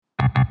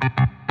Today,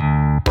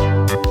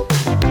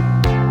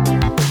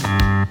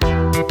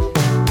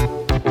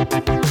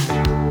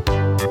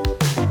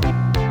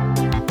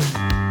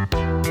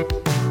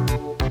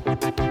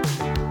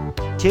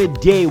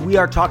 we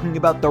are talking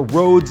about the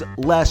roads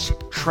less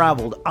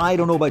traveled. I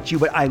don't know about you,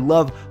 but I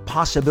love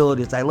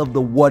possibilities. I love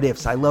the what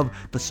ifs. I love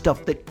the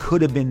stuff that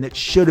could have been, that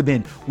should have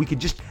been. We could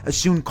just as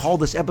soon call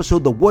this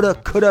episode the woulda,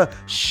 coulda,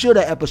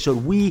 shoulda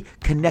episode. We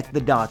connect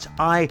the dots.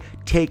 I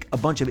take a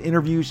bunch of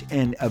interviews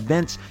and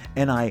events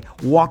and I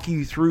walk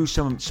you through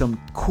some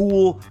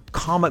cool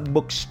comic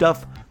book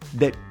stuff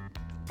that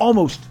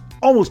almost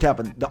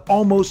happened. The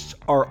almosts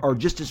are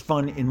just as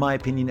fun, in my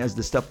opinion, as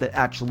the stuff that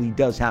actually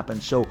does happen.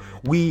 So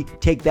we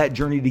take that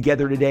journey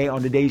together today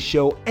on today's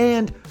show.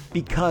 And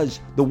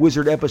because the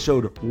Wizard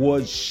episode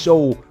was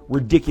so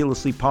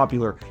ridiculously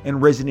popular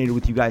and resonated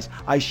with you guys,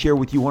 I share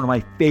with you one of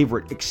my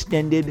favorite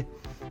extended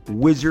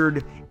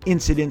Wizard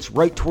incidents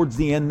right towards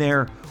the end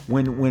there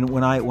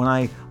when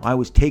I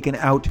was taken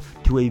out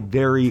to a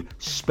very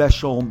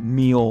special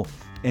meal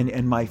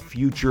and my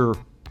future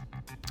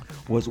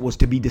was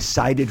to be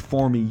decided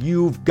for me.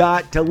 You've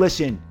got to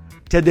listen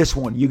to this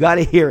one. You got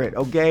to hear it,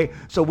 okay?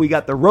 So we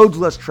got the roads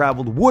less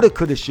traveled, woulda,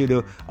 coulda,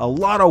 shoulda, a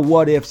lot of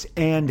what ifs,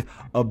 and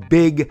a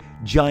big,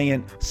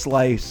 giant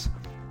slice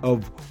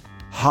of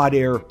hot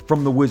air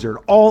from the Wizard.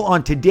 All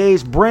on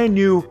today's brand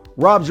new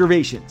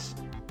Robservations.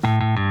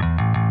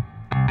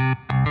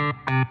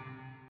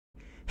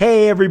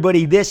 Hey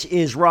everybody, this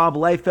is Rob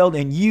Liefeld,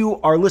 and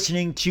you are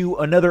listening to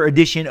another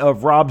edition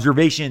of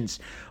Robservations,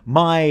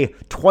 my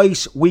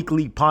twice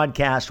weekly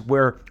podcast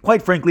where,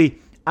 quite frankly,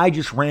 I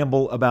just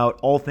ramble about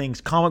all things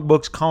comic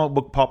books, comic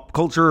book pop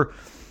culture,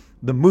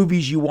 the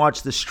movies you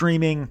watch, the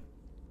streaming,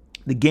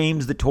 the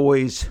games, the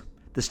toys,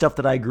 the stuff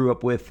that I grew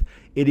up with.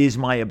 It is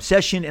my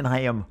obsession, and I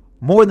am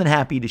more than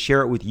happy to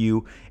share it with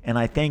you, and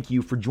I thank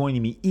you for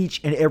joining me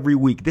each and every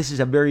week. This is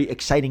a very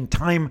exciting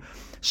time.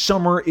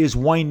 Summer is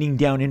winding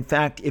down. In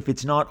fact, if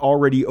it's not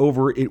already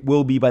over, it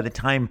will be by the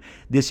time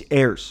this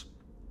airs.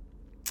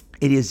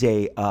 It is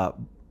a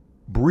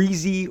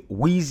breezy,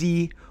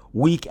 wheezy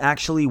week.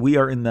 Actually, we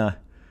are in the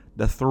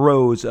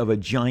throes of a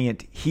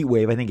giant heat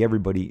wave. I think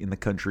everybody in the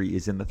country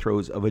is in the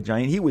throes of a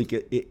giant heat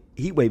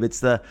wave.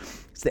 It's the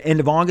end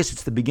of August.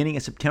 It's the beginning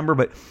of September.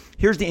 But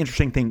here's the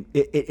interesting thing.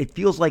 It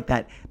feels like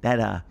that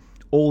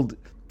old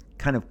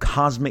kind of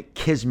cosmic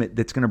kismet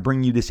that's going to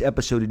bring you this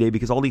episode today,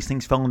 because all these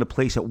things fell into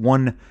place at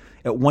one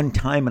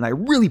time, and I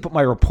really put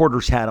my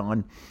reporter's hat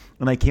on,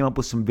 and I came up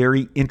with some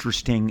very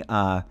interesting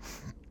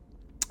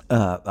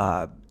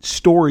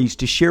stories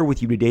to share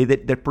with you today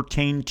that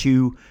pertain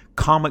to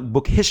comic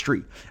book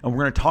history. And we're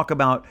going to talk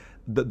about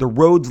the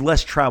roads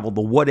less traveled,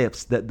 the what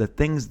ifs, the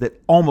things that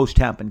almost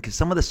happened, because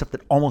some of the stuff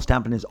that almost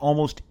happened is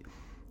almost,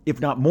 if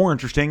not more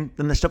interesting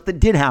than the stuff that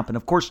did happen.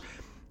 Of course,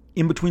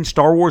 in between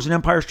Star Wars and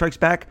Empire Strikes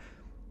Back,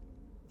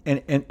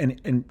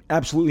 and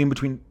absolutely in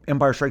between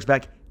Empire Strikes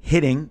Back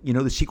hitting,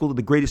 the sequel to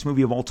the greatest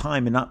movie of all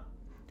time, and not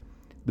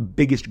the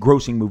biggest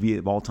grossing movie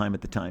of all time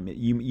at the time.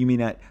 You may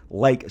not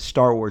like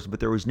Star Wars,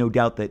 but there was no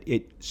doubt that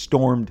it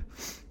stormed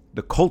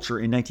the culture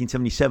in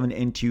 1977,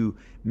 and to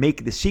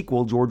make the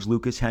sequel, George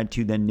Lucas had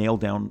to then nail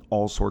down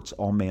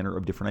all manner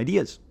of different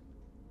ideas.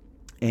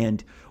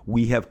 And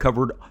we have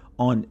covered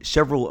on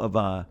several of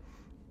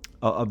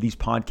these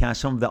podcasts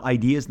some of the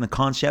ideas and the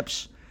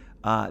concepts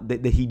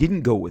that he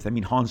didn't go with. I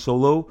mean, Han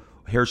Solo,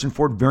 Harrison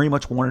Ford very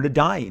much wanted to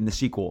die in the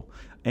sequel,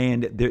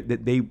 and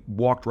they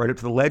walked right up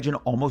to the ledge and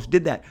almost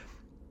did that.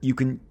 You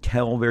can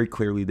tell very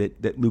clearly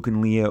that Luke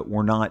and Leia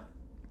were not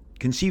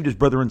conceived as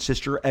brother and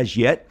sister as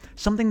yet.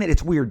 Something that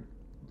it's weird,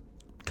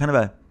 kind of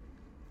a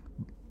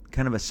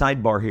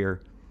sidebar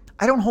here.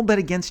 I don't hold that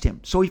against him.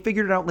 So he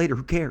figured it out later.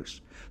 Who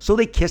cares? So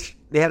they kissed.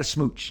 They had a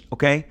smooch,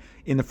 okay,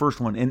 in the first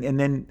one. And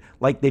then,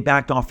 they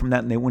backed off from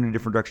that and they went in a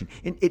different direction.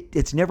 And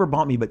it's never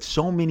bought me, but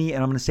so many,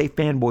 and I'm going to say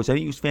fanboys. I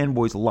don't use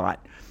fanboys a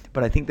lot,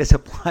 but I think this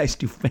applies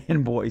to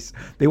fanboys.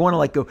 They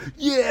want to go,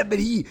 yeah, but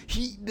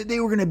they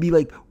were going to be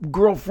like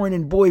girlfriend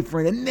and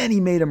boyfriend, and then he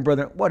made him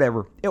brother.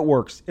 Whatever. It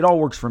works. It all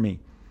works for me.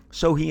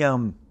 So he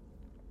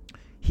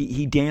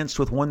danced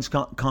with one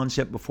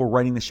concept before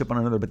writing the ship on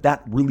another, but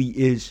that really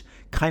is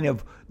kind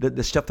of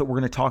the stuff that we're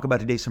going to talk about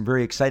today, some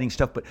very exciting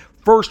stuff. But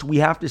first, we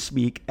have to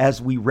speak,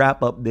 as we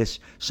wrap up this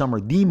summer,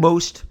 the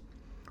most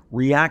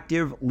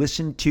reactive,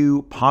 listened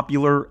to,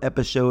 popular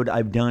episode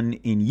I've done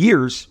in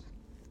years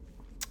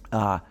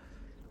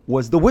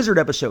was the Wizard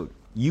episode.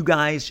 You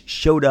guys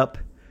showed up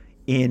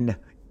in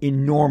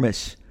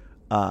enormous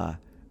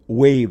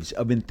waves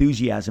of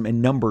enthusiasm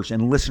and numbers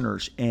and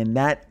listeners, and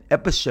that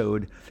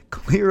episode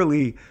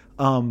clearly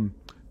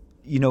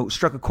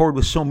struck a chord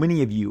with so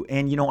many of you.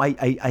 And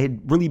I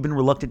had really been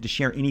reluctant to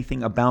share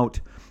anything about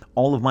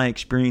all of my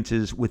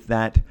experiences with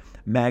that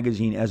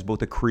magazine as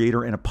both a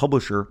creator and a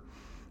publisher,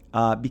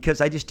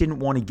 because I just didn't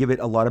want to give it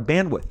a lot of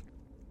bandwidth.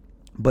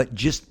 But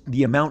just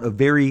the amount of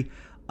very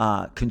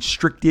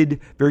constricted,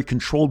 very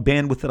controlled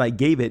bandwidth that I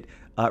gave it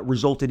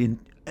resulted in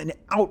an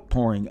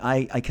outpouring.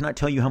 I cannot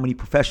tell you how many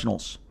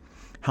professionals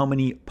how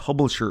many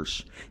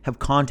publishers have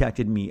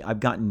contacted me. I've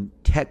gotten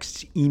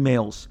texts,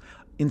 emails,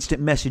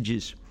 instant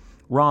messages.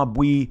 Rob,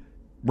 we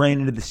ran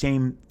into the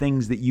same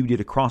things that you did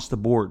across the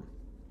board.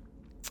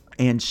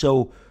 And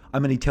so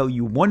I'm going to tell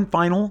you one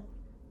final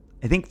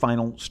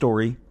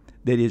story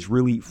that is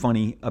really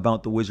funny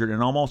about the Wizard.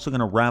 And I'm also going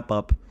to wrap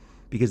up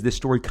because this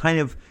story kind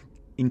of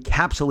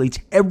encapsulates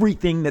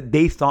everything that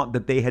they thought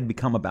that they had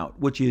become about,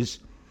 which is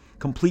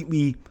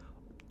completely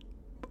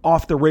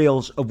off the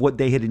rails of what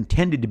they had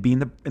intended to be in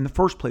the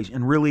first place.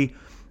 And really,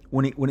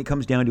 when it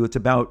comes down to it, it's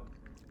about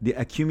the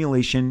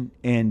accumulation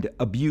and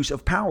abuse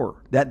of power.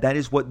 That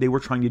is what they were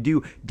trying to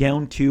do,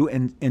 down to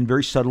and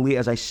very subtly,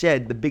 as I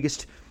said, the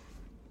biggest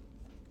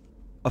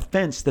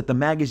offense that the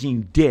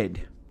magazine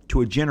did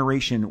to a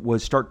generation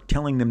was start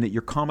telling them that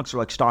your comics are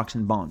like stocks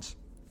and bonds.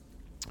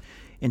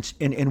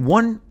 And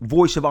one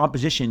voice of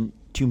opposition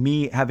to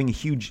me having a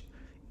huge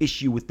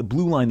issue with the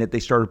blue line that they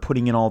started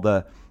putting in all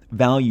the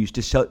values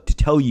to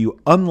tell you,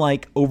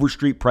 unlike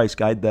Overstreet Price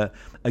Guide,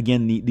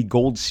 the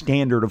gold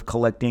standard of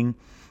collecting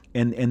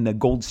and the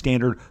gold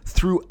standard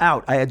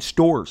throughout. I had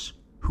stores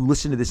who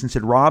listened to this and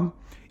said, Rob,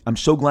 I'm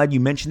so glad you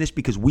mentioned this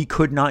because we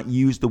could not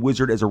use the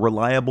Wizard as a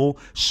reliable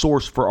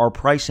source for our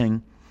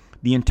pricing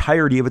the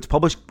entirety of its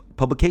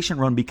publication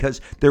run because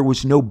there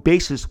was no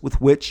basis with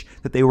which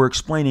that they were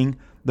explaining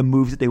the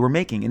moves that they were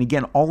making. And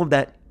again, all of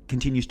that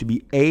continues to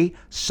be A,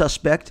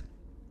 suspect,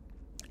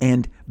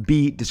 and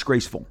B,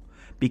 disgraceful,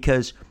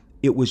 because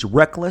it was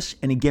reckless.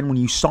 And again, when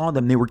you saw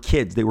them, they were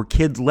kids. They were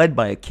kids led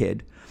by a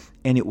kid.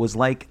 And it was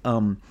like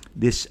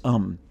this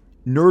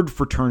nerd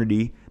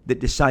fraternity that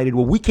decided,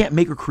 well, we can't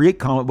make or create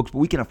comic books, but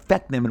we can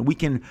affect them and we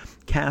can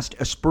cast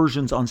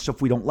aspersions on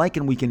stuff we don't like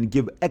and we can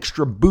give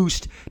extra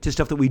boost to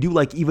stuff that we do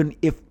like, even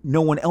if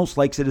no one else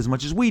likes it as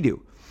much as we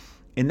do.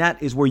 And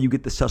that is where you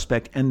get the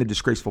suspect and the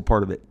disgraceful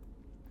part of it.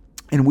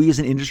 And we as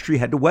an industry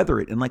had to weather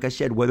it. And like I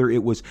said, whether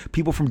it was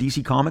people from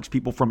DC Comics,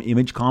 people from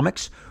Image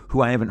Comics,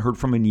 who I haven't heard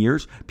from in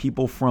years,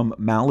 people from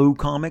Malu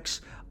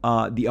Comics,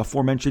 the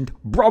aforementioned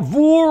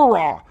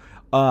Bravura,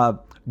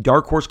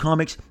 Dark Horse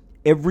Comics,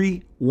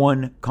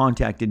 everyone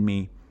contacted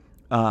me.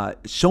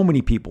 So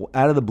many people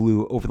out of the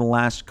blue over the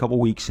last couple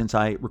weeks since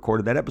I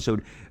recorded that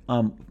episode,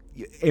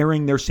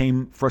 airing their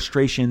same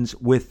frustrations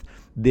with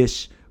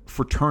this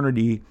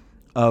fraternity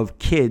of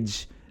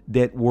kids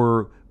that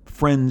were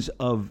friends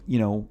of,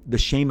 the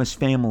Sheamus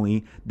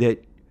family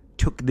that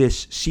took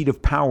this seat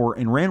of power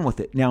and ran with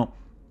it. Now,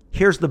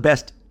 here's the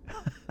best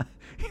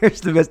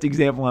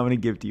example I'm going to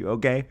give to you,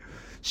 okay?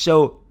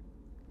 So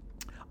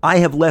I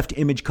have left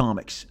Image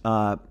Comics.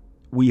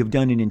 We have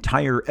done an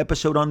entire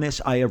episode on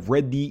this. I have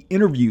read the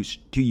interviews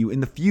to you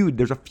in the feud.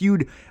 There's a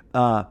feud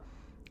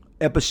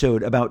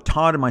episode about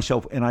Todd and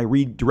myself, and I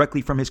read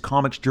directly from his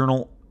Comics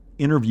Journal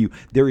interview.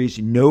 There is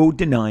no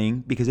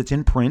denying, because it's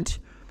in print,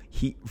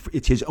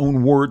 it's his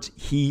own words.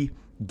 He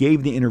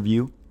gave the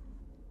interview.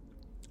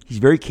 He's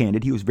very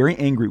candid. He was very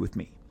angry with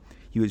me.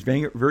 He was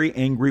very, very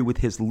angry with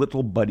his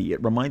little buddy.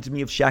 It reminds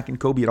me of Shaq and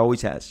Kobe. It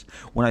always has.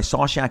 When I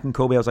saw Shaq and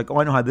Kobe, I was like, oh,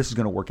 I know how this is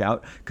going to work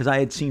out, because I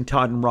had seen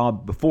Todd and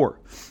Rob before.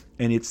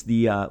 And it's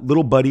the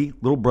little buddy,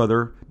 little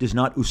brother does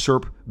not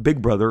usurp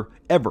big brother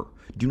ever.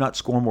 Do not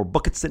score more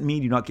buckets than me.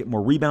 Do not get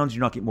more rebounds. Do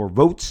not get more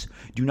votes.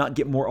 Do not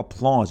get more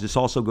applause. This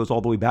also goes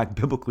all the way back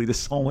biblically to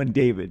Saul and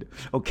David.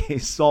 Okay,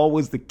 Saul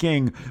was the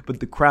king, but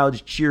the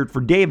crowds cheered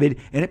for David,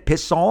 and it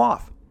pissed Saul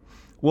off.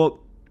 Well,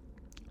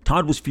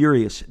 Todd was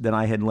furious that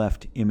I had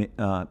left.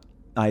 I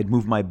had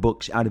moved my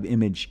books out of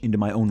Image into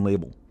my own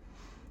label.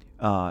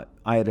 I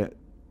had a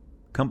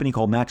company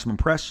called Maximum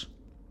Press.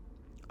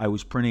 I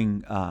was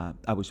printing.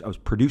 I was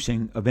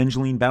producing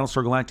Evangeline,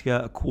 Battlestar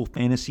Galactica, a cool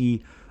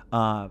fantasy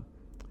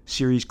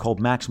series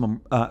called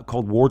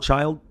called War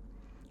Child,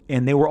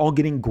 and they were all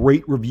getting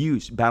great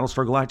reviews.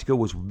 Battlestar Galactica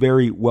was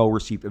very well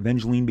received.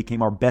 Evangeline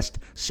became our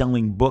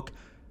best-selling book,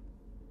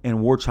 and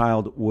War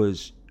Child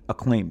was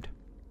acclaimed.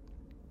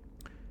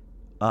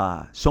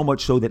 So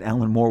much so that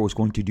Alan Moore was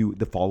going to do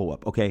the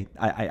follow-up. Okay,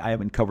 I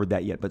haven't covered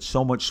that yet, but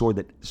so much so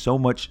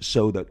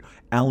that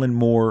Alan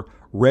Moore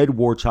read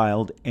War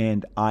Child,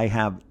 and I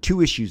have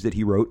 2 issues that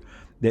he wrote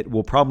that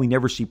will probably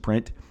never see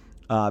print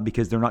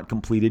because they're not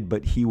completed.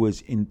 But he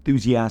was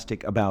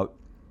enthusiastic about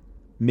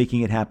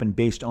making it happen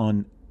based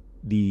on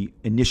the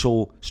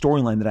initial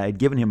storyline that I had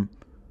given him,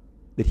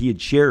 that he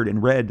had shared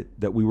and read,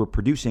 that we were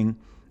producing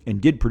and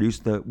did produce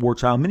the War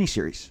Child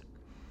miniseries.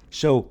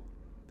 So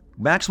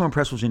Maximum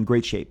Press was in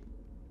great shape.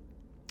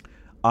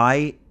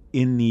 I,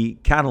 in the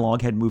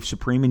catalog, had moved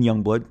Supreme and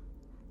Youngblood,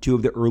 2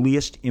 of the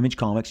earliest Image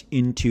comics,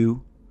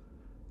 into,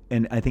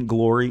 and I think,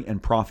 Glory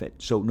and Prophet.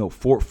 So no,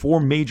 4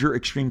 major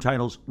Extreme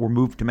titles were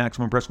moved to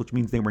Maximum Press, which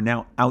means they were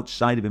now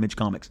outside of Image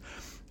Comics.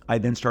 I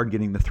then started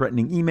getting the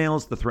threatening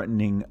emails, the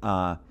threatening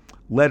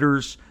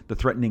letters, the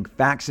threatening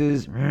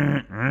faxes.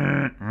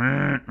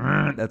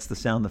 That's the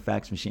sound the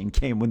fax machine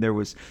came when there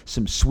was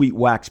some sweet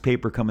wax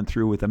paper coming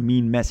through with a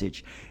mean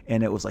message.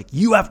 And it was like,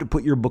 you have to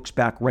put your books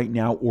back right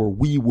now or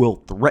we will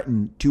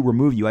threaten to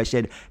remove you. I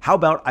said, how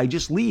about I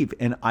just leave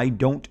and I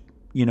don't,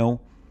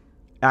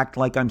 act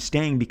like I'm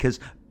staying, because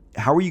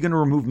how are you going to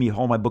remove me if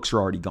all my books are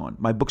already gone?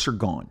 My books are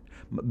gone.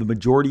 The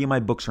majority of my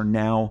books are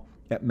now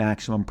at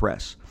Maximum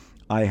Press.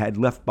 I had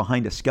left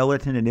behind a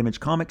skeleton at Image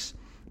Comics.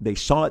 They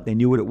saw it. They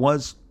knew what it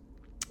was.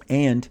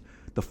 And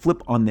the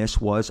flip on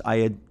this was I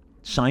had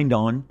signed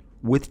on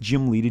with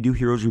Jim Lee to do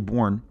Heroes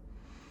Reborn.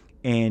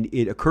 And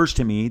it occurs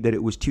to me that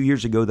it was 2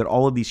 years ago that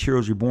all of these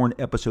Heroes Reborn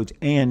episodes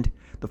and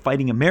the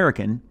Fighting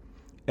American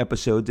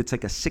episodes, it's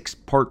like a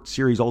 6-part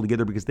series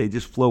altogether because they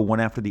just flow one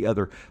after the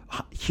other.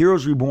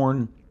 Heroes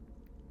Reborn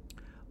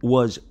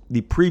was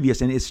the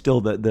previous, and is still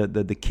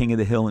the king of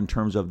the hill in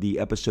terms of the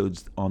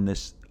episodes on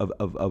this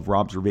of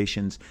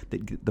Robservations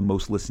that get the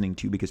most listening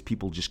to, because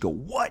people just go,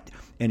 what?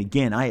 And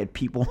again, I had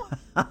people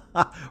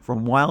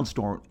from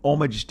Wildstorm,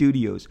 Homage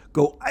Studios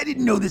go, I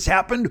didn't know this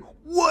happened.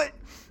 What?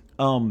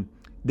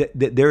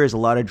 There is a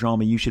lot of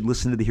drama. You should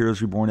listen to the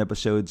Heroes Reborn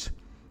episodes.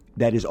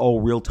 That is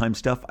all real-time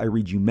stuff. I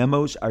read you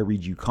memos. I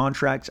read you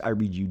contracts. I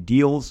read you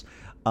deals.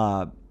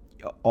 So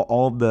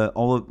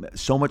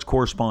much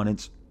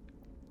correspondence.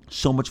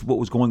 So much of what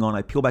was going on.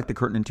 I peel back the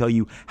curtain and tell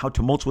you how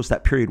tumultuous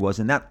that period was.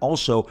 And that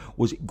also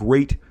was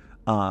great,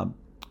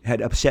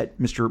 had upset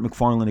Mr.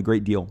 McFarlane a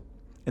great deal.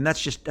 And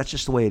that's just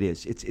the way it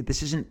is.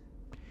 This isn't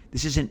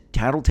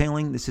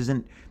tattletaling. This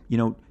isn't,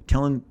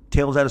 telling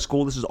tales out of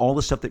school. This is all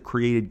the stuff that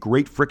created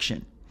great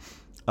friction.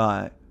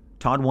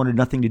 Todd wanted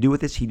nothing to do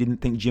with this. He didn't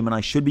think Jim and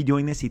I should be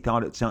doing this. He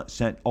thought it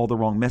sent all the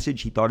wrong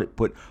message. He thought it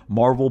put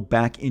Marvel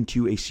back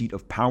into a seat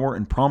of power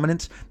and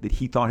prominence that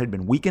he thought had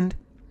been weakened.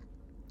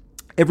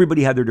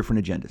 Everybody had their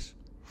different agendas.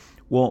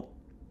 Well,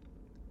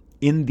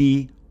 in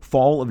the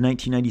fall of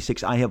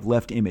 1996, I have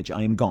left Image.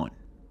 I am gone.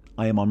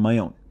 I am on my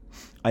own.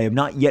 I have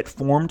not yet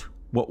formed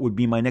what would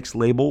be my next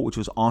label, which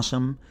was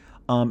Awesome.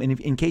 And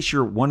in case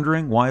you're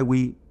wondering why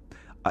we,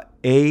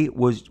 A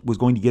was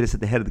going to get us at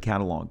the head of the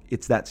catalog.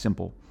 It's that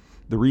simple.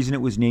 The reason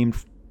it was named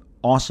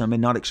Awesome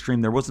and not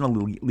Extreme, there wasn't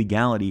a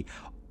legality.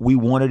 We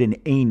wanted an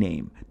A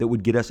name that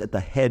would get us at the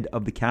head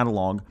of the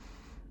catalog.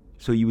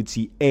 So you would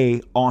see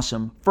A,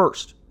 Awesome,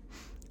 first.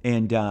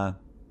 And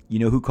you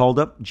know who called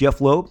up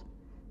Jeff Loeb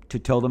to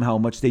tell them how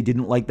much they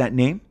didn't like that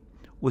name?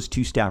 Was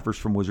 2 staffers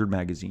from Wizard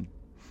Magazine.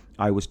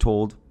 I was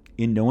told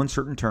in no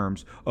uncertain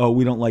terms, oh,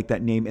 we don't like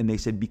that name. And they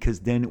said, because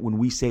then when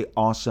we say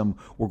awesome,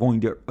 we're going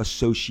to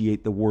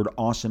associate the word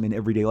awesome in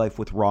everyday life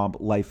with Rob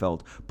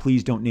Liefeld.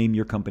 Please don't name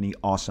your company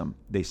Awesome,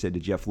 they said to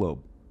Jeff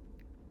Loeb,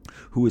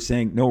 who was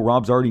saying, no,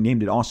 Rob's already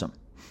named it Awesome.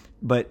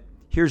 But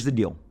here's the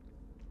deal.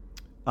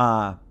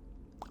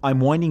 I'm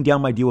winding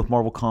down my deal with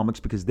Marvel Comics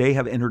because they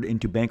have entered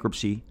into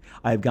bankruptcy.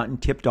 I have gotten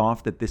tipped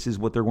off that this is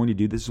what they're going to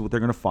do. This is what they're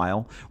going to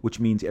file, which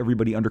means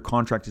everybody under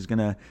contract is going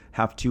to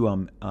have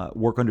to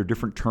work under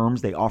different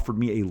terms. They offered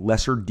me a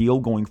lesser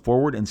deal going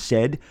forward and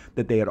said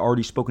that they had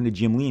already spoken to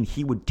Jim Lee and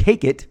he would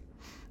take it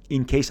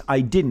in case I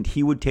didn't.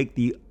 He would take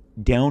the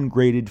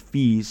downgraded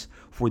fees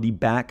for the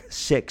back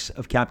 6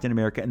 of Captain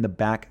America and the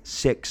back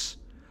 6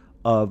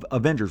 of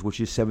Avengers, which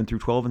is 7 through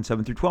 12 and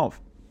 7 through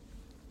 12.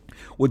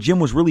 What Jim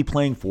was really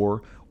playing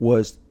for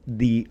was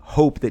the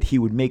hope that he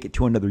would make it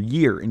to another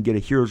year and get a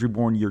Heroes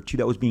Reborn year 2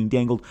 that was being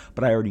dangled.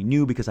 But I already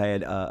knew because I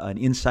had an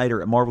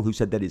insider at Marvel who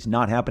said that is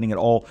not happening at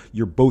all.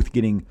 You're both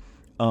getting,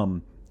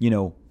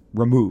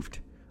 removed.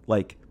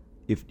 Like,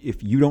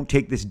 if you don't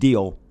take this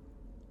deal,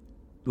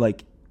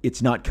 like,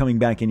 it's not coming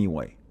back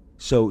anyway.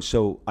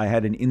 So I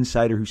had an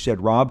insider who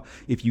said, Rob,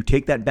 if you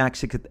take that back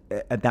 6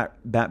 at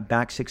that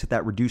back 6 at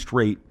that reduced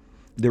rate,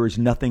 there is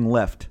nothing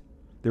left.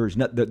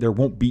 There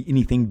won't be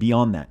anything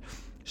beyond that.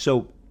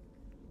 So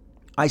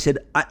I said,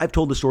 I've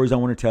told the stories I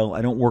want to tell.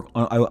 I don't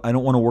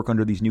want to work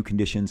under these new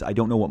conditions. I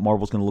don't know what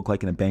Marvel's going to look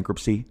like in a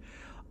bankruptcy.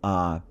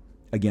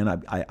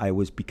 Again, I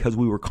was, because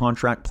we were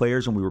contract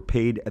players and we were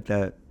paid at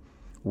the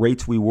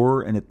rates we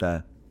were and at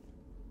the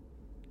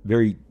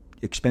very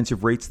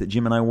expensive rates that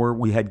Jim and I were.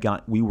 We had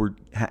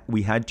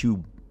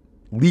to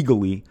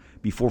legally,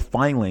 before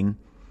filing,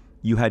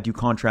 you had to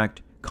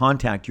contact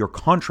your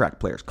contract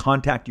players,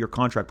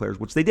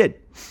 which they did.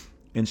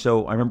 And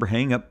so I remember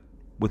hanging up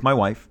with my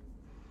wife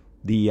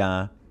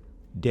the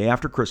day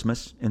after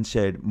Christmas and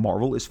said,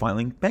 Marvel is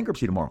filing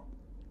bankruptcy tomorrow.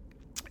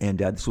 And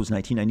this was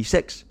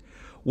 1996.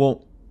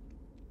 Well,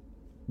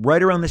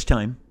 right around this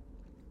time,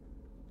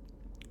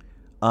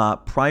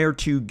 prior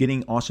to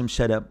getting Awesome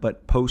set up,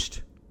 but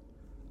post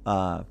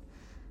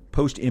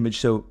Image,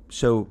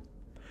 so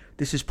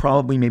this is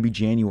probably maybe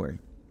January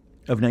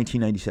of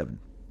 1997.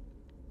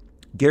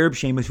 Gareb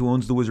Shamus, who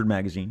owns the Wizard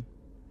Magazine,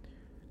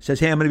 says,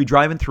 hey, I'm going to be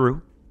driving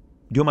through,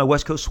 doing my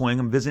West Coast swing.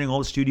 I'm visiting all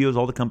the studios,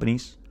 all the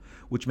companies,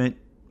 which meant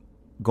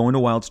going to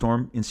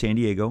Wildstorm in San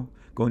Diego,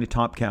 going to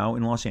Top Cow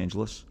in Los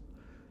Angeles.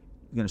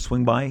 I'm going to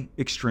swing by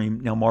Extreme.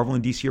 Now, Marvel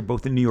and DC are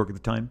both in New York at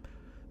the time.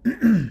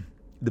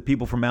 The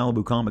people from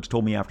Malibu Comics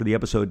told me after the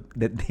episode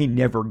that they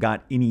never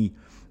got any,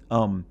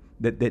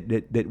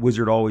 that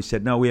Wizard always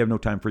said, no, we have no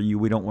time for you.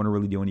 We don't want to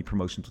really do any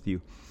promotions with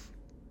you.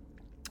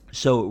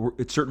 So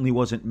it certainly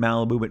wasn't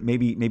Malibu, but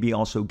maybe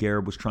also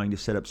Gareb was trying to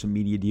set up some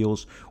media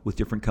deals with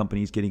different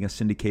companies, getting a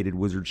syndicated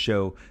Wizard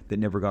show that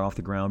never got off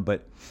the ground.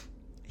 But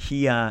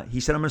he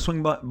said, I'm going to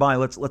swing by.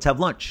 Let's have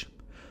lunch.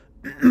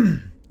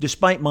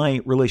 despite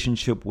my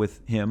relationship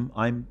with him,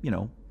 I'm,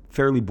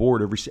 fairly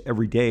bored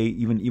every day,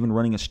 even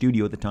running a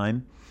studio at the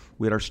time.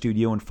 We had our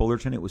studio in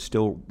Fullerton. It was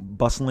still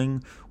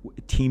bustling,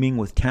 teeming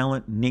with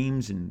talent,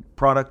 names, and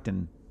product.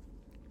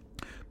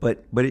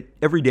 But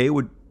every day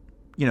would,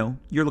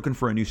 you're looking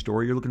for a new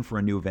story. You're looking for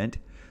a new event.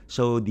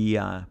 So the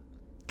kind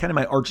of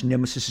my arch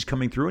nemesis is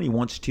coming through, and he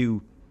wants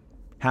to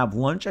have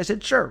lunch. I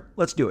said, sure,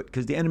 let's do it,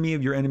 because the enemy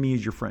of your enemy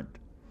is your friend.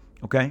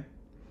 Okay?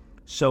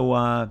 So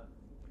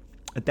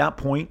at that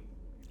point,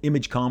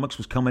 Image Comics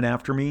was coming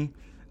after me.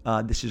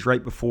 This is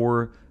right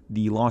before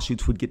the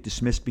lawsuits would get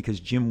dismissed because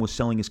Jim was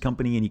selling his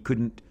company and he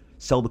couldn't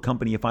sell the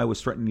company if I was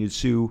threatening to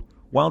sue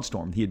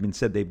Wildstorm. He had been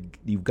said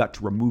you've got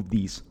to remove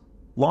these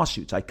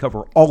lawsuits. I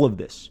cover all of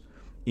this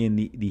in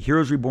the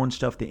Heroes Reborn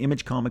stuff, the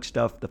Image Comics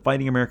stuff, the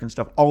Fighting American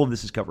stuff. All of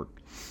this is covered.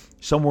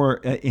 Somewhere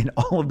in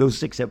all of those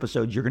 6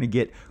 episodes, you're going to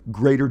get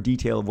greater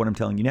detail of what I'm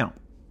telling you now.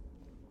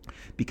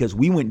 Because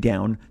we went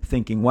down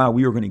thinking, wow,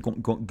 we were going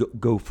to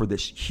go for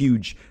this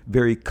huge,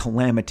 very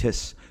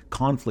calamitous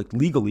conflict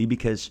legally,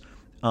 because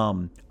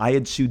I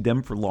had sued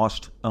them for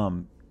lost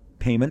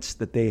payments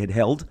that they had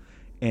held,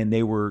 and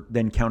they were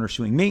then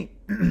countersuing me.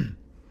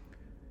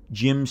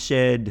 Jim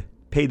said,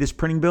 pay this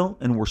printing bill,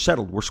 and we're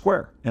settled. We're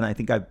square. And I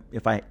think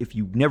if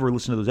you never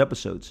listen to those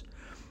episodes,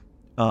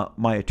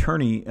 my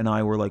attorney and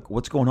I were like,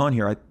 what's going on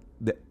here?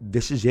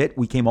 This is it.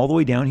 We came all the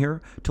way down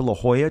here to La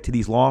Jolla, to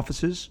these law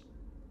offices.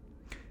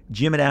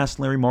 Jim had asked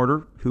Larry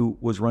Marder, who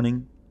was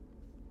running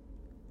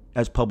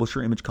as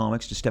publisher Image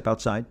Comics, to step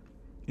outside.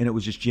 And it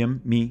was just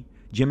Jim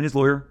and his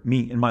lawyer,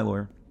 me and my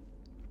lawyer.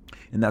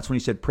 And that's when he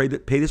said, pay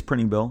this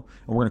printing bill,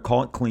 and we're going to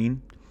call it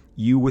clean.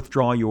 You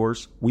withdraw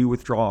yours, we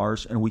withdraw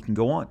ours, and we can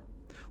go on.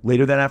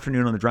 Later that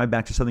afternoon, on the drive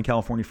back to Southern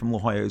California from La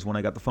Jolla, is when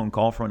I got the phone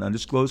call from an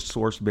undisclosed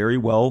source, very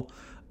well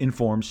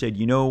informed, said,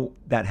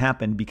 that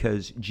happened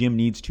because Jim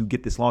needs to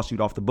get this lawsuit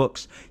off the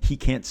books. He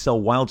can't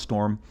sell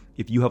Wildstorm.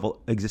 If you have an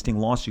existing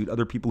lawsuit,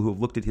 other people who have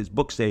looked at his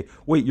book say,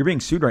 wait, you're being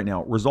sued right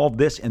now. Resolve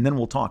this, and then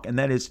we'll talk. And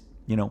that is,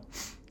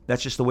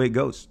 that's just the way it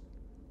goes.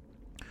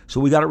 So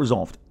we got it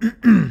resolved.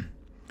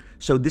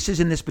 So this is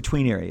in this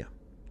between area.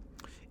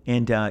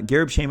 And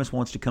Gareb Shamus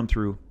wants to come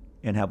through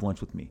and have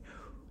lunch with me.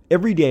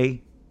 Every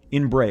day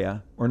in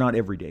Brea, or not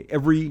every day,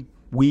 every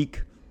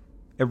week,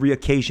 every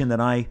occasion that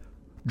I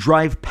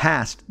drive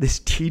past this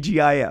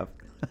TGIF.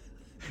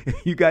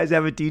 If you guys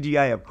have a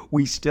TGIF,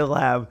 we still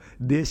have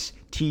this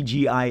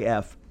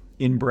TGIF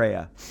in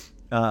Brea,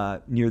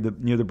 near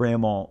the Brea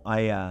Mall.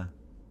 I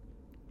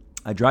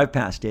drive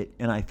past it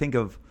and I think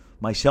of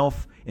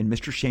myself and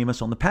Mr.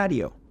 Shamus on the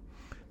patio,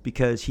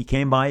 because he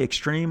came by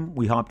Extreme.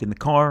 We hopped in the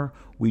car.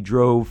 We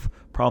drove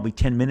probably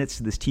 10 minutes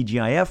to this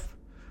TGIF,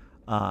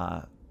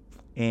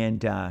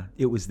 and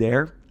it was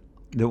there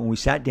that when we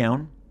sat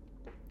down,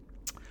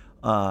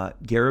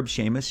 Gareb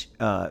Shamus,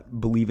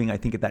 believing, I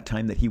think at that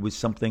time, that he was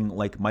something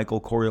like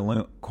Michael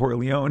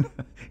Corleone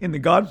in The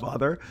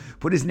Godfather,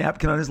 put his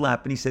napkin on his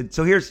lap and he said,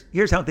 so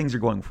here's how things are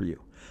going for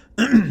you.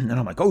 And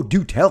I'm like, oh,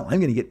 do tell.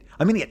 I'm gonna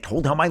get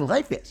told how my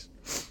life is.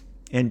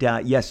 And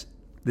yes,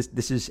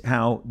 this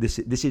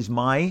is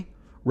my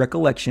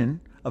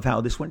recollection of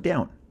how this went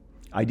down.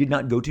 I did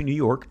not go to New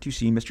York to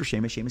see Mr.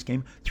 Shamus. Shamus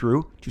came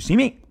through to see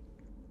me,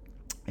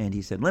 and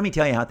he said, let me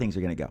tell you how things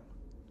are going to go.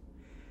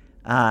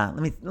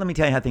 Let me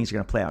tell you how things are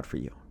going to play out for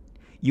you.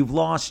 You've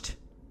lost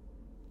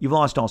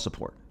all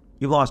support.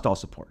 You've lost all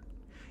support.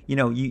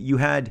 You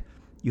had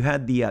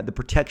the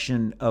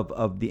protection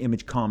of the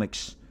Image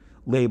Comics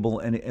label,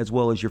 and as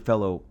well as your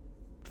fellow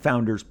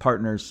founders,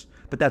 partners,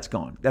 but that's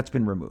gone. That's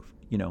been removed.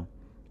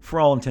 For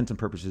all intents and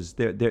purposes,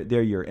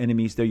 they're your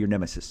enemies. They're your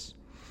nemesis.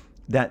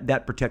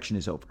 That protection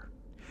is over.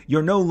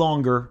 You're no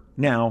longer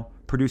now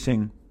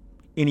producing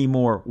any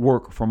more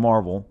work for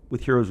Marvel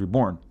with Heroes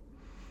Reborn.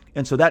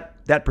 And so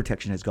that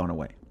protection has gone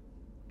away.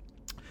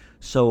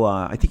 So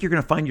I think you're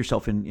going to find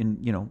yourself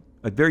in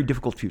a very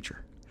difficult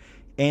future.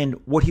 And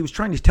what he was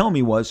trying to tell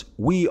me was,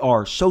 we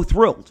are so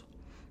thrilled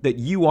that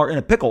you are in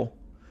a pickle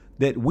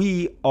that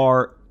we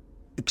are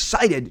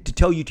excited to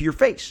tell you to your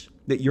face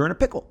that you're in a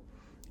pickle.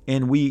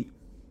 And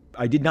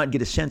I did not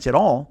get a sense at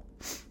all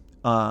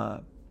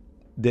that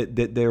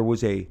there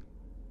was a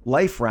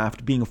life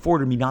raft being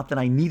afforded me. Not that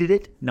I needed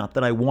it, not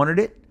that I wanted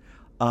it.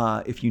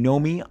 If you know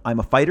me, I'm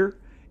a fighter.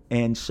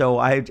 And so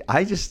I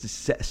just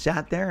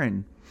sat there,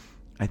 and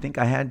I think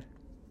I had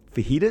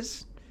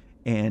fajitas,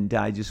 and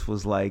I just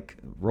was like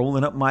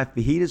rolling up my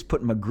fajitas,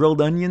 putting my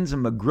grilled onions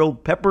and my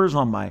grilled peppers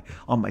on my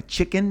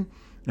chicken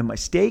and my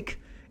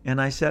steak.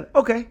 And I said,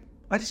 okay.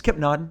 I just kept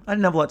nodding. I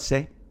didn't have a lot to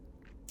say.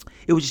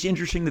 It was just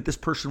interesting that this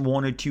person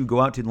wanted to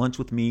go out to lunch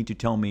with me to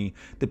tell me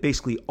that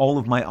basically all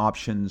of my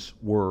options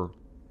were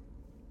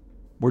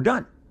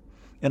done.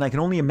 And I can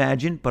only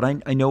imagine, but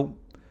I know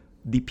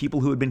the people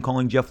who had been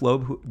calling Jeff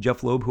Loeb,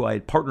 who I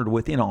had partnered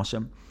with in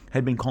Awesome,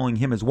 had been calling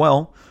him as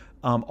well.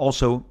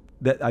 Also,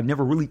 that I've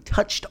never really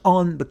touched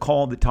on the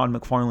call that Todd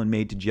McFarlane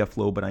made to Jeff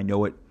Loeb, but I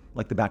know it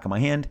like the back of my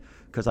hand,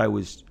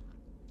 because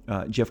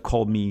Jeff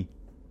called me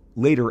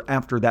later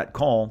after that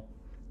call,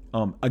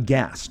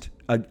 aghast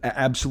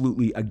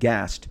absolutely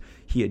aghast.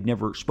 He had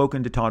never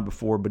spoken to Todd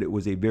before, but it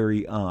was a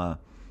very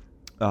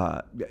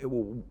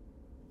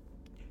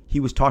he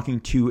was talking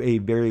to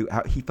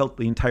he felt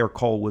the entire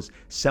call was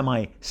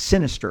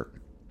semi-sinister.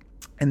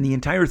 And the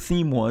entire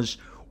theme was,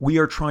 we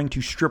are trying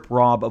to strip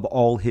Rob of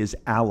all his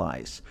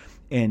allies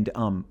and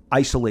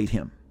isolate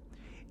him.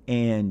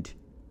 And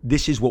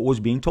this is what was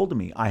being told to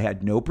me. I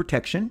had no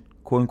protection,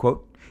 quote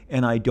unquote,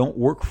 and I don't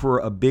work for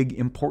a big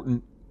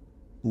important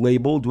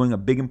label doing a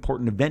big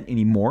important event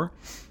anymore.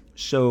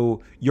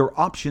 So your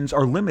options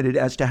are limited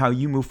as to how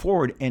you move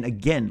forward. And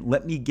again,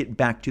 let me get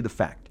back to the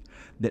fact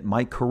that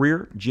my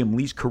career, Jim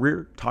Lee's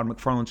career, Todd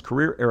McFarlane's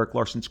career, Eric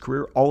Larson's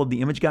career, all of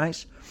the Image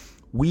guys,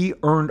 we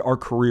earned our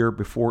career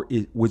before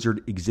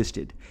Wizard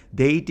existed.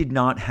 They did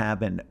not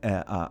have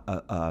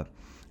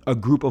a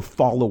group of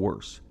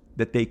followers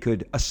that they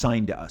could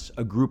assign to us.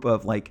 A group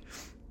of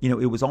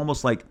it was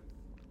almost like,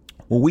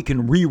 well, we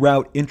can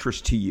reroute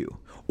interest to you,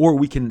 or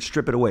we can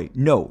strip it away.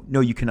 No,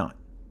 you cannot.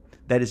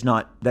 That's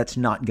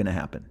not going to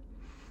happen.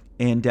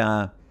 And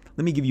let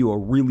me give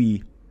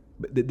you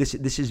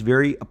this is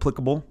very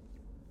applicable.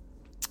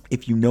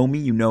 If you know me,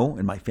 you know,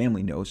 and my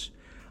family knows,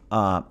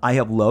 I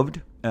have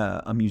loved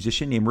a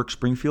musician named Rick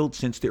Springfield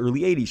since the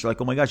early 80s. You're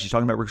like, oh my gosh, she's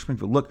talking about Rick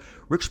Springfield. Look,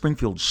 Rick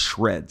Springfield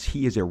shreds.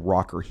 He is a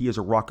rocker. He is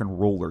a rock and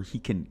roller. He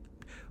can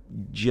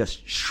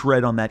just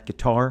shred on that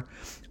guitar.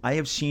 I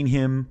have seen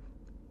him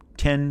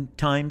 10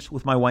 times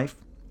with my wife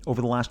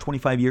over the last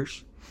 25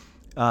 years.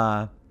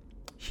 I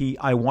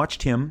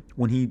watched him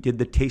when he did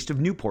the Taste of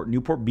Newport.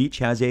 Newport Beach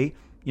has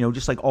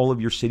just like all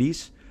of your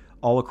cities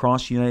all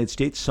across the United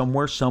States,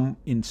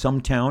 in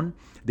some town,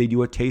 they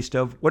do a taste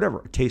of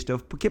whatever, a taste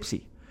of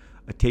Poughkeepsie,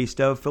 a taste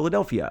of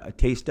Philadelphia, a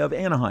taste of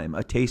Anaheim,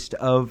 a taste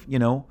of,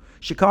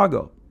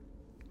 Chicago.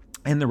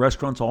 And the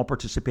restaurants all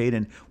participate.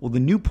 And the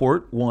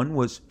Newport one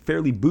was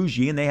fairly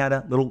bougie, and they had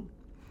a little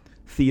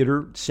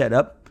theater set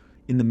up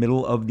in the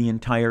middle of the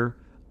entire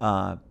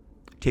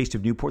Taste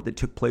of Newport that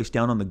took place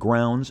down on the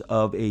grounds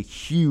of a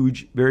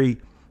huge, very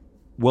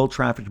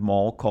well-trafficked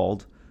mall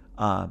called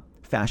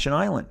Fashion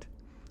Island.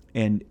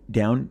 And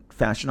down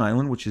Fashion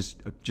Island, which is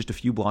just a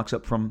few blocks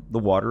up from the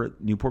water at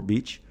Newport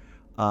Beach,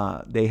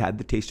 they had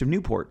the Taste of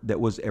Newport that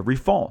was every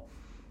fall.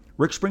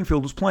 Rick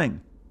Springfield was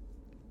playing.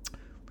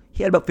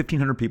 He had about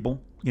 1,500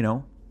 people,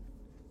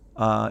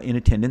 in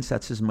attendance.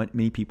 That's as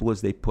many people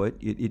as they put.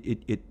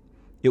 It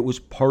was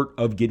part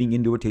of getting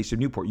into a Taste of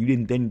Newport. You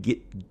didn't then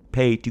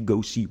pay to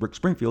go see Rick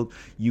Springfield.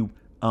 You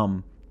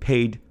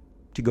paid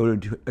to go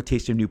to a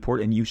Taste of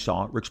Newport, and you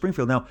saw Rick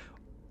Springfield. Now,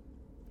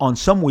 on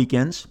some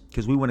weekends,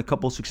 because we went a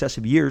couple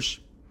successive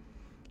years,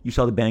 you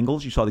saw the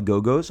Bangles, you saw the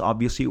Go-Go's.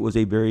 Obviously, it was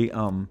a very,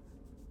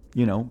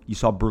 you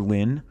saw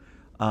Berlin.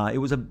 It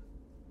was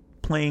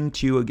playing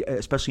to,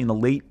 especially in the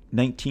late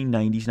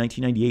 1990s,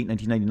 1998,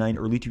 1999,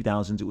 early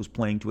 2000s, it was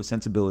playing to a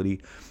sensibility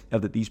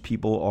of that these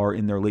people are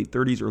in their late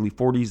 30s, early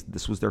 40s.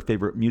 This was their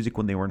favorite music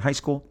when they were in high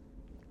school.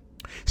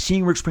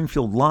 Seeing Rick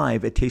Springfield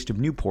live at Taste of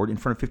Newport in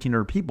front of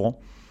 1,500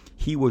 people,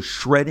 he was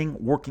shredding,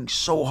 working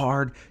so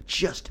hard,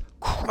 just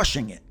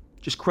crushing it.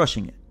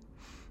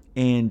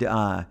 And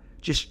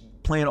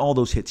just playing all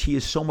those hits. He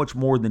is so much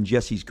more than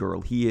Jesse's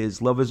Girl. He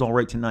is Love Is All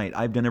Right Tonight,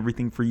 I've Done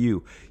Everything For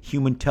You,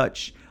 Human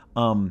Touch,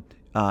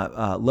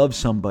 Love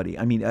Somebody.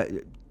 I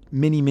mean,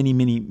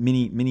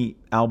 many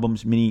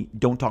albums, many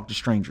Don't Talk to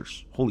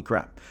Strangers. Holy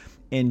crap.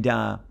 And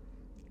I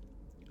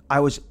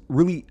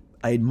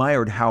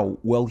admired how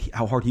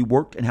hard he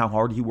worked and how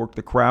hard he worked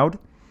the crowd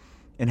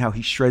and how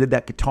he shredded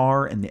that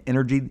guitar and the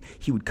energy.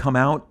 He would come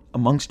out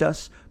amongst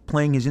us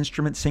playing his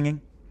instrument,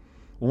 singing.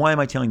 Why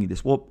am I telling you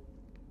this? Well,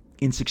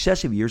 in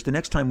successive years, the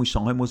next time we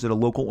saw him was at a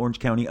local Orange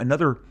County,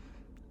 another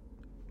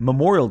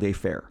Memorial Day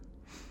fair.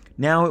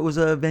 Now it was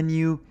a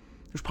venue,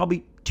 there's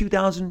probably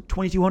 2,000,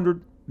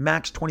 2,200,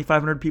 max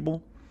 2,500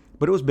 people,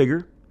 but it was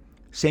bigger.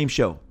 Same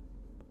show.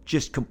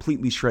 Just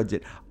completely shreds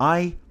it.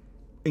 I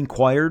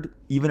inquired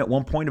even at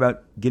one point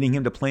about getting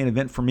him to play an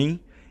event for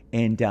me,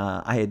 and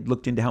I had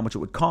looked into how much it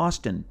would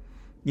cost, and,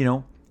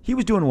 he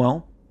was doing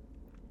well,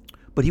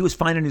 but he was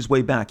finding his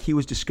way back. He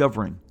was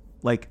discovering,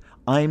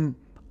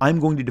 I'm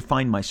going to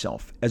define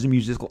myself as a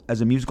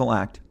musical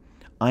act.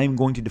 I'm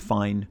going to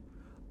define,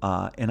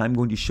 and I'm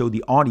going to show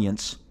the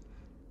audience,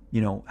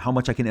 how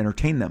much I can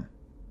entertain them.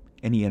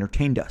 And he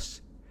entertained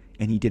us,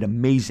 and he did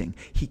amazing.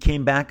 He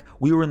came back.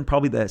 We were in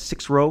probably the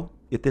 6th row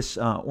at this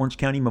Orange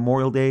County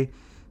Memorial Day,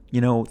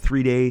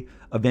 3-day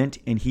event,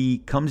 and he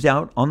comes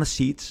out on the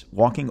seats,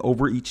 walking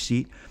over each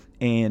seat.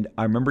 And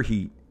I remember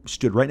he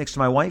stood right next to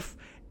my wife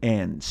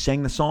and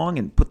sang the song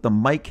and put the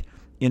mic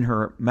in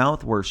her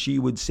mouth where she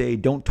would say,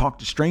 "Don't talk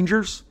to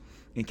strangers,"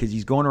 because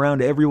he's going around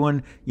to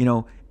everyone,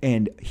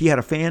 and he had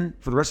a fan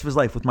for the rest of his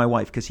life with my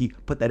wife because he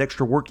put that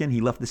extra work in. He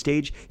left the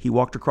stage. He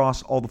walked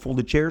across all the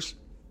folded chairs.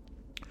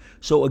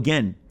 So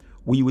again,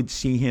 we would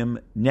see him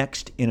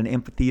next in an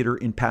amphitheater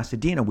in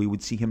Pasadena. We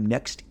would see him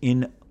next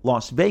in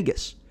Las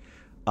Vegas.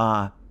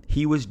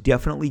 He was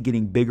definitely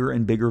getting bigger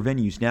and bigger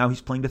venues. Now he's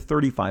playing to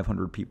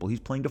 3,500 people. He's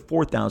playing to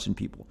 4,000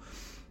 people.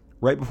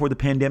 Right before the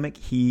pandemic,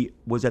 he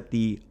was at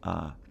the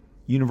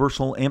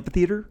Universal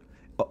Amphitheater.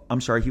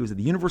 I'm sorry, he was at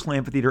the Universal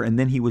Amphitheater, and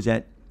then he was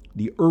at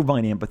the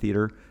Irvine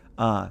Amphitheater,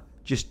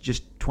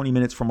 just 20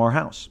 minutes from our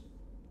house.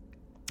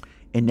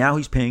 And now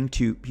he's playing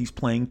to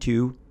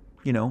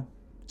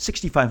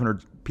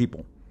 6,500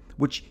 people,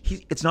 which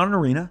it's not an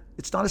arena.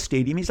 It's not a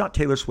stadium. He's not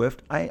Taylor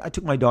Swift. I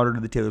took my daughter to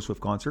the Taylor Swift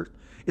concert.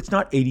 It's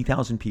not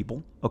 80,000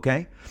 people,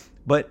 okay?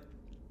 But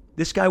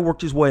this guy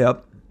worked his way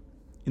up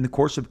in the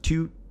course of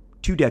two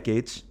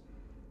decades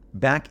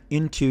back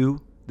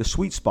into the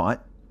sweet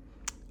spot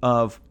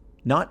of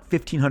not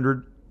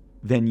 1,500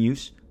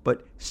 venues,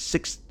 but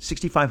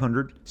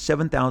 6,500,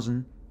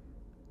 7,000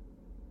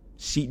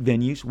 seat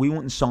venues. We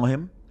went and saw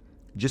him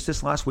just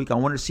this last week. I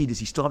wanted to see, does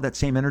he still have that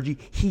same energy?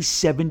 He's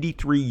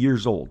 73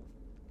 years old.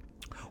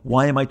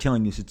 Why am I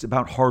telling you this? It's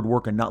about hard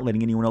work and not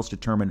letting anyone else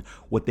determine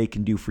what they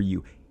can do for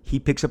you. He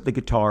picks up the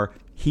guitar.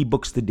 He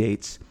books the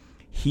dates.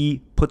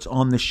 He puts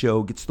on the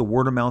show, gets the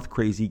word of mouth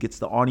crazy, gets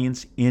the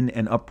audience in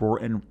an uproar,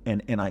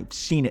 and I've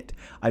seen it.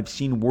 I've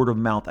seen word of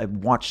mouth. I've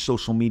watched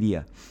social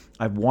media.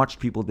 I've watched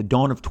people at the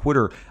dawn of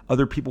Twitter.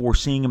 Other people were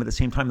seeing him at the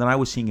same time that I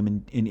was seeing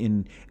him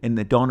in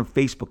the dawn of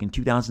Facebook in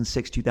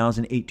 2006,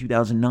 2008,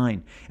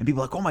 2009. And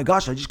people are like, oh my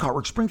gosh, I just caught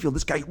Rick Springfield.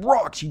 This guy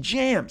rocks. He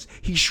jams.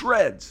 He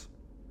shreds.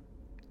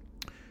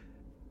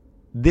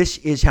 This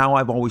is how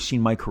I've always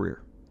seen my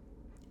career.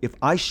 If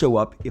I show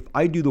up, if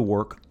I do the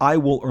work, I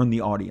will earn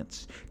the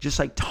audience. Just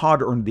like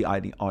Todd earned the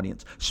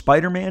audience.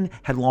 Spider-Man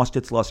had lost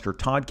its luster.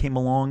 Todd came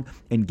along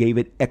and gave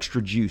it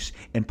extra juice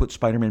and put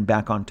Spider-Man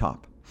back on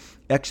top.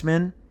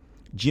 X-Men,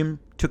 Jim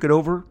took it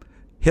over,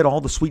 hit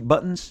all the sweet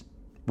buttons,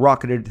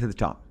 rocketed it to the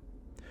top.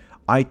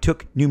 I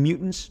took New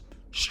Mutants,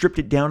 stripped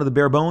it down to the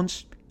bare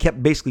bones,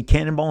 kept basically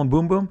Cannonball and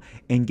Boom Boom,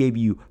 and gave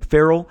you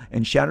Feral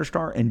and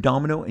Shatterstar and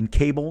Domino and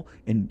Cable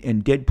and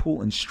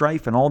Deadpool and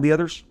Strife and all the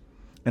others.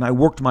 And I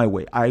worked my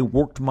way. I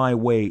worked my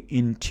way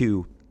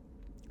into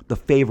the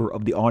favor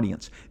of the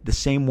audience, the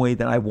same way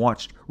that I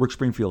watched Rick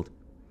Springfield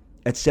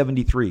at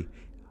 73.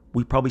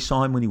 We probably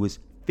saw him when he was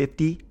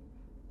 50,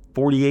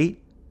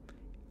 48,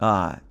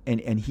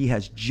 and he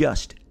has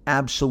just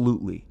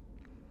absolutely,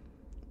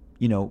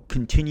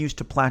 continues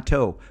to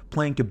plateau,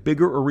 playing to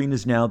bigger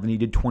arenas now than he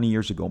did 20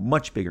 years ago,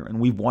 much bigger. And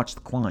we've watched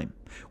the climb.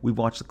 We've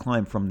watched the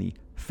climb from the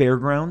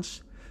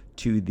fairgrounds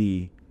to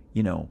the,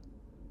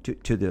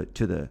 to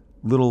the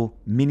little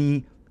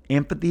mini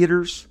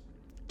amphitheaters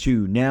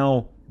to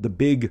now the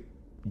big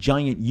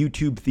giant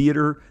YouTube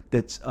theater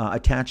that's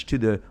attached to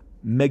the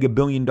mega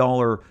 $billion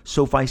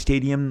SoFi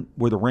Stadium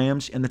where the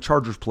Rams and the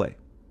Chargers play.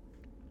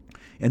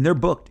 And they're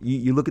booked.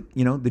 You look at,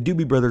 the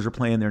Doobie Brothers are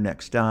playing there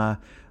next. Acts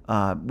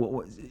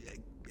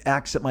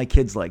that my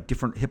kids like,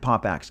 different hip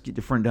hop acts,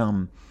 different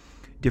Demi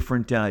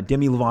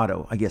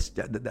Lovato. I guess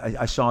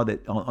I saw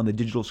that on the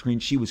digital screen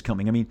she was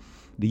coming. I mean,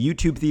 the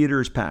YouTube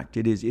theater is packed.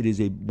 It is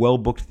a well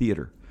booked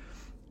theater.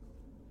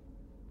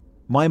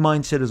 My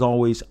mindset is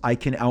always, I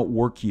can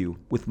outwork you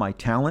with my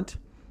talent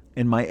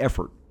and my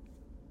effort.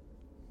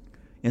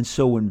 And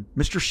so when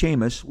Mr.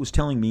 Seamus was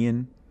telling me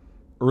in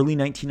early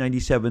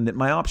 1997 that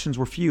my options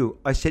were few,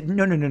 I said,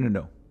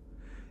 no.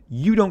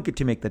 You don't get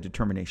to make that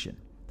determination.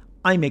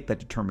 I make that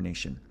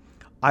determination.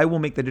 I will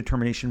make that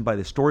determination by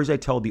the stories I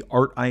tell, the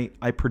art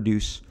I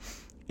produce,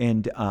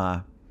 and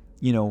the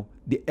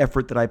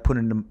effort that I put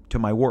into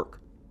my work.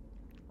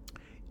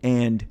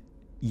 And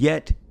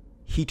yet,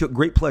 he took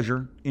great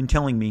pleasure in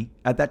telling me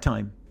at that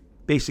time,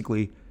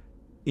 basically,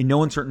 in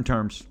no uncertain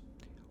terms,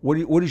 what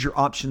does your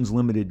options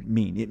limited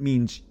mean? It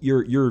means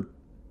your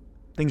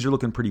things are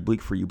looking pretty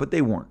bleak for you, but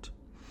they weren't.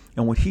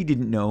 And what he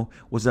didn't know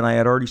was that I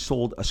had already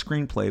sold a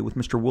screenplay with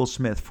Mr. Will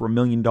Smith for $1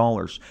 million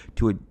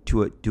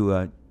to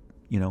a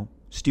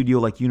studio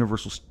like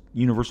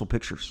Universal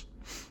Pictures.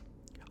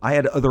 I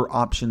had other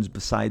options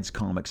besides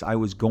comics. I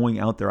was going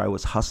out there. I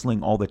was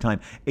hustling all the time.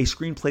 A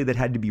screenplay that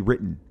had to be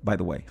written, by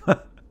the way.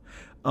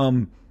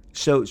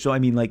 So I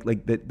mean, like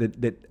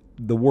that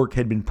the work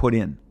had been put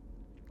in.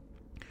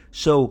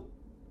 So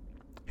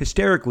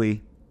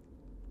hysterically,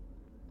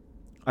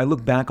 I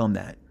look back on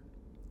that,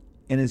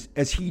 and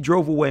as he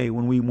drove away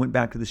when we went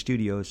back to the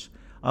studios,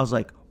 I was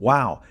like,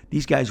 wow,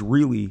 these guys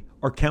really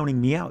are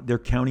counting me out. They're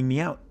counting me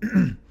out,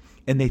 and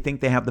they think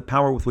they have the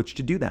power with which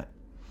to do that.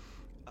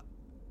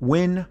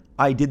 When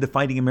I did The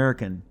Fighting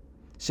American,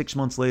 6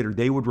 months later,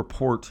 they would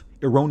report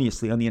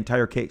erroneously on the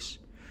entire case.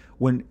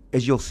 When,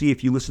 as you'll see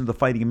if you listen to the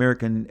Fighting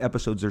American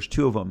episodes, there's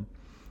 2 of them.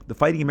 The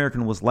Fighting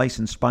American was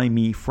licensed by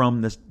me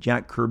from the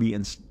Jack Kirby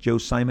and Joe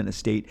Simon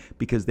estate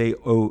because they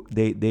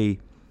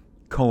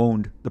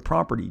co-owned the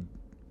property.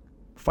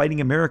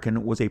 Fighting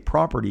American was a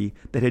property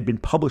that had been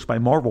published by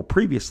Marvel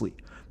previously.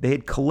 They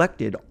had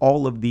collected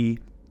all of the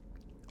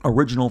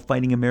original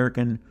Fighting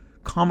American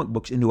comic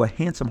books into a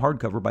handsome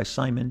hardcover by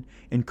Simon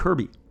and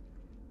Kirby.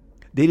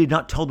 They did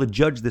not tell the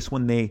judge this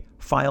when they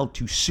filed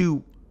to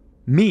sue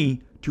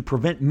me to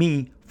prevent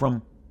me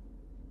from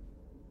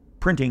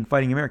printing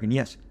Fighting American.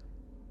 Yes,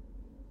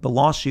 the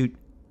lawsuit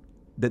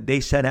that they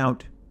set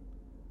out,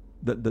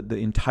 the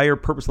entire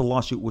purpose of the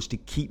lawsuit was to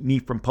keep me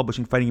from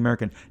publishing Fighting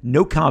American.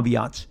 No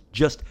caveats,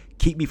 just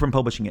keep me from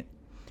publishing it.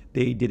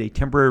 They did a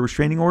temporary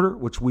restraining order,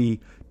 which we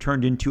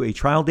turned into a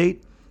trial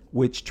date,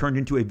 which turned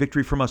into a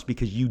victory from us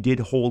because you did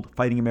hold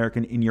Fighting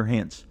American in your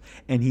hands.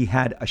 And he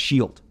had a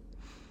shield.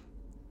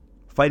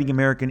 Fighting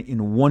American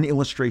in one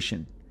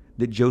illustration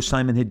that Joe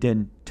Simon had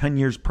done 10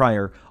 years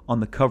prior on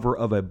the cover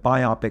of a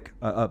biopic,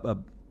 a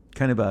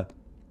kind of a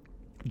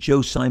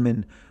Joe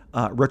Simon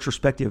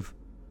retrospective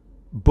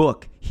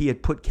book. He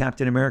had put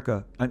Captain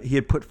America, he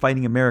had put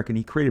Fighting American.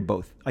 He created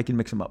both. I can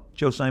mix them up.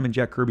 Joe Simon,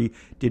 Jack Kirby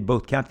did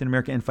both Captain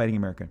America and Fighting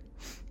American.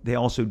 They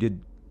also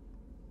did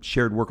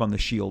shared work on the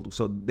Shield.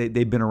 So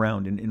they've been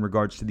around in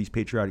regards to these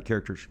patriotic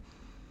characters.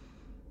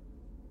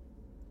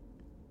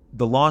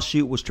 The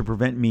lawsuit was to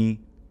prevent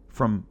me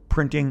from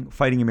printing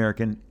Fighting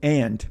American,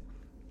 and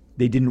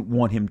they didn't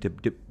want him to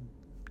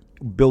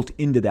built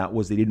into that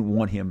was they didn't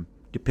want him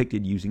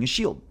depicted using a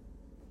shield.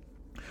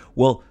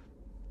 Well,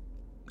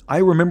 I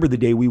remember the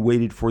day we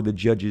waited for the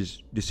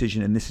judge's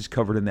decision, and this is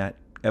covered in that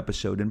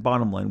episode. And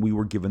bottom line, we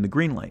were given the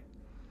green light.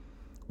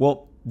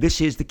 Well,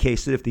 this is the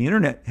case that if the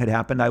internet had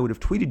happened, I would have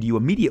tweeted to you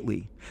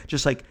immediately.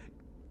 Just like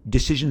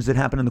decisions that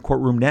happen in the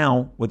courtroom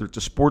now, whether it's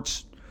a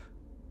sports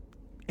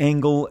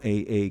angle,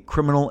 a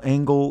criminal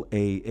angle,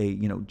 a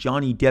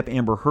Johnny Depp,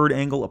 Amber Heard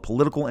angle, a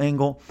political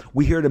angle,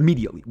 we hear it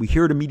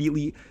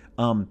immediately.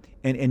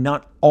 And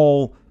not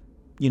all,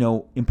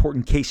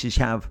 important cases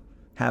have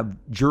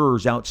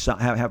jurors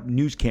outside, have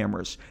news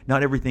cameras.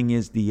 Not everything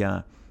is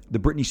the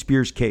Britney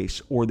Spears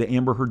case or the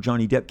Amber Heard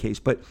Johnny Depp case.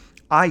 But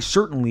I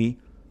certainly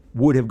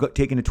would have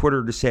taken to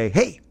Twitter to say,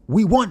 hey,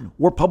 we won.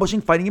 We're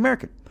publishing Fighting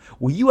American.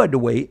 Well, you had to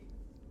wait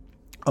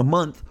a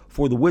month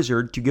for the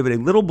Wizard to give it a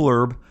little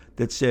blurb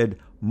that said,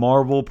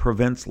 Marvel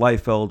prevents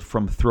Liefeld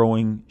from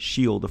throwing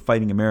shield of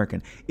Fighting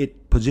American.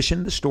 It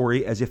positioned the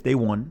story as if they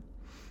won,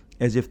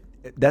 as if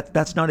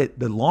that's not it.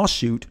 The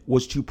lawsuit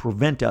was to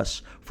prevent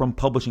us from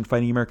publishing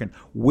Fighting American.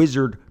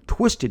 Wizard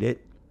twisted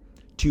it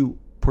to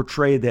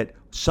portray that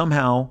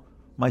somehow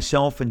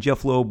myself and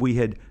Jeff Loeb, we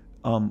had,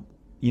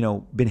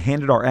 been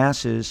handed our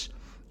asses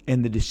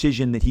and the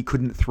decision that he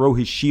couldn't throw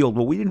his shield.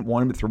 Well, we didn't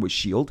want him to throw his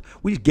shield.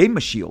 We just gave him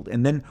a shield.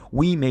 And then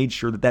we made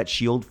sure that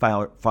shield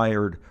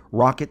fired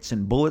rockets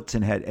and bullets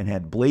and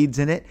had blades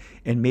in it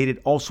and made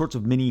it all sorts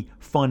of mini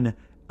fun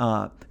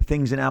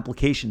things and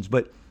applications.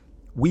 But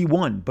we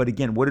won. But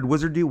again, what did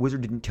Wizard do?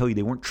 Wizard didn't tell you.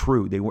 They weren't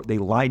true. They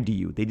lied to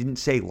you. They didn't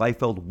say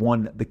Liefeld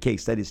won the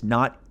case. That is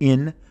not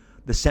in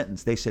the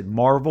sentence. They said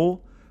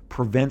Marvel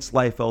prevents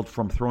Liefeld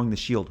from throwing the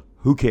shield.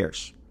 Who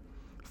cares?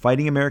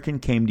 Fighting American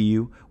came to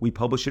you. We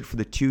published it for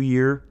the 2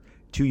 years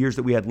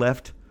that we had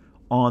left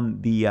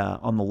on the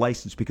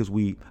license because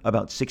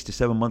about 6 to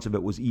 7 months of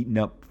it was eaten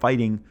up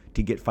fighting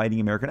to get Fighting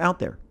American out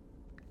there.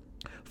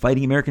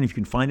 Fighting American, if you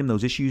can find them,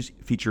 those issues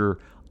feature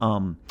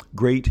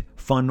great,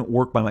 fun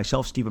work by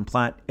myself, Stephen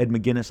Platt, Ed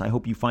McGuinness. I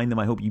hope you find them.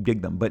 I hope you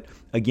dig them. But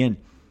again,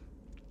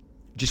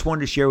 just wanted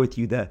to share with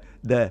you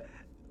the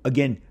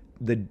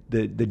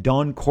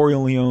Don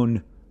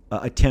Corleone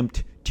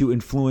attempt to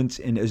influence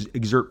and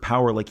exert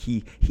power, like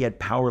he had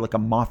power like a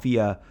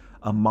mafia,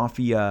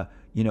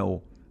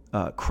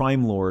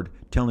 crime lord,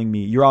 telling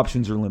me your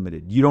options are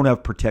limited. You don't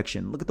have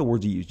protection. Look at the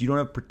words he used. You don't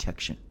have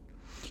protection.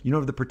 You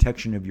don't have the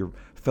protection of your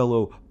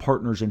fellow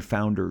partners and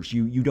founders.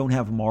 You don't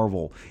have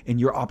Marvel, and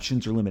your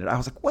options are limited. I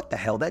was like, what the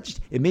hell?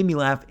 It made me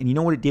laugh, and you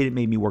know what it did? It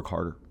made me work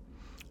harder,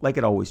 like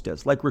it always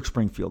does. Like Rick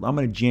Springfield, I'm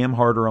going to jam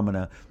harder. I'm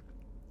going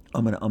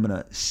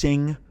to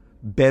sing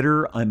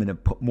better. I'm going to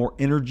put more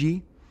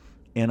energy.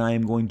 And I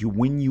am going to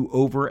win you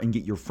over and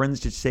get your friends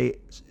to say,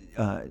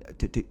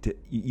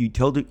 you're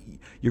going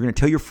to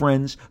tell your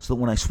friends so that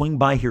when I swing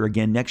by here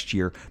again next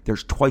year,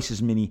 there's twice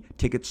as many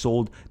tickets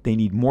sold. They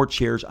need more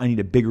chairs. I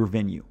need a bigger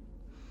venue.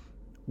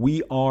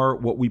 We are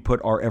what we put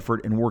our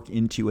effort and work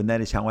into, and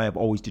that is how I have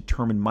always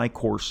determined my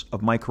course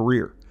of my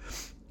career.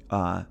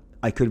 I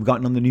could have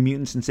gotten on the New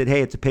Mutants and said,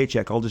 hey, it's a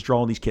paycheck. I'll just draw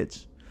all these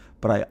kids.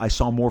 But I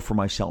saw more for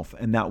myself,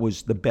 and that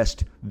was the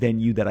best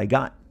venue that I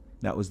got.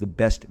 That was the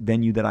best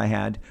venue that I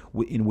had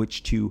in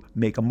which to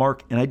make a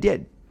mark, and I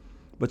did.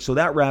 But so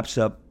that wraps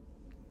up,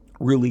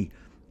 really,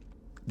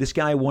 this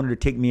guy wanted to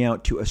take me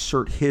out to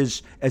assert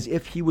it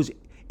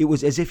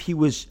was as if he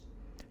was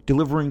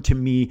delivering to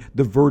me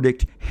the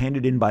verdict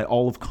handed in by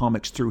all of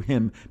comics through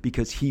him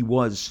because he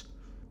was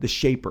the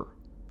shaper.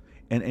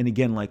 And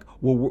again, like,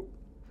 well,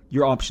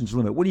 your options are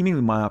limited. What do you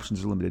mean my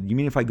options are limited? You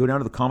mean if I go down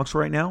to the comic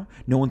store right now,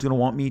 no one's going to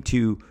want me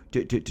to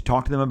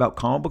talk to them about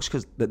comic books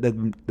because that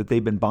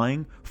they've been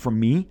buying from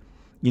me,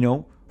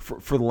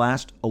 for the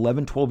last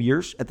 11, 12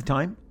 years at the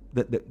time?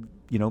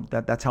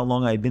 That's how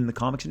long I had been in the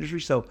comics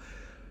industry. So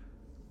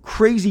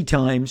crazy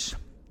times.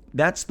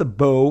 That's the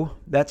bow.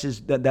 That's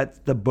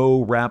the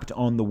bow wrapped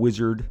on the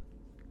Wizard.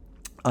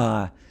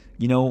 Like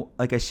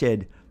I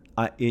said,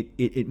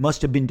 it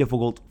must have been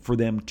difficult for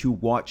them to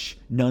watch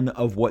none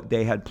of what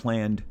they had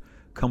planned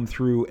come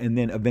through and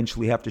then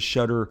eventually have to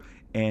shutter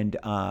and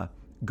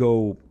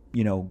go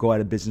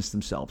out of business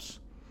themselves.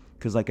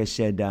 Because like I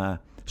said,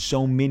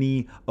 so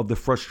many of the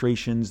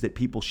frustrations that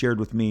people shared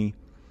with me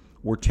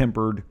were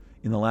tempered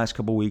in the last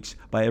couple of weeks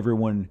by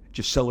everyone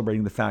just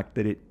celebrating the fact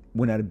that it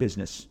went out of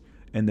business.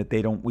 and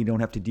that we don't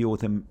have to deal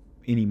with him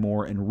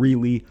anymore. And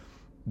really,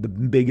 the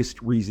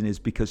biggest reason is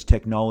because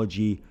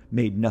technology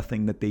made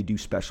nothing that they do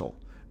special.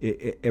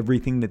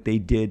 Everything that they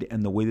did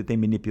and the way that they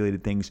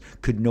manipulated things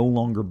could no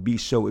longer be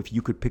so if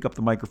you could pick up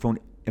the microphone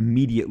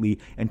immediately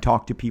and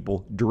talk to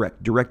people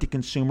direct to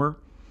consumer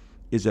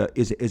is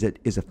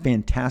a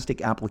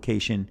fantastic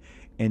application,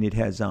 and it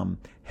has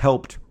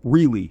helped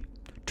really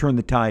turn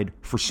the tide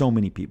for so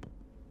many people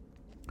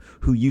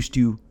who used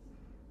to,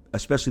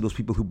 especially those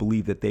people who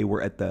believe that they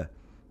were at the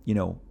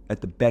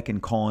beck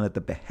and call and at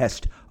the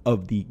behest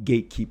of the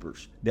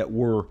gatekeepers that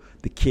were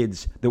the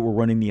kids that were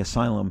running the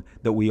asylum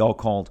that we all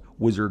called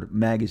Wizard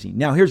Magazine.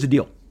 Now, here's the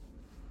deal.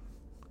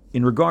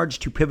 In regards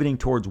to pivoting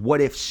towards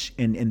what ifs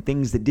and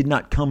things that did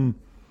not come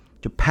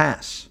to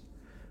pass,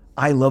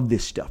 I love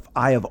this stuff.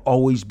 I have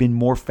always been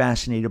more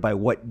fascinated by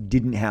what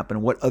didn't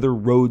happen, what other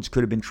roads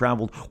could have been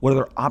traveled, what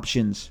other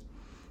options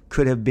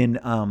could have been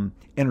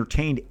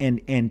entertained.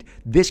 And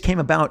this came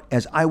about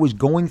as I was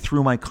going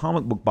through my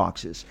comic book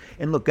boxes.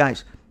 And look,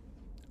 guys,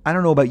 I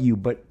don't know about you,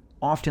 but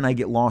often I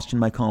get lost in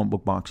my comic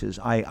book boxes.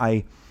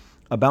 I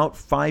about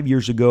 5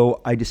 years ago,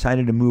 I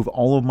decided to move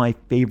all of my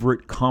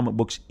favorite comic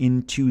books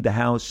into the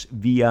house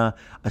via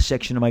a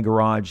section of my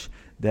garage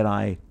that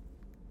I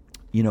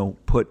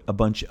put a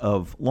bunch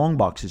of long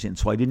boxes in.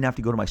 So I didn't have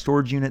to go to my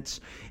storage units,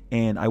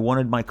 and I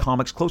wanted my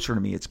comics closer to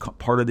me. It's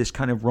part of this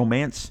kind of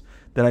romance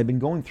that I've been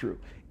going through.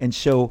 And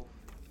so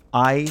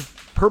I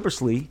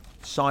purposely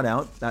sought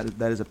out,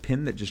 that is a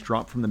pin that just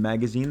dropped from the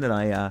magazine that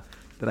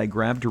I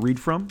grabbed to read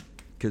from,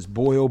 because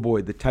boy, oh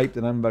boy, the type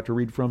that I'm about to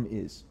read from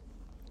is,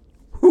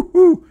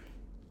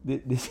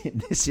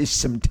 this is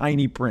some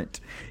tiny print.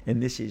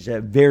 And this is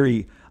a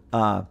very,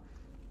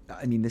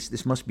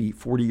 this must be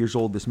 40 years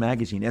old, this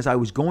magazine. As I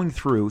was going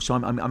through, so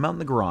I'm out in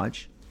the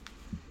garage,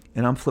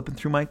 and I'm flipping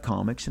through my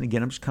comics, and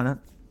again, I'm just kind of,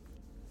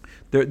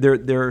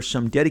 There are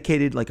some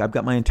dedicated, like I've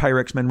got my entire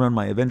X-Men run,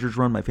 my Avengers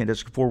run, my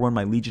Fantastic Four run,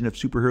 my Legion of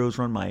Superheroes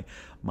run, my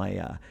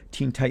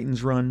Teen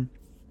Titans run.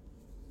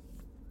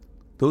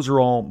 Those are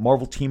all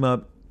Marvel Team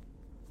Up.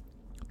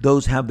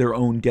 Those have their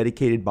own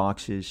dedicated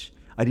boxes.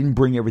 I didn't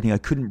bring everything. I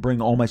couldn't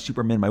bring all my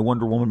Superman, my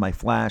Wonder Woman, my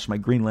Flash, my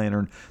Green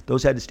Lantern.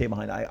 Those had to stay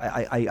behind.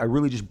 I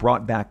really just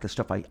brought back the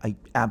stuff I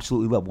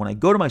absolutely love. When I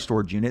go to my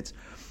storage units,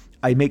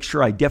 I make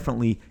sure I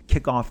definitely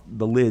kick off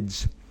the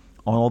lids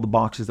on all the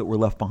boxes that were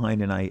left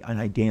behind, and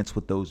I dance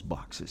with those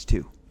boxes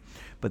too.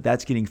 But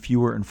that's getting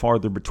fewer and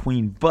farther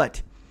between.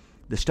 But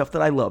the stuff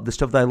that I love, the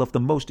stuff that I love the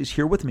most, is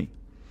here with me.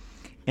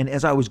 And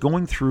as I was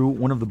going through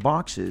one of the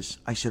boxes,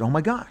 I said, oh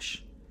my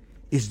gosh,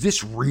 is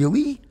this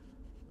really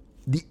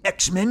the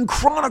X-Men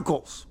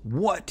Chronicles?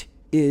 What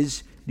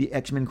is the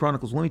X-Men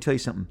Chronicles? Let me tell you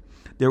something.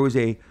 There was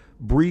a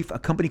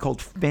company called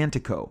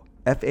Fantaco,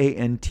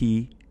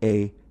 Fantaco,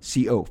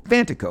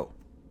 Fantaco.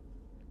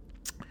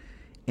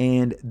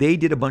 And they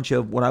did a bunch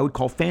of what I would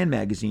call fan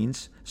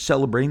magazines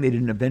celebrating. They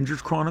did an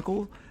Avengers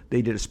Chronicle.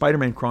 They did a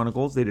Spider-Man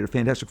Chronicles. They did a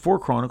Fantastic Four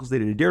Chronicles. They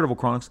did a Daredevil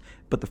Chronicles.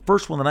 But the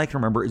first one that I can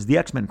remember is the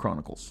X-Men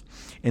Chronicles.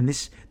 And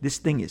this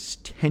thing is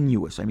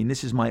tenuous. I mean,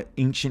 this is my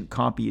ancient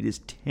copy. It is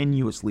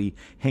tenuously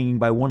hanging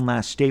by one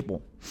last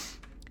staple.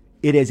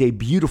 It is a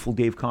beautiful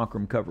Dave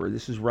Cockrum cover.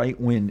 This is right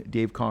when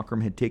Dave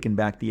Cockrum had taken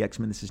back the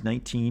X-Men. This is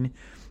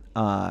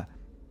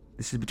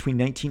between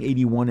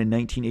 1981 and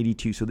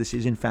 1982, so this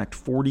is in fact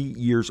 40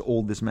 years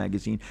old, this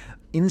magazine.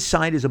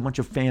 Inside is a bunch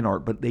of fan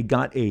art, but they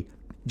got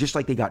just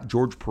like they got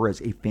George Perez,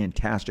 a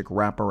fantastic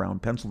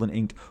wraparound, penciled and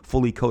inked,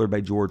 fully colored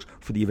by George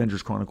for the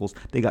Avengers Chronicles.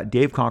 They got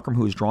Dave Cockrum,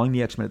 who was drawing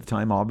the X-Men at the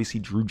time, obviously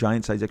drew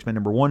Giant Size X-Men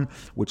 #1,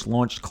 which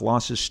launched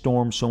Colossus,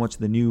 Storm, so much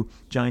of the new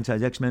Giant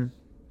Size X-Men.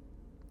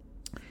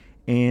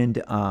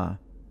 And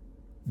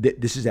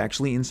this is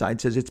actually inside,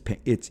 says it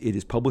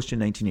is published in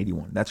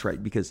 1981. That's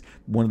right, because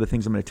one of the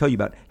things I'm going to tell you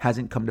about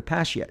hasn't come to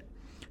pass yet.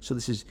 So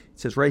it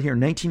says right here,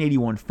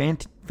 1981,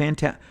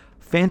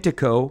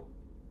 Fantaco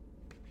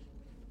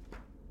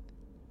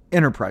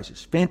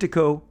Enterprises.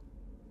 Fantaco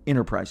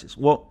Enterprises.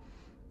 Well,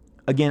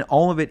 again,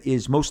 all of it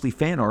is mostly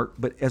fan art,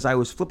 but as I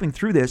was flipping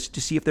through this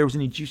to see if there was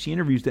any juicy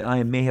interviews that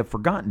I may have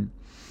forgotten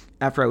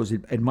after I was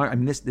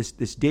admiring,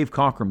 this Dave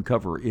Cockrum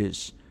cover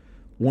is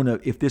one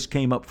of, if this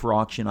came up for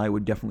auction, I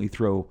would definitely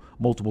throw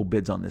multiple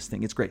bids on this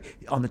thing. It's great.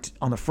 On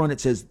the front, it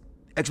says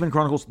X-Men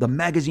Chronicles, the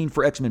magazine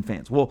for X-Men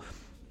fans. Well,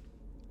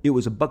 it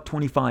was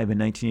 $125 in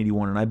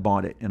 1981, and I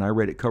bought it, and I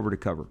read it cover to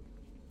cover.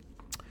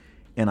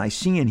 And I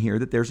see in here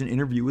that there's an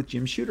interview with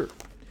Jim Shooter,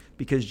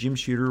 because Jim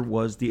Shooter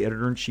was the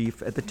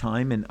editor-in-chief at the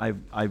time, and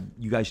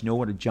you guys know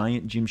what a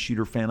giant Jim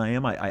Shooter fan I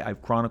am.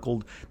 I've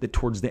chronicled that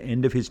towards the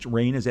end of his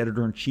reign as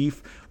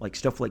editor-in-chief, like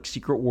stuff like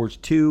Secret Wars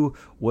 2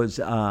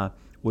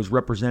 was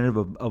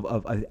representative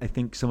of I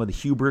think some of the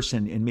hubris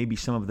and maybe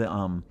some of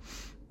the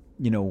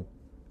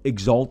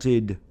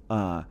exalted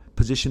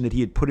position that he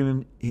had put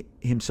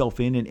himself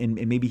in,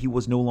 and maybe he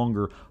was no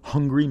longer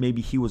hungry.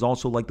 Maybe he was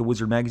also, like the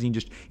Wizard magazine,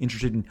 just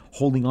interested in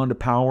holding on to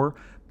power.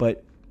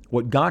 But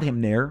what got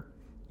him there,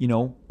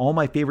 all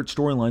my favorite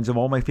storylines of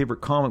all my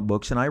favorite comic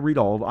books, and I read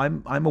all of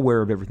I'm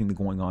aware of everything that's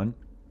going on,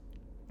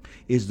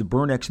 is the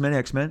Byrne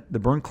X-Men, the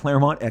Byrne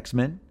Claremont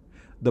X-Men,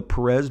 the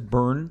Perez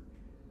Byrne,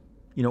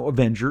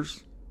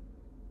 Avengers,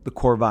 the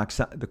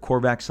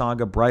Korvac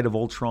saga, Bride of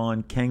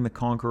Ultron, Kang the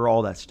Conqueror,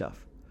 all that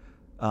stuff.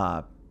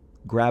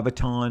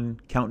 Graviton,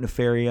 Count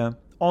Nefaria,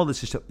 all this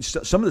stuff.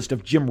 Some of the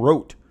stuff Jim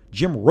wrote.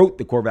 Jim wrote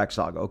the Korvac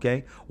saga,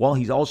 okay? While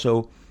he's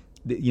also,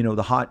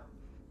 the hot,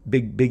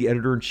 big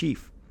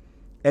editor-in-chief.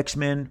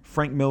 X-Men,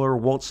 Frank Miller,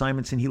 Walt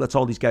Simonson, he lets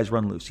all these guys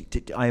run loose.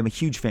 I am a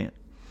huge fan.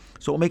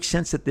 So it makes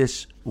sense that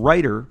this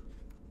writer,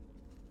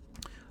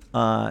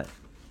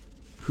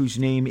 whose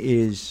name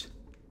is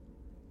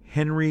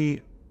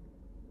Henry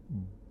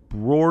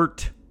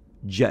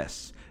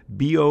Broertjes,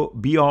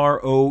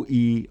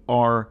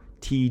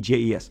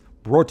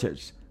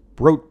 Broertjes,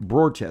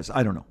 Broertjes,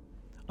 I don't know.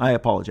 I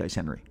apologize,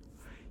 Henry.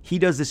 He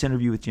does this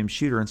interview with Jim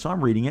Shooter, and so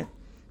I'm reading it.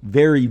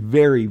 Very,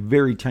 very,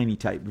 very tiny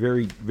type,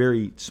 very,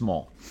 very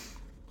small.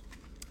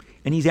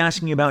 And he's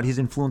asking about his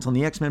influence on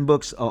the X-Men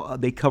books.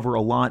 They cover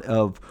a lot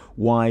of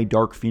why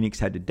Dark Phoenix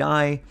had to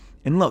die.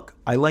 And look,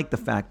 I like the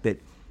fact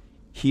that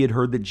he had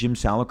heard that Jim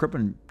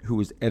Salicrup, who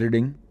was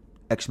editing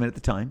X-Men at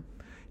the time,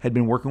 had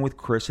been working with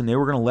Chris, and they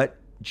were going to let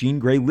Jean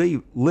Grey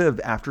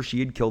live after she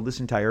had killed this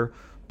entire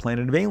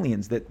planet of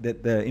aliens, that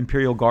the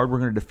Imperial Guard were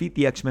going to defeat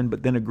the X-Men,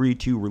 but then agree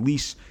to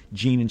release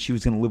Jean, and she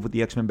was going to live with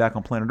the X-Men back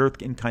on planet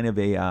Earth in kind of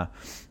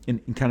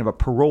a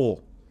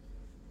parole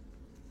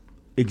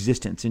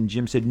existence. And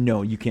Jim said,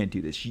 no, you can't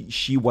do this.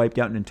 She wiped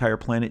out an entire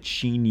planet.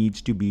 She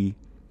needs to be,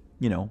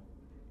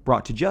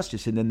 brought to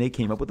justice. And then they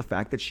came up with the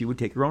fact that she would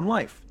take her own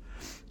life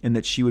and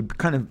that she would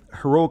kind of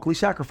heroically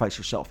sacrifice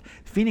herself.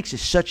 Phoenix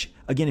is such,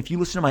 again, if you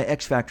listen to my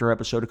X Factor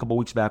episode a couple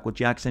weeks back with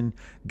Jackson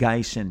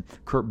Geis and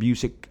Kurt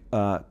Busiek,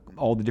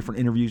 all the different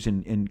interviews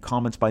and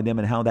comments by them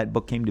and how that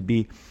book came to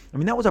be. I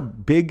mean, that was a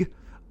big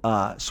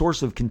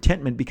source of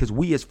contentment because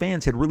we as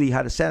fans had really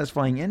had a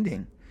satisfying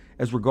ending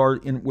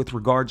with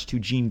regards to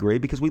Jean Grey,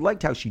 because we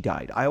liked how she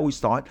died. I always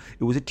thought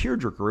it was a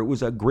tearjerker. It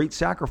was a great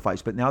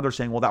sacrifice. But now they're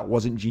saying, well, that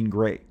wasn't Jean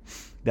Grey.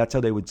 That's how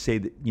they would say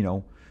that,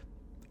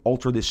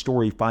 alter this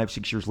story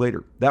 5-6 years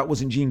later. That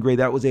wasn't Jean Grey.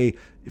 That was a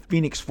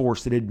Phoenix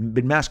Force that had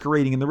been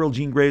masquerading, and the real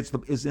Jean Grey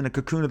is in a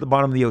cocoon at the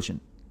bottom of the ocean.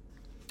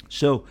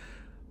 So,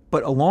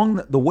 but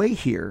along the way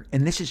here,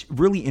 and this is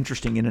really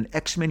interesting, in an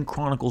X-Men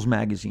Chronicles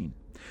magazine,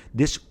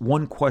 this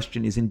one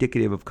question is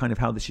indicative of kind of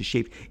how this is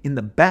shaped. In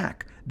the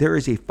back, there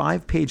is a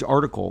 5-page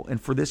article, and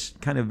for this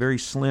kind of very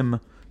slim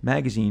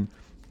magazine,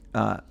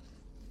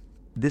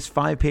 this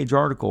 5-page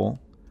article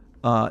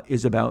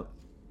is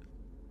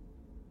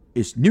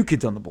New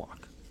Kids on the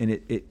Block, and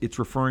it's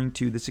referring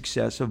to the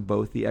success of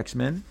both the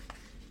X-Men,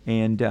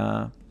 and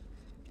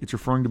it's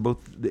referring to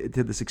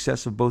the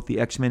success of both the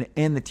X-Men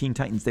and the Teen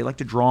Titans. They like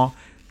to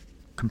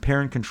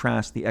compare and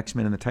contrast the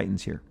X-Men and the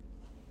Titans here.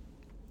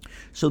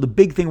 So the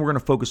big thing we're going to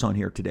focus on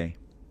here today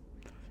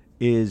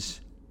is,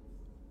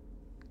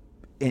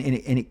 and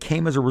it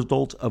came as a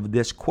result of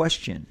this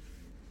question.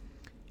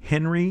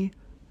 Henry,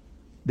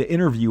 the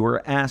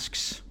interviewer,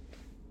 asks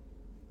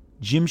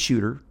Jim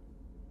Shooter,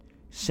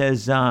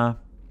 says,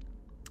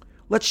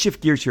 let's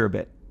shift gears here a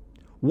bit.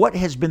 What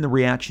has been the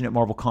reaction at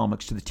Marvel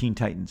Comics to the Teen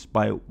Titans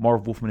by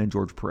Marv Wolfman and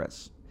George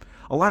Perez?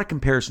 A lot of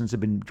comparisons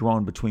have been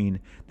drawn between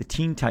the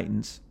Teen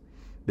Titans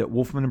that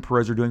Wolfman and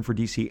Perez are doing for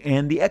DC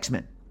and the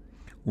X-Men.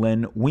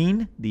 Len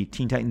Wein, the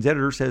Teen Titans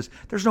editor, says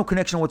there's no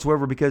connection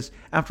whatsoever because,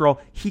 after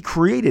all, he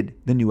created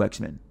the new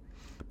X-Men.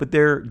 But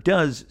there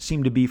does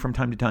seem to be, from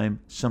time to time,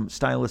 some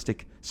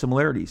stylistic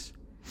similarities.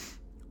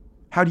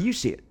 How do you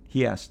see it?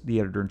 He asked the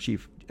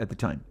editor-in-chief at the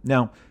time.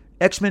 Now,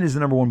 X-Men is the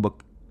number one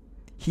book.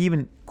 He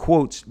even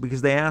quotes,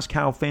 because they ask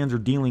how fans are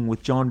dealing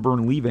with John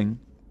Byrne leaving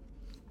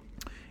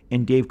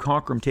and Dave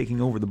Cockrum taking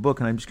over the book,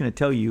 and I'm just going to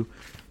tell you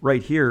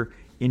right here,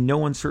 in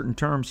no uncertain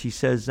terms, he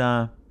says,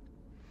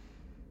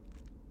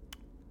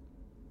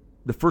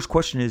 the first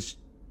question of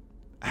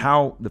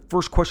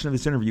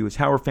this interview is,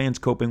 how are fans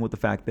coping with the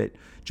fact that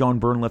John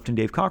Byrne left and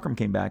Dave Cockrum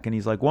came back? And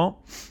he's like,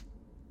 well,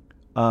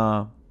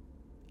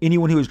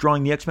 anyone who is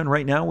drawing the X-Men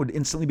right now would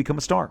instantly become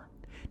a star.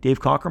 Dave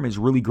Cockrum is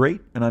really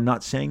great, and I'm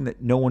not saying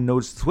that no one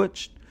noticed the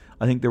switch.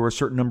 I think there were a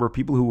certain number of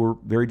people who were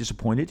very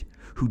disappointed,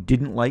 who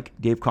didn't like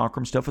Dave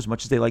Cockrum stuff as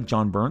much as they like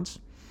John Byrne's.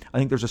 I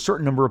think there's a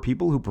certain number of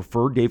people who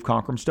prefer Dave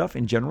Cockrum stuff.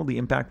 In general, the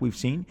impact we've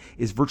seen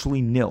is virtually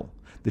nil.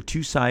 The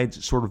two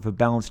sides sort of have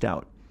balanced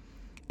out.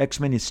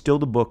 X-Men is still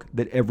the book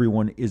that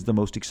everyone is the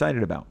most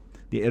excited about.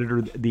 The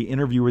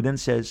interviewer then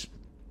says,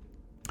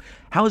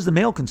 how is the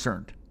mail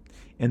concerned?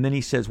 And then he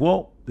says,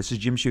 well, this is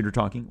Jim Shooter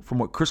talking. From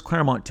what Chris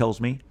Claremont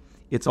tells me,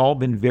 it's all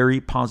been very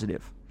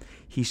positive.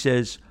 He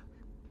says,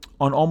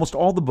 on almost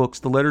all the books,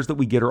 the letters that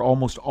we get are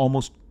almost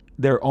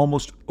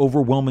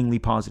overwhelmingly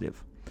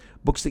positive.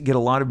 Books that get a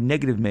lot of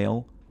negative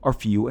mail are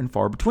few and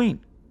far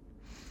between.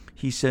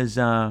 He says,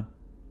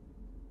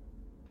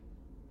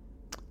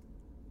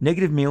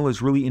 negative mail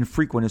is really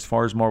infrequent as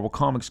far as Marvel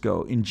Comics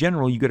go. In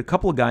general, you get a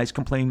couple of guys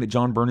complaining that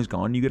John Byrne is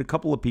gone. You get a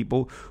couple of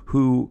people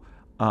who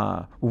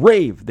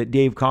rave that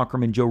Dave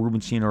Cockrum and Joe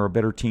Rubinstein are a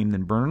better team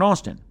than Byrne and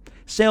Austin.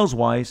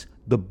 Sales-wise,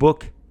 the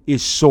book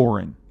is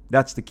soaring.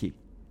 That's the key.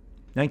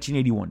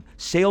 1981.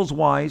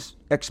 Sales-wise,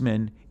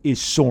 X-Men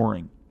is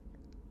soaring.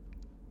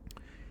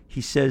 He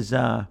says,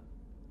 the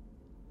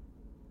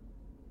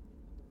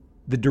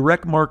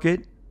direct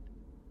market,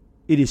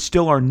 it is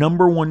still our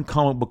number one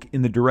comic book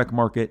in the direct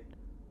market,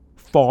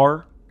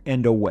 far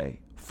and away.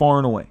 Far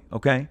and away,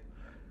 okay?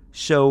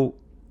 So,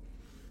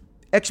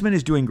 X-Men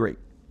is doing great.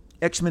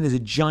 X-Men is a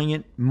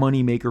giant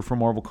money maker for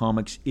Marvel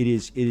Comics. It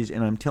is,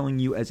 and I'm telling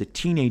you, as a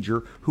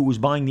teenager who was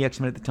buying the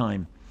X-Men at the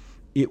time,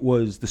 it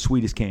was the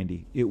sweetest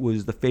candy. It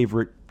was the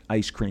favorite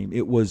ice cream.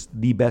 It was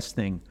the best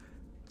thing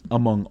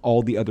among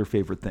all the other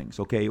favorite things,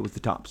 okay? It was the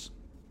tops.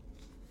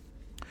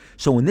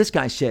 So when this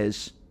guy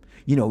says,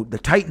 the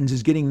Titans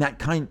is getting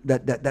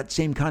that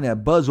same kind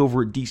of buzz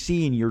over at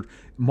DC, and you're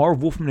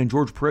Marv Wolfman and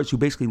George Perez, who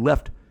basically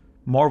left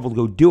Marvel to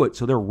go do it,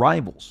 so they're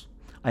rivals.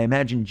 I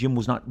imagine Jim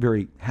was not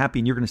very happy,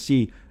 and you're going to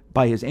see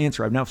by his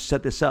answer. I've now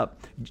set this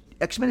up.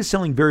 X-Men is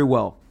selling very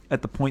well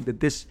at the point that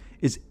this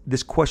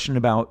question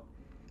about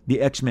the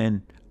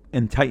X-Men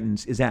and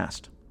Titans is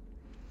asked.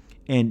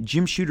 And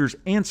Jim Shooter's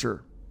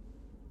answer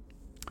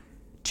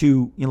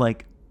to,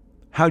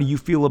 how do you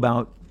feel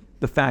about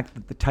the fact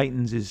that the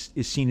Titans is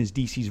seen as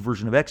DC's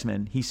version of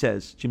X-Men?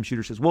 Jim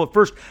Shooter says, well,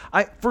 first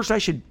I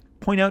should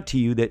point out to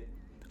you that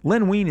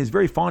Len Wein is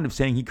very fond of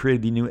saying he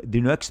created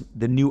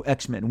the new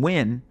X-Men,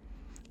 when,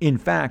 in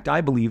fact, I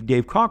believe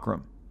Dave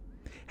Cockrum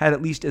had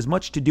at least as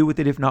much to do with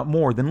it, if not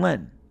more, than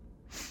Len.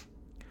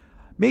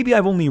 Maybe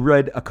I've only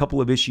read a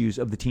couple of issues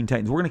of the Teen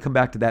Titans. We're going to come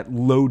back to that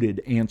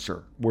loaded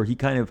answer where he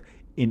kind of,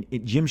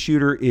 Jim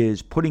Shooter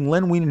is putting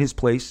Len Wein in his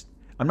place.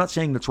 I'm not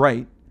saying that's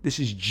right. This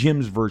is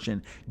Jim's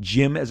version.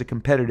 Jim, as a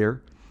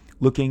competitor,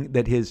 looking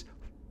that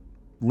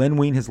Len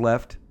Wein has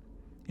left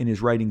and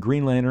is writing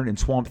Green Lantern and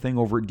Swamp Thing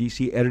over at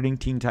DC, editing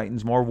Teen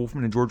Titans. Marv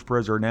Wolfman and George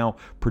Perez are now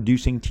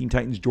producing Teen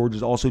Titans. George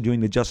is also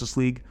doing the Justice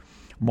League.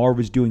 Marv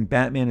is doing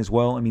Batman as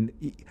well. I mean,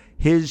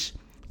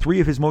 three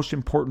of his most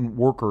important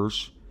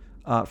workers,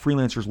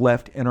 freelancers,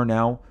 left and are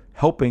now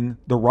helping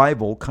the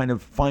rival kind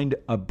of find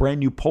a brand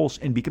new pulse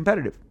and be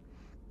competitive.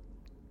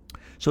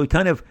 So he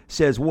kind of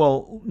says,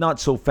 well, not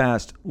so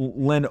fast.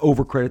 Len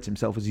overcredits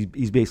himself, as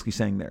he's basically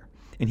saying there.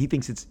 And he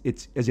thinks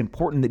it's as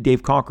important that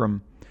Dave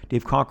Cockrum,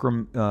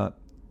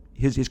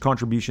 his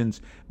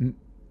contributions,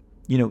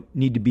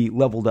 need to be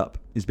leveled up,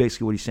 is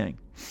basically what he's saying.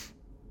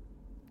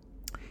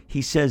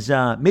 He says,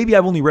 maybe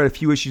I've only read a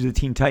few issues of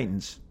Teen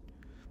Titans,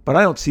 but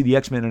I don't see the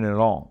X-Men in it at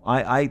all.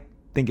 I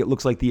think it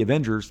looks like the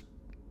Avengers,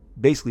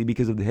 basically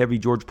because of the heavy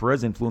George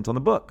Perez influence on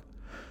the book.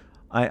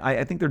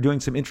 I think they're doing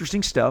some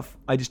interesting stuff.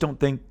 I just don't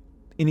think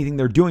anything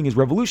they're doing is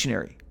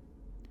revolutionary.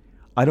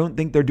 I don't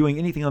think they're doing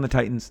anything on the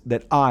Titans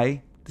that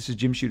this is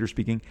Jim Shooter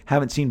speaking,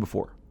 haven't seen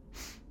before.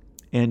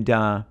 And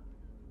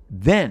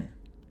then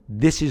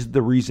this is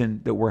the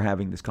reason that we're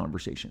having this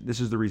conversation. This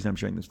is the reason I'm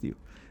sharing this with you.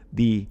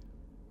 The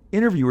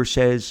interviewer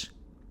says,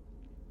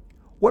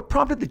 what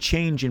prompted the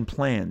change in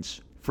plans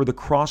for the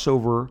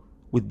crossover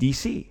with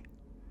DC?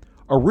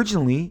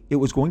 Originally, it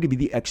was going to be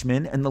the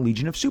X-Men and the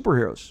Legion of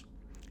Superheroes.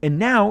 And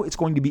now it's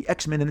going to be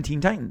X-Men and the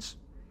Teen Titans.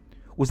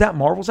 Was that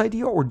Marvel's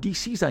idea or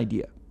DC's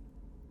idea?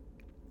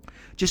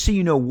 Just so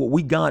you know, what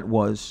we got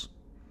was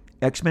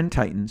X-Men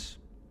Titans,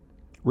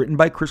 written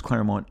by Chris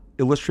Claremont,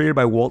 illustrated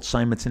by Walt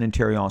Simonson and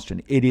Terry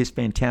Austin. It is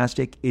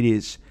fantastic. It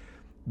is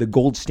the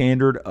gold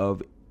standard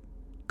of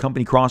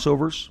company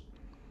crossovers.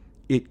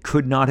 It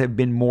could not have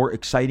been more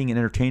exciting and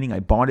entertaining. I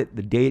bought it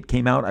the day it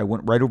came out. I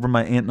went right over to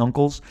my aunt and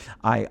uncle's.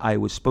 I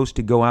was supposed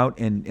to go out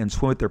and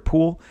swim at their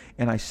pool,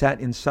 and I sat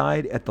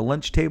inside at the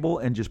lunch table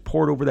and just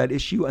poured over that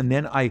issue. And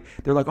then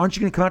they're like, aren't you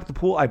going to come out to the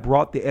pool? I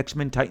brought the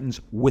X-Men Titans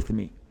with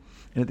me.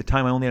 And at the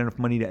time, I only had enough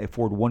money to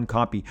afford one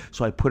copy,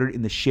 so I put it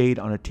in the shade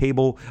on a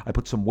table. I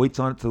put some weights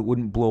on it so it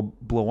wouldn't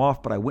blow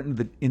off, but I went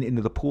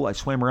into the pool. I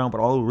swam around,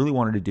 but all I really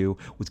wanted to do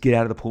was get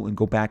out of the pool and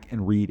go back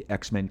and read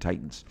X-Men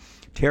Titans.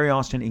 Terry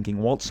Austin inking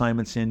Walt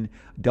Simonson,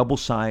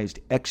 double-sized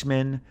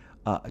X-Men,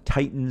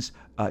 Titans,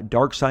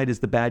 Darkseid is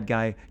the bad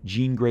guy,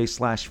 Jean Grey /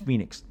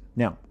 Phoenix.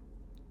 Now,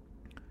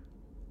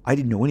 I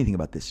didn't know anything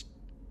about this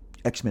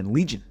X-Men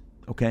Legion,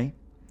 okay?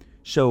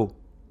 So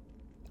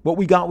what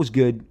we got was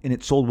good, and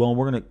it sold well. And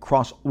we're going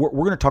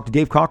to talk to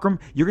Dave Cockrum.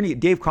 You're going to get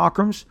Dave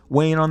Cockrum's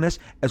weigh in on this,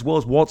 as well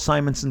as Walt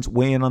Simonson's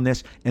weigh in on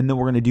this, and then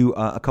we're going to do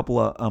a couple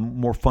of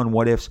more fun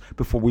what ifs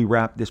before we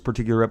wrap this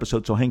particular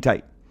episode. So hang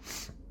tight.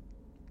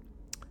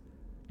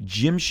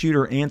 Jim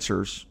Shooter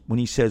answers when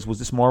he says, was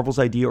this Marvel's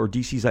idea or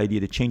DC's idea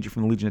to change it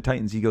from the Legion of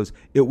Titans? He goes,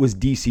 it was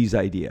DC's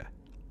idea.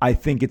 I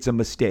think it's a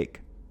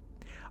mistake.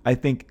 I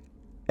think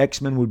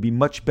X-Men would be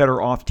much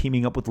better off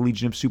teaming up with the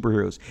Legion of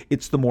Superheroes.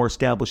 It's the more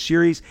established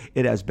series.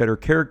 It has better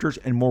characters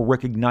and more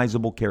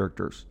recognizable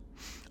characters.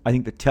 I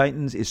think the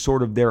Titans is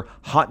sort of their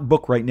hot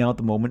book right now at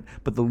the moment,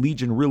 but the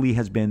Legion really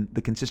has been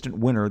the consistent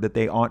winner that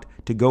they ought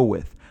to go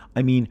with.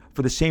 I mean,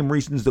 for the same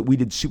reasons that we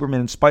did Superman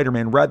and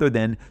Spider-Man rather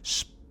than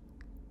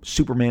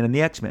Superman and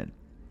the X-Men.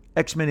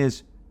 X-Men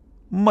is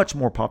much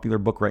more popular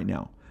book right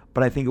now,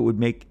 but I think it would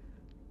make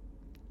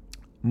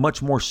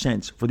much more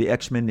sense for the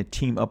X-Men to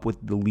team up with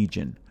the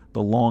Legion,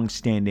 the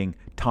long-standing,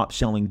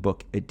 top-selling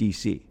book at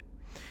DC.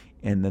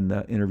 And then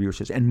the interviewer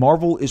says, and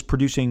Marvel is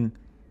producing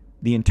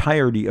the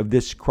entirety of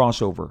this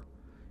crossover.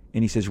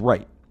 And he says,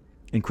 right.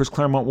 and Chris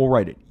Claremont will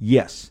write it.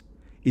 Yes.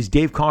 Is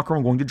Dave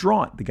Cockrum going to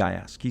draw it? The guy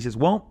asked. He says,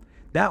 well,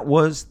 that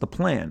was the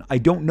plan. I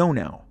don't know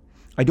now.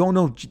 I don't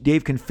know if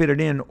Dave can fit it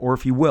in or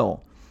if he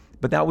will,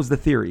 but that was the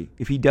theory.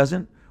 If he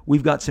doesn't,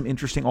 we've got some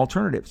interesting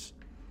alternatives.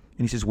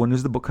 And he says, when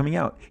is the book coming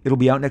out? It'll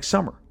be out next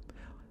summer.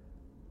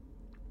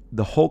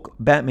 The Hulk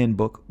Batman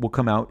book will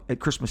come out at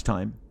Christmas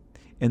time,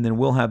 and then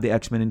we'll have the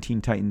X-Men and Teen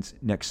Titans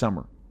next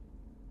summer.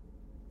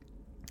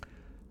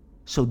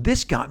 So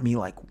this got me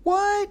like,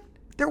 what?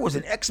 There was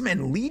an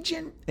X-Men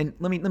Legion? And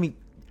let me,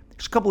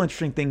 there's a couple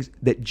interesting things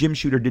that Jim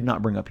Shooter did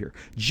not bring up here.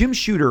 Jim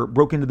Shooter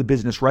broke into the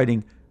business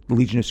writing the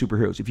Legion of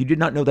Superheroes. If you did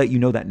not know that, you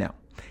know that now.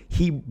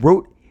 He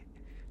wrote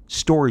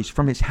stories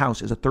from his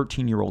house as a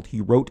 13-year-old. He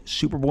wrote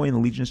Superboy and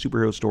the Legion of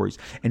Superheroes stories,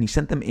 and he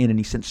sent them in, and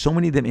he sent so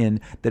many of them in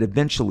that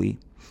eventually,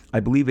 I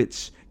believe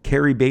it's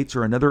Cary Bates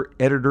or another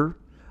editor,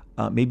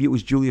 maybe it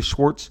was Julius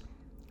Schwartz,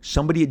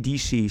 somebody at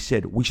DC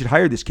said, we should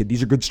hire this kid.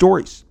 These are good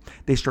stories.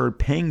 They started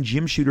paying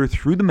Jim Shooter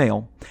through the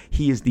mail.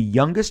 He is the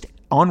youngest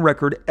on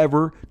record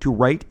ever to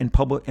write and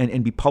publish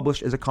and be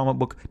published as a comic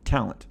book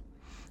talent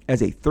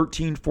as a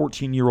 13,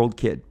 14-year-old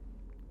kid.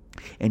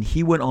 And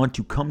he went on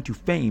to come to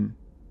fame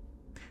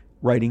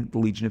writing the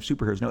Legion of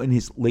Superheroes. Now, in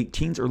his late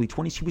teens, early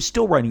 20s, he was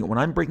still writing it. When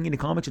I'm breaking into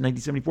comics in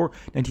 1974,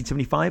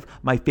 1975,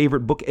 my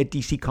favorite book at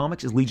DC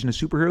Comics is Legion of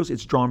Superheroes.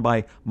 It's drawn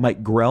by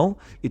Mike Grell.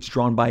 It's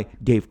drawn by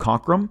Dave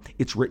Cockrum.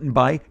 It's written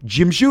by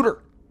Jim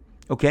Shooter.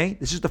 Okay?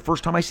 This is the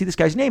first time I see this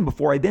guy's name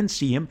before I then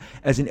see him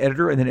as an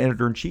editor and then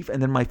editor-in-chief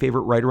and then my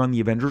favorite writer on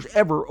the Avengers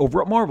ever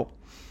over at Marvel.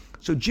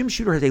 So Jim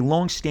Shooter has a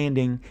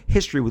long-standing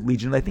history with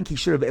Legion, and I think he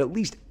should have at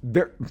least,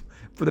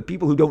 for the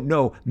people who don't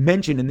know,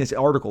 mentioned in this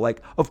article,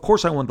 like, of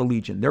course I want the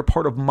Legion. They're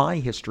part of my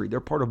history.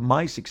 They're part of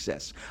my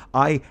success.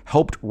 I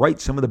helped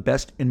write some of the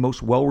best and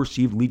most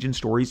well-received Legion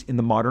stories in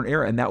the modern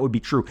era, and that would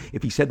be true.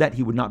 If he said that,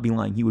 he would not be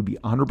lying. He would be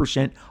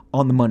 100%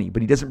 on the money,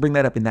 but he doesn't bring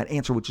that up in that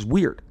answer, which is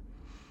weird.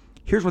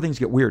 Here's where things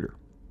get weirder.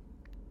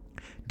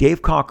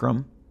 Dave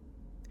Cockrum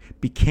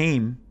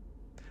became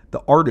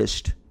the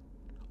artist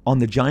on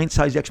the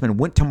Giant-Size X-Men,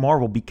 went to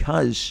Marvel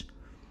because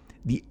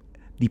the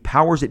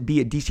powers that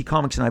be at DC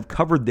Comics, and I've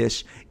covered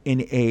this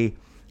in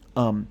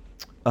an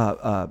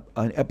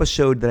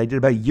episode that I did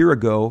about a year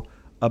ago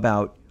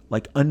about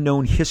like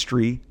unknown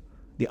history,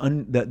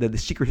 the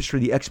secret history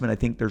of the X-Men. I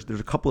think there's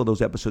a couple of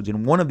those episodes.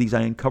 In one of these, I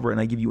uncover and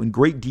I give you in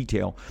great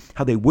detail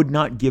how they would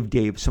not give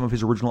Dave some of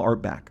his original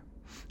art back.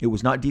 It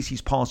was not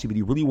DC's policy, but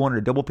he really wanted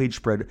a double-page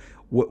spread,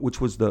 which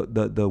was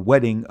the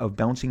wedding of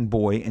Bouncing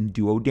Boy and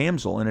Duo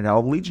Damsel, and it had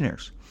all the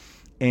Legionnaires.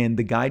 And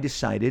the guy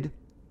decided,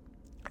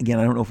 again,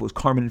 I don't know if it was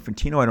Carmen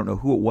Infantino, I don't know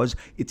who it was.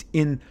 It's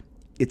in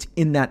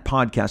that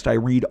podcast. I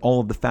read all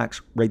of the facts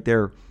right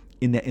there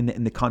in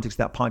the context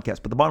of that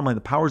podcast. But the bottom line,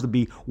 the powers that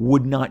be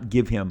would not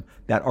give him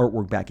that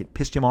artwork back. It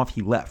pissed him off.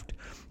 He left.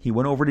 He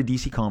went over to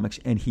DC Comics,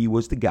 and he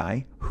was the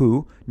guy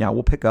who, now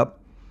we'll pick up,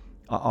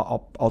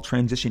 I'll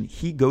transition.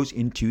 He goes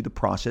into the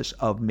process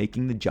of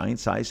making the Giant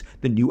Size,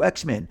 the new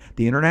X-Men,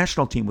 the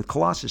international team with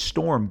Colossus,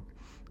 Storm,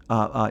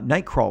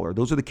 Nightcrawler.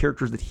 Those are the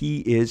characters that he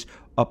is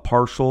a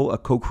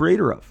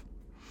co-creator of.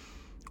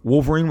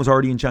 Wolverine was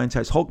already in Giant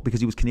Size Hulk because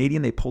he was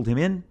Canadian. They pulled him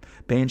in.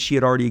 Banshee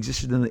had already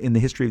existed in the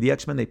history of the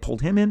X-Men. They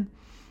pulled him in.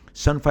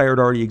 Sunfire had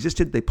already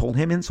existed. They pulled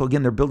him in. So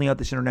again, they're building out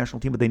this international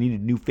team, but they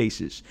needed new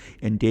faces.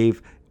 And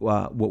Dave,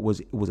 what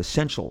was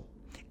essential.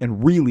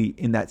 And really,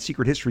 in that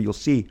secret history, you'll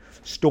see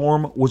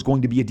Storm was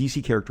going to be a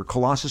DC character.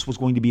 Colossus was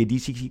going to be a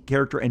DC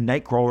character. And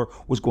Nightcrawler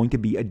was going to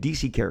be a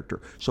DC character.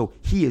 So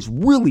he is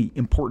really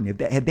important.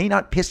 Had they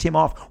not pissed him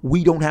off,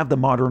 we don't have the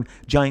modern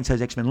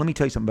giant-size X-Men. Let me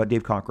tell you something about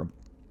Dave Cockrum.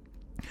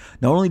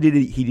 Not only did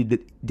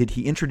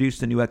he introduce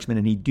the new X-Men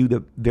and he do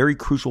the very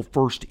crucial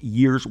first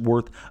year's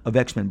worth of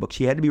X-Men books,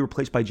 he had to be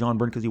replaced by John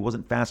Byrne because he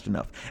wasn't fast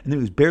enough. And then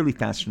he was barely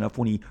fast enough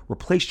when he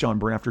replaced John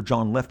Byrne after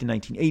John left in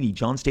 1980.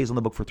 John stays on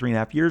the book for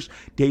 3.5 years.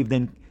 Dave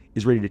then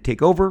is ready to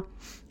take over,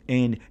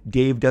 and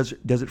Dave does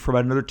it for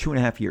about another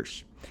 2.5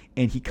 years.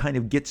 And he kind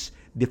of gets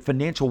the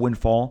financial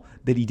windfall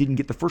that he didn't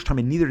get the first time,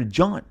 and neither did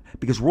John,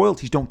 because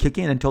royalties don't kick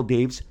in until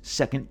Dave's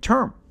second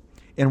term.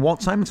 And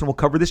Walt Simonson will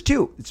cover this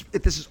too.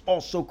 This is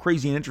all so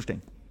crazy and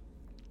interesting.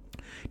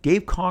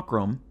 Dave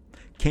Cockrum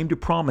came to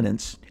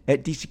prominence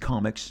at DC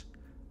Comics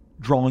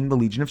drawing the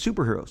Legion of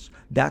Superheroes.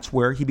 That's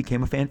where he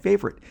became a fan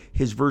favorite.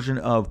 His version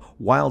of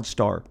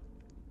Wildfire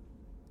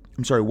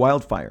and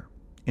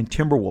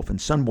Timberwolf and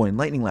Sunboy and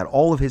Lightning Lad,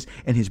 all of his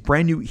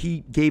brand new,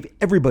 he gave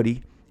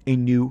everybody a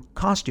new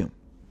costume.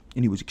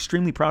 And he was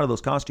extremely proud of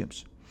those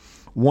costumes.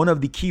 One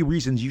of the key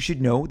reasons you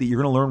should know that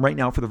you're going to learn right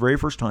now for the very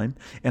first time,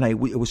 and it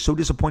was so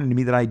disappointing to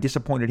me that I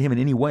disappointed him in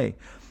any way,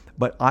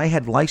 but I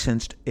had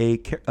licensed a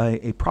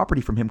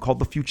property from him called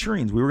the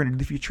Futurians. We were going to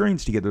do the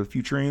Futurians together.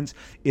 The Futurians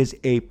is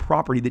a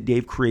property that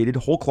Dave created,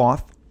 whole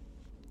cloth,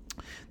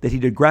 that he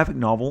did a graphic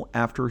novel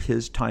after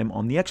his time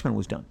on the X-Men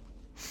was done.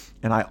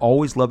 And I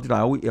always loved it.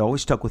 It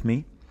always stuck with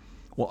me.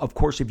 Well, of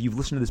course, if you've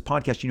listened to this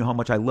podcast, you know how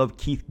much I love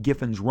Keith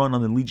Giffen's run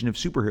on the Legion of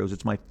Superheroes.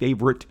 It's my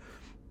favorite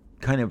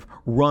kind of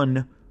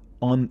run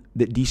on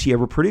that DC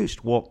ever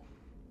produced. Well,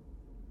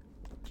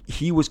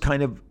 he was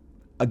kind of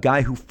a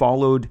guy who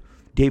followed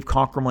Dave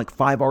Cockrum like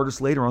 5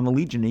 artists later on the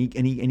Legion,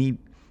 and he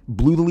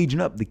blew the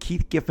Legion up. The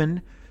Keith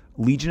Giffen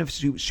Legion of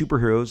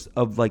Superheroes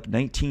of like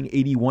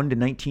 1981 to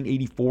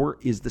 1984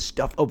 is the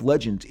stuff of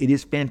legends. It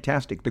is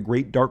fantastic. The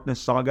Great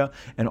Darkness Saga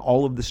and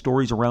all of the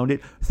stories around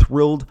it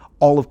thrilled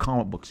all of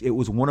comic books. It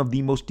was one of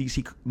the most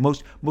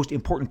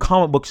important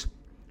comic books,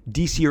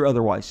 DC or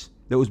otherwise,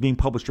 that was being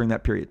published during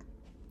that period.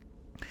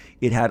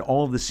 It had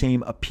all of the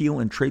same appeal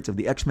and traits of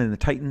the X-Men and the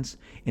Titans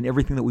and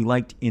everything that we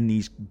liked in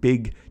these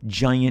big,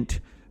 giant,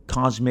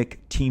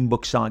 cosmic team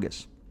book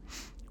sagas.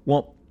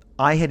 Well,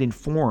 I had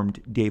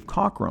informed Dave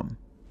Cockrum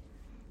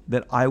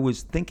that I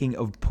was thinking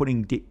of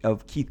putting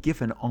Keith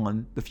Giffen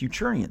on the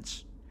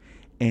Futurians.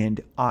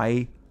 And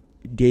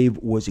Dave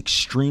was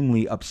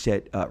extremely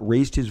upset,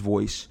 raised his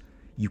voice.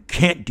 You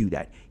can't do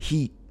that.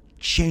 He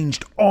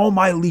changed all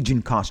my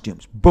Legion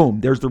costumes. Boom,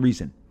 there's the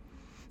reason.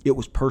 It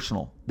was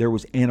personal. There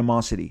was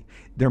animosity.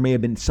 There may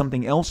have been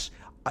something else.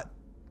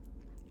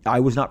 I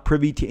was not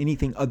privy to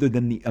anything other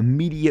than the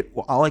immediate,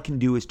 well, all I can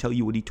do is tell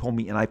you what he told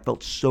me, and I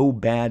felt so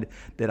bad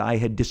that I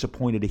had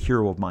disappointed a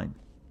hero of mine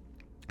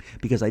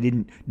because I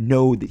didn't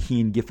know that he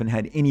and Giffen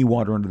had any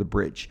water under the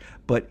bridge.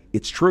 But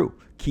it's true.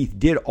 Keith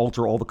did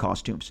alter all the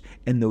costumes,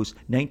 and those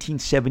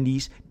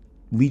 1970s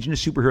Legion of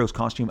Superheroes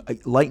costume,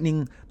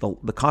 Lightning,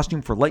 the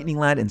costume for Lightning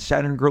Lad and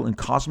Saturn Girl and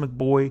Cosmic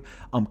Boy,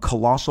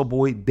 Colossal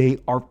Boy, they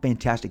are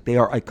fantastic. They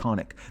are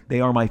iconic. They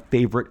are my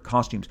favorite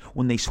costumes.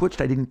 When they switched,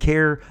 I didn't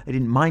care. I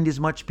didn't mind as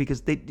much because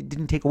they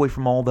didn't take away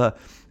from all the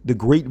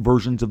great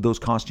versions of those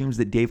costumes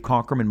that Dave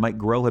Cockrum and Mike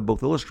Grell had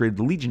both illustrated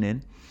the Legion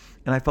in.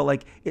 And I felt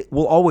like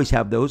we'll always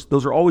have those.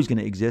 Those are always going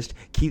to exist.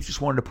 Keith just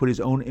wanted to put his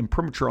own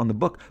imprimatur on the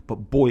book, but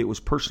boy, it was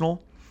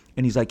personal.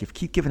 And he's like, if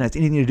Keith Giffen has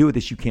anything to do with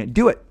this, you can't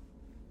do it.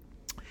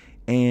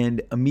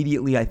 And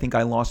immediately, I think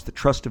I lost the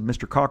trust of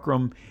Mr.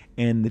 Cockrum,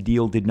 and the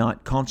deal did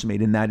not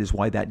consummate, and that is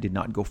why that did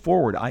not go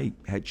forward. I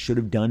should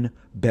have done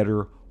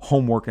better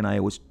homework, and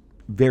I was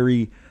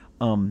very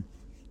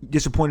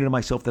disappointed in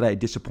myself that I had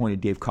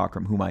disappointed Dave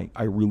Cockrum, whom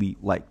I really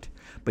liked.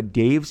 But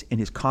Dave's and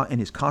his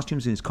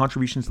costumes and his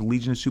contributions to the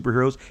Legion of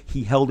Superheroes,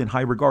 he held in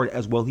high regard,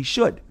 as well he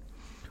should.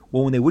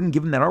 Well, when they wouldn't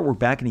give him that artwork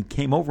back, and he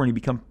came over and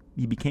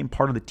he became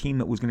part of the team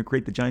that was going to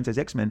create the Giant Size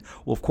X-Men,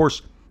 well, of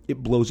course,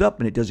 it blows up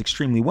and it does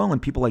extremely well,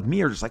 and people like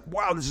me are just like,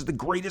 wow, this is the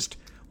greatest,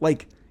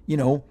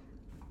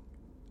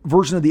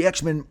 version of the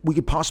X-Men we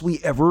could possibly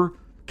ever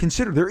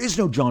consider. There is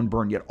no John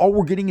Byrne yet. All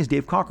we're getting is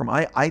Dave Cockrum.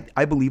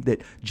 I believe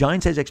that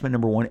Giant Size X-Men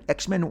 #1,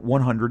 X-Men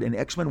 100, and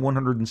X-Men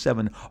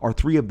 107 are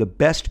 3 of the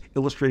best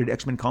illustrated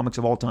X-Men comics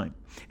of all time.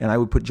 And I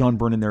would put John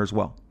Byrne in there as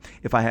well.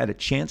 If I had a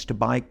chance to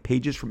buy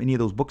pages from any of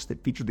those books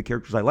that featured the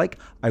characters I like,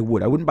 I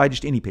would. I wouldn't buy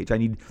just any page. I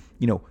need,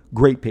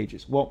 great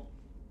pages. Well,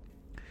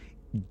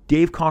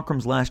 Dave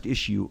Cockrum's last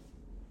issue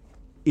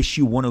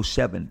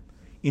 107,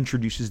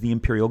 introduces the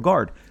Imperial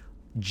Guard.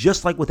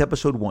 Just like with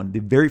episode 1, the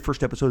very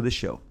first episode of this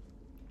show.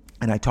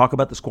 And I talk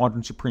about the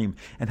Squadron Supreme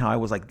and how I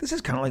was like, this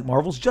is kind of like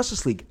Marvel's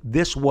Justice League.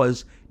 This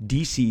was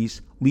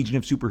DC's Legion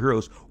of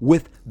Superheroes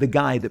with the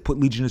guy that put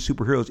Legion of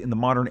Superheroes in the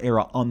modern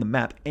era on the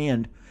map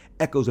and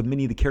echoes of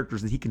many of the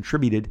characters that he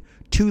contributed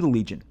to the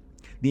Legion.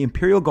 The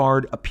Imperial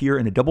Guard appear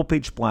in a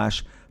double-page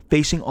splash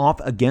facing off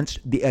against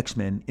the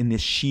X-Men in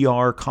this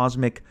Shi'ar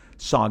cosmic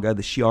saga.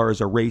 The Shi'ar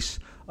is a race.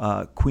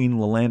 Queen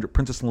Lilandra,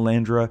 Princess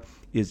Lilandra,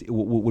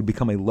 would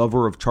become a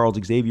lover of Charles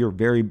Xavier.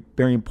 Very,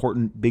 very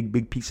important,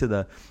 big piece of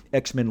the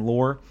X-Men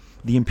lore.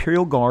 The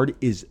Imperial Guard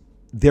is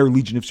their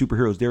Legion of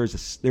Superheroes.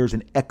 There's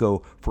an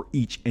echo for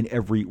each and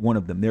every one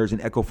of them. There's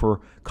an echo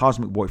for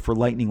Cosmic Boy, for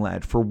Lightning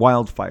Lad, for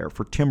Wildfire,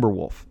 for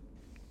Timberwolf,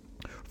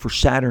 for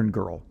Saturn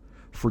Girl,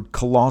 for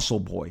Colossal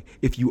Boy.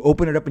 If you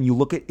open it up and you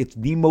look at it, it's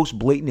the most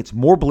blatant. It's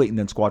more blatant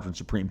than Squadron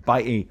Supreme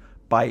by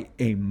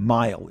a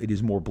mile. It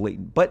is more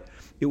blatant. But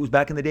it was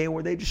back in the day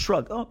where they just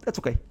shrugged. Oh, that's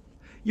okay.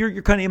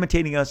 You're kind of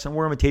imitating us and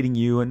we're imitating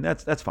you, and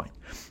that's fine.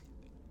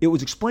 It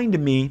was explained to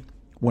me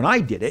when I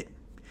did it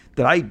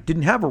that I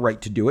didn't have a right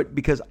to do it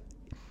because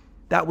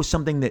that was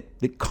something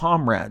that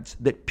comrades,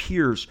 that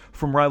peers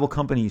from rival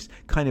companies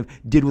kind of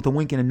did with a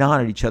wink and a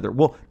nod at each other.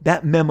 Well,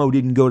 that memo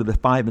didn't go to the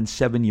 5 and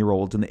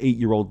 7-year-olds and the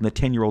 8-year-olds and the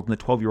 10-year-olds and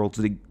the 12-year-olds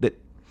that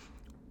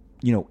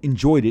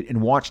enjoyed it and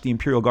watched the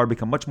Imperial Guard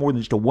become much more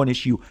than just a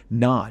one-issue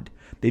nod.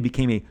 They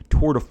became a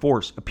tour de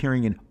force,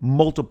 appearing in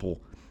multiple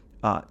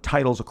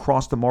titles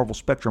across the Marvel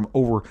spectrum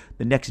over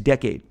the next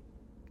decade,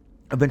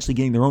 eventually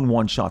getting their own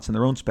one-shots and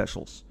their own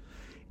specials.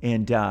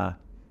 And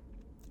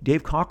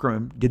Dave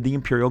Cockrum did the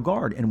Imperial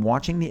Guard, and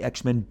watching the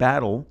X-Men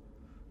battle,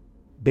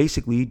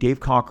 basically Dave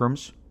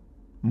Cockrum's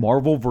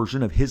Marvel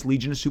version of his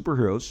Legion of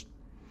Superheroes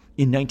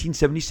in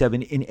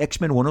 1977 in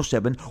X-Men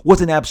 107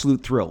 was an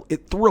absolute thrill.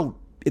 It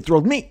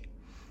thrilled me.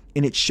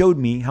 And it showed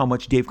me how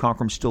much Dave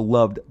Cockrum still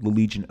loved the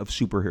Legion of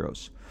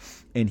Superheroes.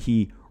 And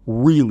he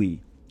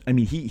really,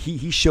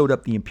 he showed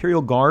up. The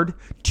Imperial Guard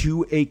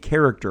to a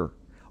character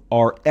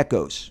are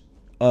echoes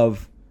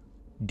of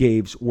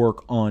Dave's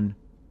work on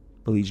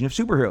the Legion of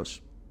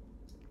Superheroes.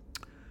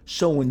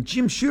 So when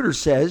Jim Shooter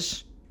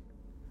says,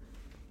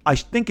 I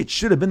think it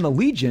should have been the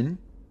Legion,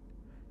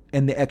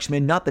 and the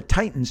X-Men, not the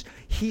Titans.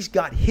 He's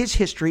got his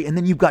history, and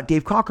then you've got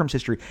Dave Cockrum's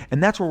history.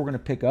 And that's where we're going to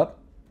pick up,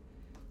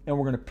 and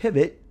we're going to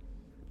pivot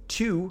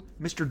to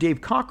Mr.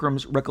 Dave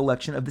Cockrum's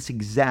recollection of this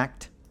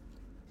exact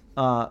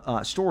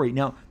story.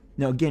 Now,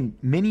 again,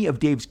 many of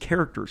Dave's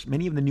characters,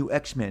 many of the new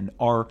X-Men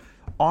are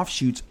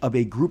offshoots of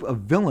a group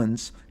of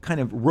villains, kind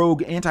of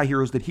rogue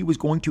anti-heroes that he was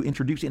going to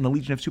introduce in the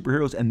Legion of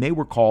Superheroes, and they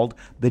were called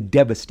the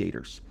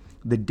Devastators.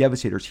 The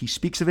Devastators. He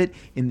speaks of it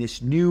in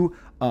this new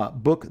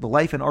book, The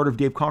Life and Art of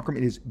Dave Cockrum.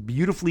 It is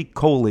beautifully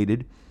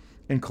collated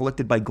and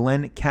collected by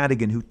Glenn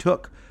Cadogan, who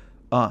took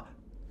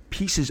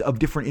pieces of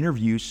different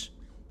interviews,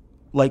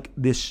 like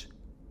this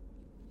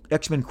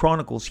X-Men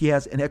Chronicles. He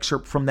has an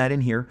excerpt from that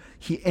in here.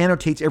 He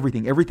annotates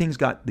everything. Everything's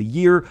got the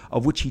year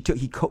of which he took.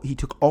 He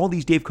took all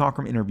these Dave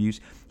Cockrum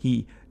interviews.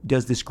 He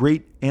does this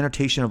great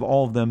annotation of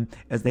all of them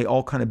as they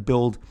all kind of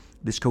build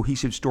this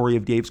cohesive story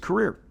of Dave's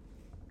career.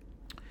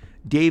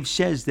 Dave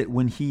says that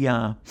when he,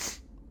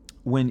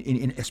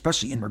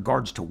 especially in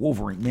regards to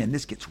Wolverine, man,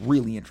 this gets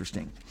really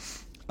interesting.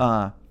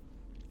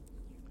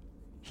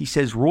 He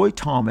says Roy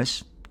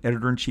Thomas,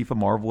 editor-in-chief of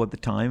Marvel at the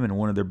time and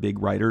one of their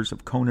big writers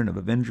of Conan, of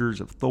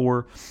Avengers, of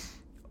Thor,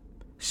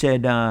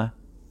 said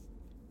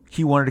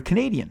he wanted a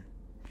Canadian.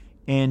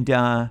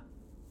 And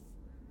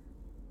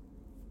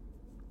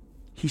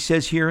he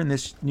says here in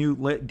this new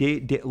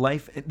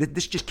life,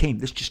 this just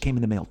came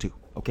in the mail too,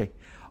 okay?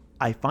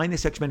 I find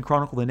this X-Men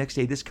Chronicle the next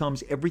day. This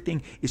comes, it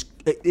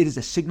is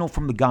a signal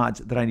from the gods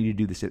that I need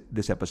to do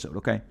this episode,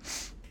 okay?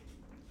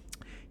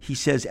 He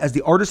says, as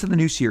the artist of the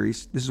new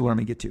series, this is what I'm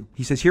going to get to.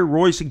 He says, here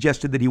Roy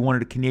suggested that he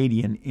wanted a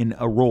Canadian in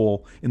a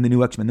role in the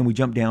new X-Men. Then we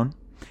jump down,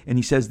 and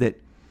he says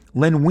that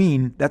Len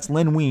Wein, that's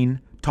Len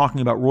Wein talking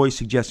about Roy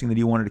suggesting that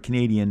he wanted a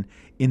Canadian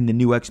in the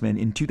new X-Men.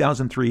 In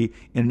 2003,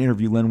 in an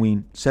interview, Len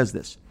Wein says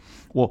this.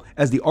 Well,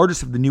 as the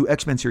artist of the new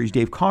X-Men series,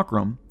 Dave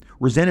Cockrum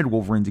resented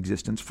Wolverine's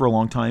existence for a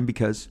long time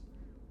because...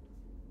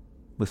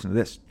 Listen to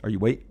this. Are you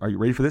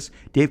ready for this?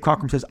 Dave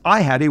Cockrum says,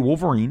 I had a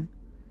Wolverine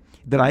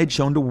that I had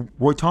shown to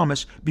Roy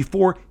Thomas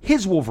before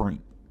his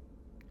Wolverine.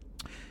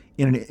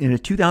 In a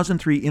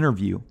 2003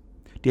 interview,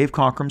 Dave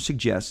Cockrum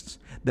suggests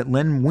that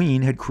Len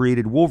Wein had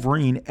created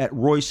Wolverine at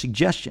Roy's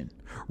suggestion.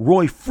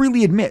 Roy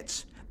freely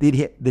admits that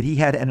he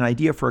had an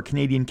idea for a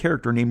Canadian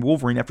character named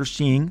Wolverine after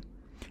seeing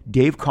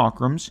Dave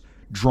Cockrum's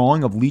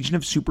drawing of Legion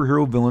of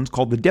Superhero villains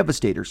called the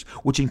Devastators,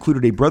 which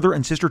included a brother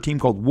and sister team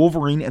called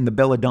Wolverine and the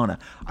Belladonna.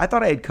 I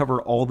thought I had covered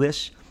all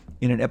this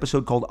in an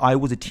episode called I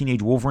Was a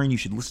Teenage Wolverine. You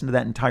should listen to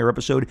that entire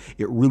episode.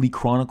 It really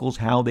chronicles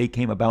how they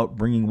came about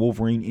bringing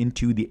Wolverine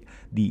into the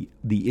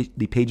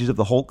pages of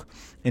the Hulk,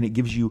 and it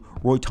gives you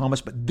Roy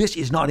Thomas, but this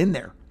is not in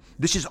there.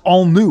 This is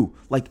all new.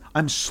 Like,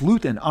 I'm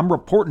sleuthing, I'm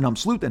reporting, I'm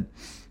sleuthing.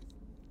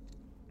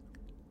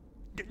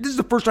 This is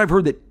the first I've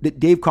heard that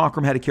Dave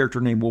Cockrum had a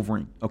character named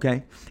Wolverine,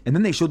 okay? And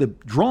then they show the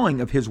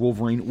drawing of his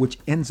Wolverine, which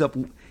ends up,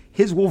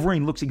 his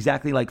Wolverine looks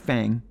exactly like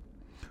Fang,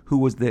 who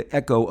was the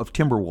echo of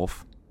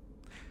Timberwolf,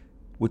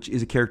 which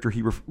is a character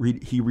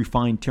he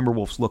refined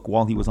Timberwolf's look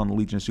while he was on the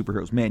Legion of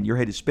Superheroes. Man, your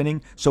head is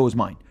spinning, so is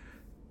mine.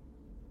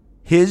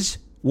 His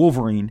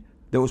Wolverine,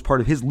 that was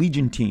part of his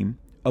Legion team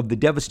of the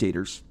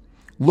Devastators,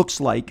 looks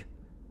like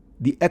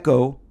the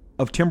echo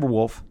of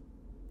Timberwolf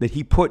that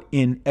he put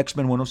in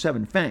X-Men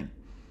 107, Fang.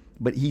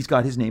 But he's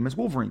got his name as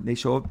Wolverine. They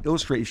show an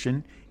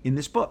illustration in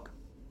this book.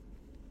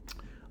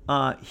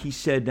 He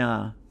said,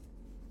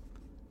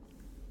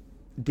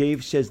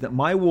 Dave says that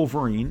my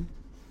Wolverine's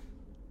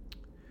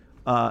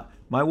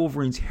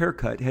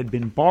haircut had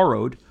been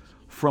borrowed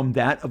from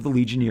that of the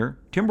Legionnaire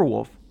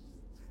Timberwolf,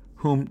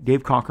 whom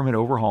Dave Cockrum had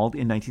overhauled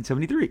in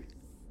 1973.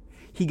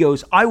 He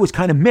goes, I was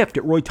kind of miffed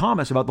at Roy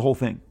Thomas about the whole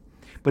thing,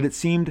 but it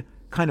seemed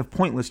kind of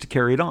pointless to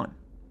carry it on.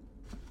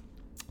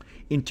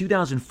 In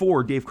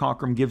 2004, Dave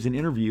Cockrum gives an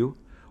interview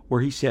where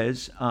he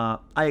says, I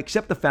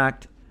accept the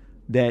fact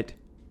that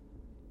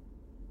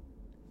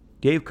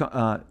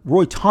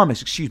Roy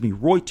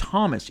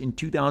Thomas in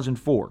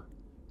 2004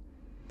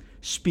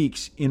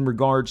 speaks in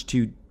regards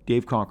to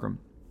Dave Cockrum.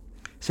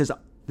 Says,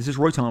 this is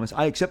Roy Thomas,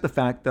 I accept the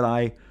fact that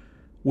I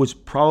was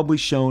probably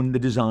shown the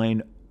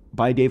design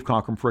by Dave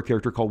Cockrum for a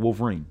character called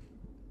Wolverine.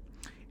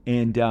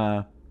 And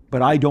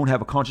but I don't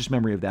have a conscious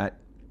memory of that.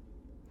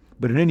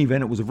 But in any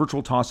event, it was a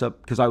virtual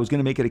toss-up because I was going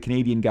to make it a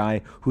Canadian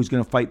guy who was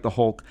going to fight the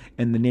Hulk,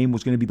 and the name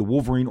was going to be the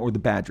Wolverine or the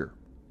Badger.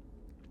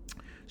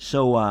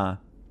 So,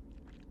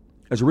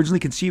 as originally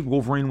conceived,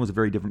 Wolverine was a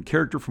very different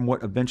character from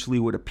what eventually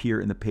would appear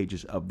in the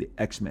pages of the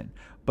X-Men.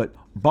 But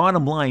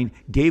bottom line,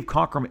 Dave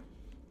Cockrum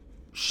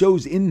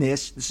shows in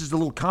this is the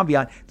little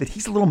caveat, that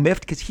he's a little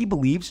miffed because he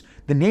believes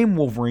the name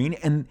Wolverine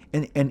and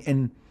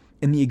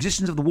the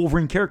existence of the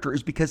Wolverine character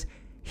is because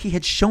he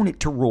had shown it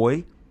to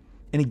Roy.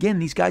 And again,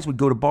 these guys would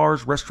go to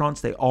bars,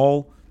 restaurants. They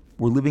all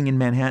were living in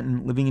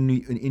Manhattan, living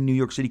in New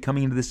York City,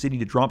 coming into the city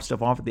to drop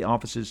stuff off at the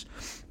offices.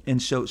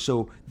 And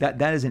so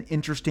that is an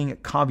interesting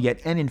caveat.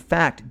 And in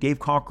fact, Dave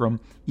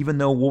Cockrum, even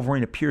though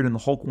Wolverine appeared in the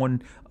Hulk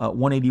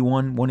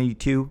 181,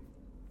 182,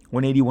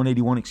 180,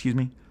 181, excuse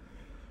me,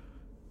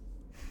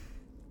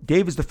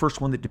 Dave is the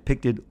first one that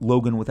depicted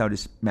Logan without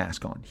his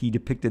mask on. He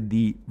depicted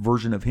the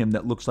version of him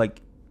that looks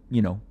like,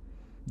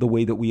 the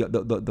way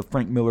that the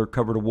Frank Miller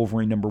cover to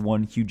Wolverine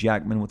 #1, Hugh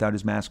Jackman without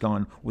his mask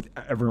on, with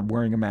ever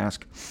wearing a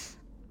mask.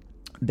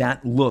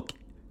 That look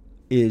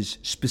is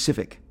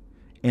specific,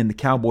 and the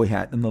cowboy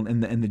hat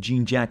and the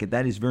jean jacket,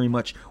 that is very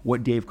much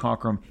what Dave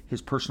Cockrum,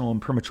 his personal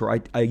imprimatur.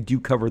 I do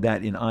cover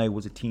that in I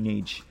Was a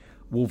Teenage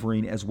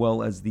Wolverine, as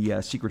well as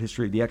the Secret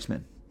History of the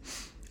X-Men.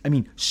 I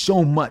mean,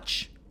 so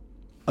much.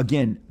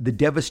 Again, the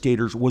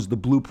Devastators was the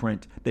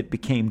blueprint that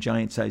became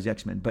giant-size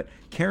X-Men. But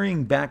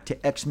carrying back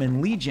to X-Men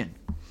Legion,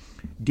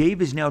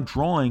 Dave is now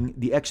drawing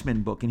the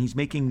X-Men book, and he's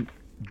making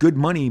good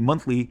money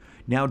monthly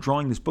now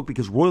drawing this book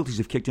because royalties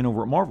have kicked in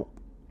over at Marvel.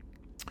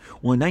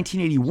 Well, in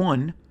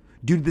 1981,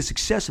 due to the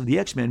success of the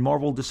X-Men,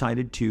 Marvel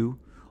decided to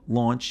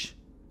launch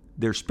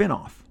their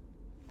spin-off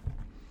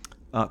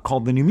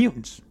called The New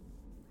Mutants.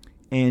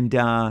 And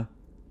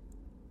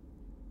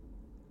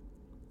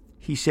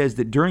he says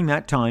that during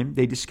that time,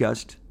 they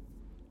discussed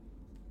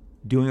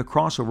doing a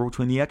crossover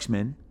between the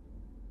X-Men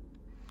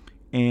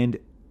and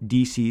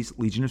DC's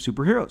Legion of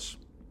Superheroes.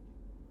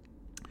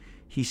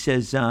 He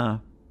says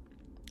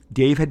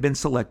Dave had been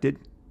selected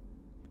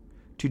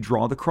to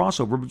draw the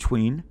crossover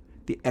between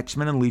the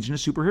X-Men and Legion of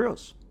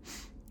Superheroes.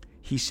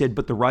 He said,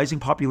 but the rising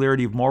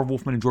popularity of Marv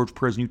Wolfman and George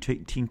Perez's new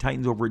Teen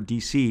Titans over at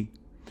DC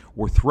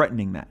were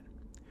threatening that.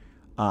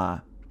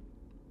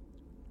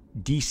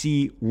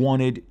 DC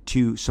wanted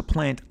to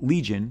supplant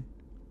Legion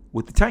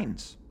with the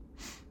Titans.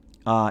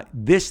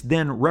 This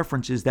then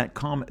references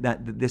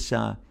this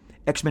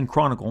X-Men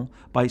Chronicle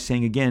by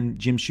saying, again,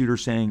 Jim Shooter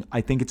saying, I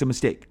think it's a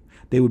mistake.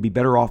 They would be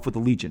better off with the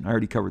Legion. I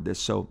already covered this,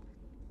 so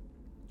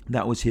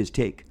that was his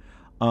take.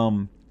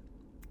 And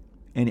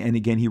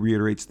again, he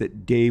reiterates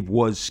that Dave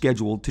was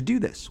scheduled to do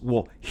this.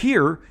 Well,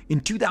 here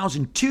in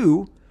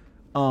 2002,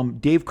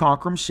 Dave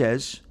Cockrum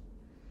says,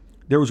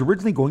 there was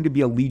originally going to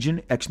be a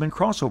Legion X-Men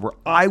crossover.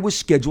 I was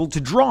scheduled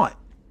to draw it.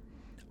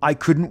 I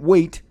couldn't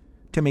wait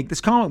to make this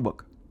comic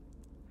book.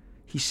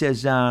 He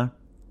says,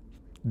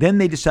 then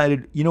they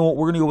decided, you know what,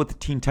 we're going to go with the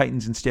Teen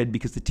Titans instead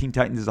because the Teen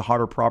Titans is a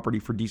hotter property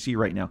for DC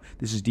right now.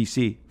 This is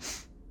DC.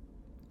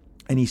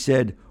 And he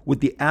said,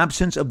 with the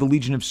absence of the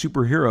Legion of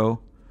Superheroes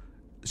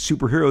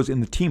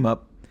in the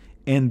team-up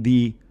and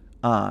the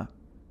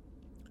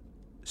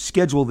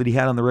schedule that he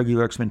had on the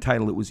regular X-Men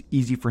title, it was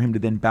easy for him to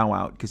then bow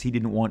out because he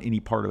didn't want any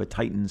part of a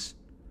Titans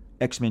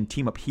X-Men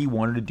team-up. He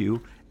wanted to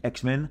do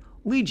X-Men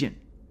Legion.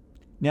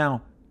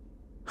 Now,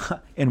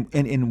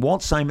 and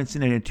Walt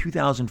Simonson in a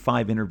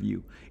 2005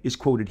 interview is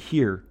quoted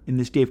here in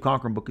this Dave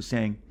Cockrum book as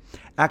saying,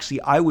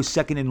 actually, I was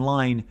second in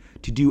line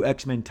to do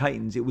X-Men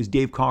Titans. It was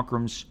Dave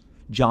Cockrum's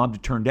job to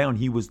turn down.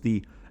 He was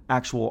the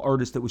actual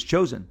artist that was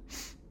chosen.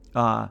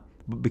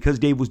 Because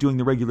Dave was doing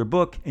the regular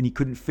book and he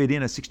couldn't fit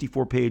in a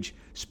 64-page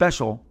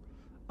special,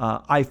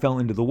 I fell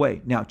into the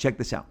way. Now, check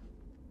this out.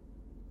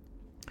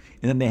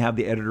 And then they have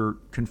the editor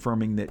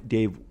confirming that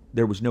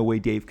there was no way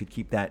Dave could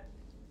keep that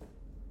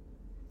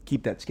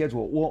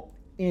schedule. Well,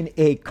 in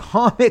a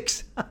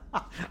comics,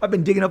 I've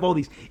been digging up all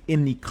these.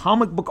 In the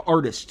Comic Book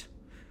Artist,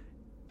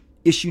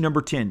 issue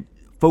number 10,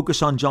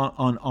 focus on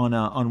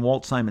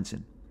Walt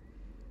Simonson.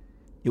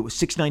 It was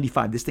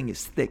 $6.95. This thing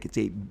is thick. It's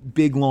a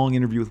big, long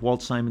interview with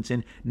Walt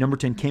Simonson. Number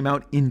 10 came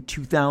out in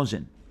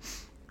 2000.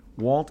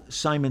 Walt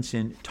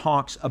Simonson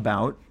talks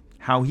about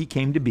how he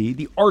came to be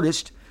the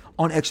artist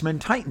on X-Men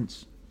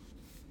Titans.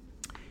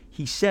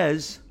 He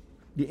says,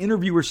 the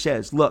interviewer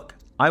says, look,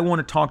 I want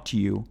to talk to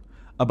you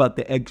about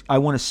I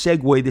want to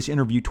segue this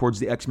interview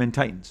towards the X-Men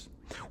Titans.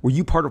 Were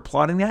you part of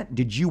plotting that?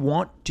 Did you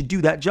want to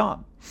do that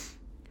job?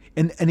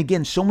 And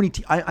again,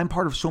 I'm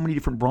part of so many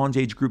different Bronze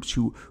Age groups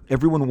who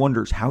everyone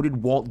wonders, how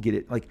did Walt get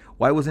it? Like,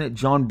 why wasn't it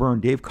John Byrne,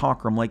 Dave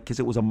Cockrum? Like, because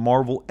it was a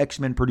Marvel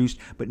X-Men produced,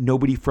 but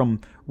nobody from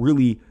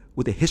really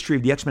with a history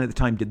of the X-Men at the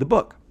time did the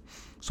book.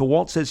 So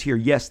Walt says here,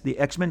 yes, the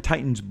X-Men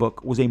Titans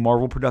book was a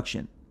Marvel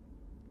production.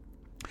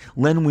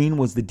 Len Wein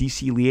was the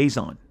DC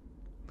liaison.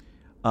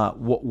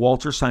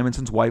 Walter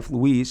Simonson's wife,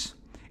 Louise,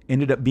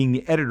 ended up being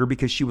the editor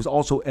because she was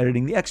also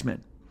editing the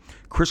X-Men.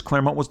 Chris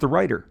Claremont was the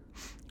writer.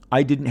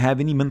 I didn't have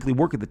any monthly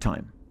work at the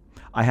time.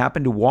 I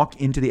happened to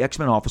walk into the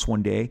X-Men office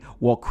one day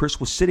while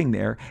Chris was sitting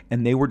there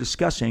and they were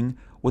discussing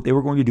what they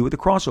were going to do with the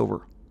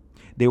crossover.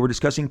 They were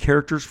discussing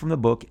characters from the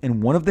book,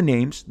 and one of the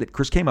names that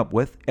Chris came up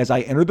with as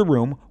I entered the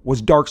room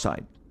was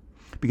Darkseid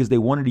because they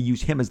wanted to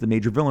use him as the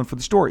major villain for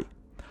the story.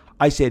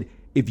 I said,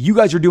 if you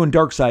guys are doing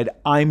Darkseid,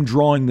 I'm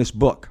drawing this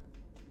book.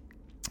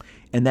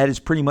 And that is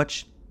pretty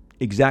much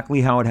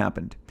exactly how it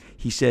happened.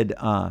 He said,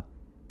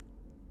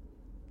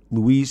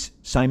 Louise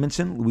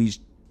Simonson,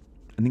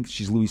 I think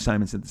she's Louise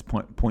Simonson at this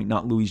point,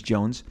 not Louise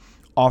Jones,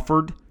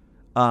 offered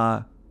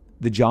the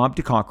job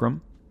to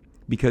Cockrum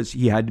because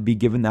he had to be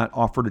given that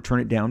offer to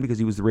turn it down because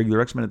he was the regular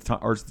X-Men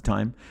artist at the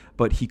time,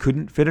 but he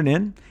couldn't fit it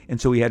in,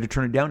 and so he had to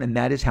turn it down, and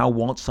that is how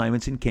Walt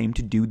Simonson came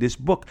to do this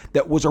book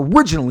that was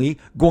originally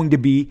going to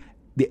be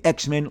the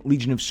X-Men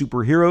Legion of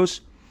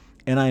Superheroes,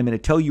 and I am going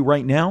to tell you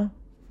right now,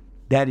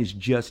 that is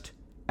just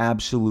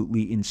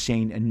absolutely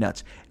insane and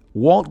nuts.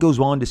 Walt goes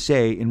on to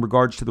say, in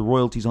regards to the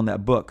royalties on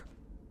that book,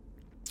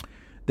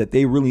 that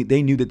they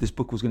knew that this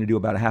book was going to do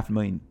about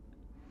 500,000,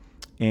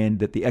 and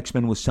that the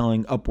X-Men was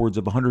selling upwards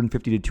of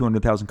 150 to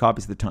 200,000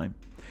 copies at the time.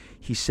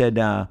 He said,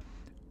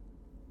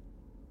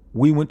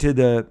 we went to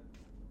the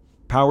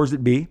powers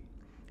that be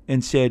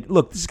and said,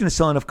 look, this is going to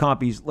sell enough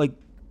copies. Like,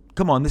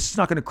 come on, this is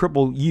not going to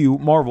cripple you,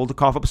 Marvel, to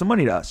cough up some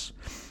money to us.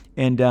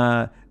 And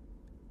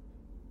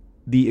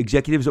the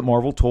executives at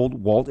Marvel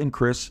told Walt and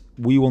Chris,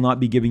 we will not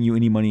be giving you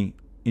any money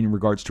in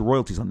regards to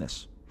royalties on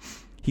this.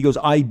 He goes,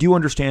 I do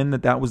understand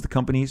that that was the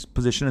company's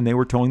position and they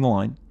were towing the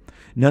line.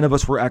 None of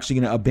us were actually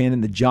going to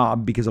abandon the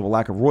job because of a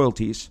lack of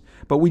royalties,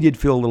 but we did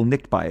feel a little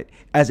nicked by it.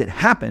 As it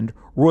happened,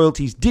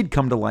 royalties did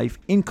come to life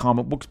in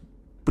comic books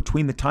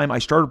between the time I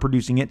started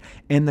producing it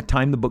and the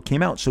time the book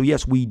came out. So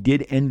yes, we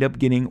did end up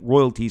getting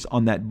royalties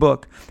on that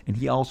book. And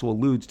he also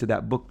alludes to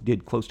that book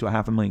did close to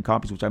 500,000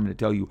 copies, which I'm going to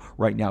tell you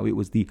right now, it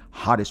was the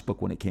hottest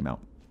book when it came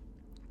out.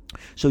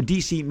 So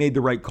DC made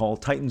the right call.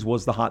 Titans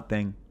was the hot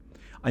thing.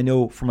 I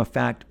know from a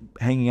fact,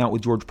 hanging out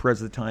with George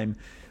Perez at the time,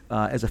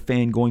 as a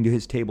fan going to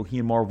his table, he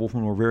and Marv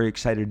Wolfman were very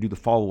excited to do the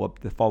follow-up.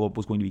 The follow-up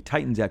was going to be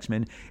Titans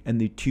X-Men,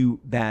 and the two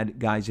bad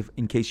guys,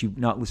 in case you've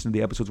not listened to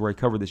the episodes where I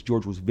cover this,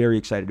 George was very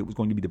excited. It was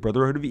going to be the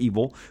Brotherhood of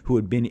Evil, who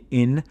had been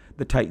in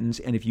the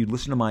Titans, and if you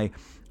listen to my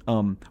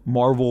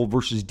Marvel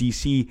versus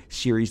DC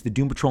series, the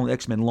Doom Patrol and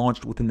X-Men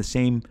launched within the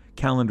same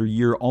calendar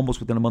year, almost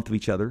within a month of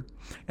each other.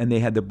 And they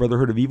had the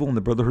Brotherhood of Evil and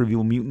the Brotherhood of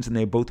Evil Mutants, and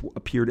they both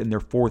appeared in their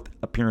fourth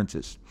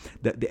appearances.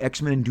 The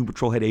X-Men and Doom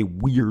Patrol had a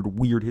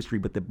weird history,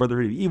 but the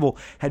Brotherhood of Evil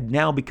had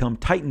now become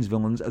Titans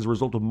villains as a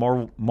result of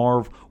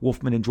Marv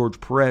Wolfman and George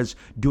Perez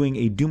doing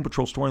a Doom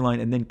Patrol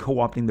storyline and then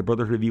co-opting the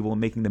Brotherhood of Evil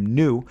and making them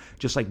new,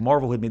 just like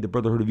Marvel had made the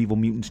Brotherhood of Evil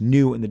Mutants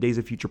new in the Days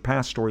of Future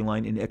Past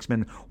storyline in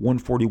X-Men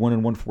 141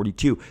 and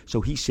 142.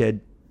 So he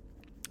said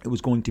it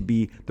was going to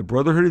be the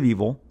Brotherhood of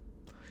Evil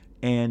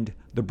and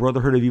the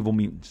Brotherhood of Evil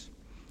Mutants.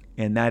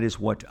 And that is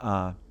what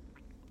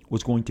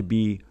was going to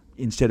be,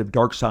 instead of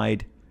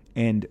Darkseid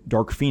and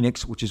Dark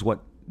Phoenix, which is what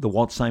the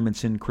Walt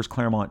Simonson, Chris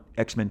Claremont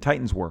X-Men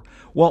Titans were.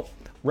 Well,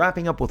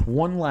 wrapping up with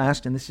one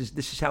last, and this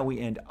is how we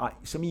end.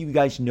 Some of you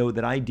guys know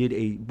that I did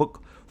a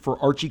book for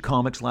Archie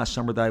Comics last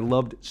summer that I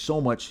loved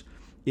so much.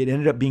 It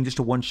ended up being just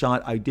a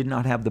one-shot. I did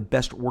not have the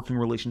best working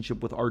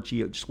relationship with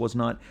Archie. It just was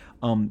not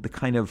the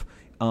kind of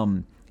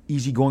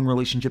easygoing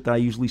relationship that I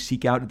usually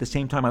seek out. At the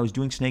same time, I was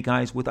doing Snake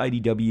Eyes with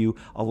IDW,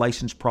 a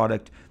licensed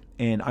product,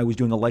 and I was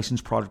doing a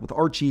licensed product with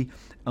Archie.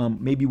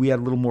 Maybe we had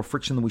a little more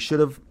friction than we should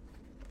have.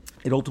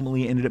 It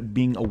ultimately ended up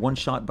being a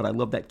one-shot, but I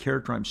love that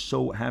character. I'm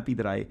so happy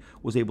that I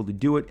was able to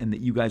do it and that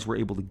you guys were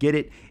able to get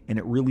it. And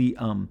it really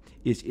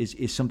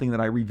is something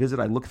that I revisit.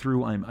 I look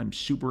through. I'm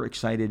super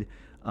excited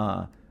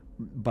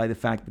by the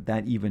fact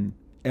that even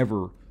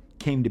ever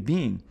came to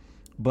being.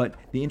 But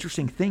the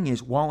interesting thing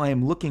is, while I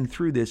am looking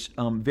through this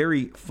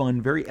very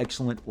fun, very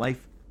excellent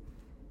Life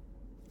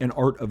and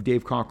Art of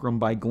Dave Cockrum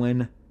by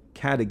Glenn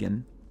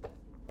Cadogan,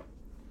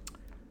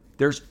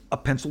 there's a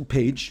penciled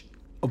page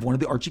of one of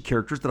the Archie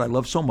characters that I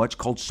love so much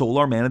called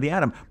Solar Man of the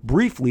Atom.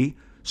 Briefly,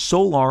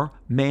 Solar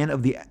Man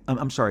of the...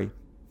 I'm sorry.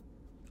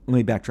 Let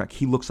me backtrack.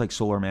 He looks like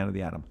Solar Man of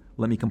the Atom.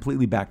 Let me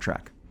completely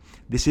backtrack.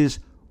 This is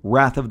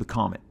Wrath of the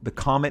Comet. The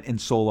Comet and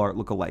Solar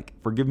look alike.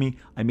 Forgive me,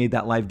 I made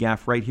that live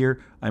gaffe right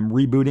here. I'm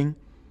rebooting.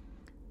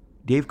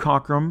 Dave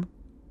Cockrum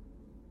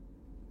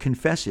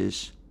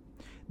confesses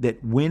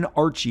that when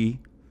Archie,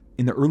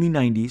 in the early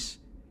 90s,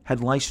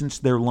 had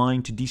licensed their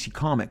line to DC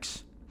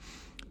Comics,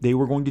 they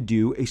were going to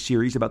do a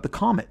series about the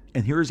Comet.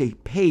 And here is a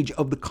page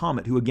of the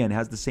Comet, who again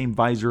has the same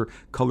visor,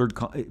 colored,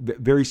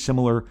 very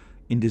similar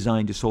in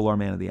design to Solar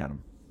Man of the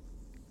Atom.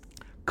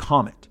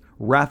 Comet,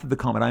 Wrath of the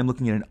Comet. I'm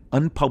looking at an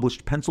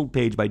unpublished penciled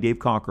page by Dave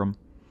Cockrum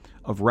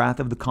of Wrath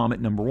of the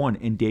Comet #1.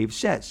 And Dave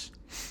says,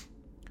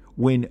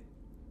 when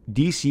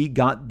DC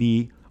got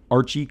the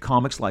Archie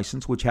Comics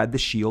license, which had the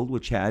Shield,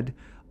 which had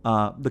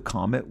the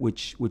Comet,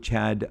 which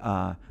had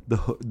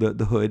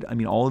the Hood. I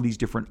mean, all of these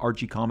different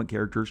Archie comic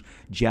characters,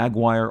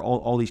 Jaguar,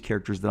 all these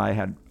characters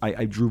that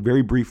I drew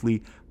very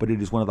briefly, but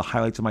it is one of the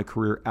highlights of my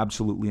career,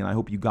 absolutely. And I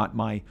hope you got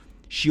my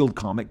Shield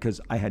comic, because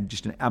I had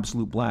just an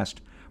absolute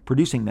blast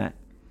producing that.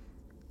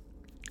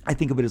 I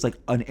think of it as like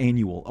an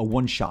annual, a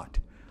one-shot.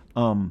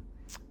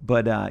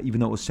 But even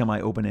though it was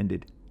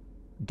semi-open-ended,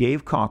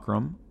 Dave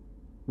Cockrum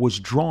was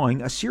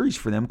drawing a series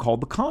for them called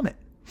The Comet.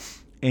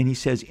 And he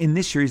says, in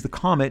this series, the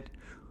Comet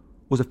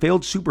was a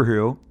failed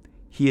superhero.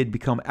 He had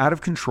become out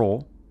of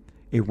control,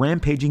 a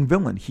rampaging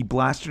villain. He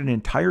blasted an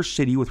entire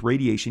city with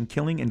radiation,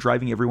 killing and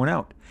driving everyone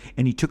out.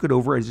 And he took it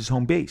over as his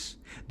home base.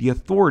 The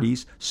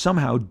authorities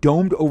somehow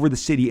domed over the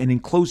city and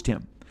enclosed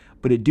him,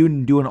 but it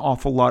didn't do an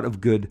awful lot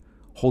of good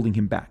holding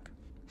him back.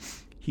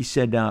 He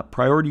said,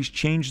 priorities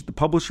changed the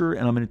publisher,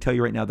 and I'm going to tell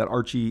you right now that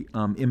Archie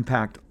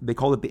Impact, they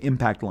call it the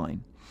Impact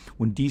line.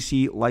 When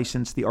DC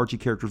licensed the Archie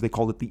characters, they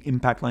called it the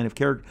Impact line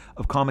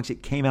of comics.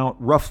 It came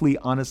out roughly,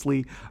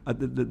 honestly,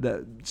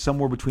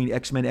 somewhere between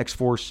X-Men,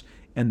 X-Force,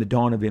 and the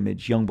dawn of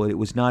Image, Youngblood. It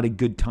was not a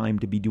good time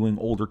to be doing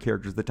older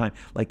characters at the time.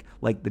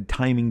 Like the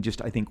timing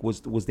just, I think,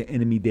 was the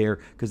enemy there,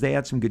 because they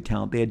had some good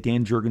talent. They had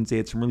Dan Jurgens. They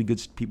had some really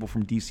good people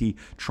from DC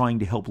trying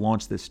to help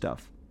launch this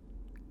stuff.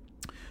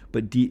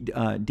 But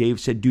Dave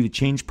said, due to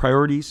change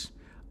priorities,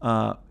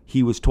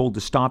 he was told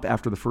to stop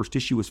after the first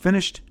issue was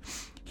finished.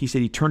 He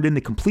said he turned in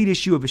the complete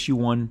issue of issue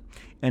 1,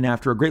 and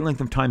after a great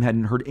length of time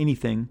hadn't heard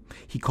anything.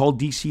 He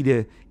called DC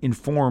to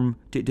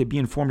be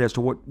informed as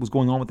to what was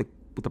going on with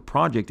the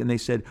project, and they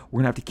said,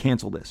 we're going to have to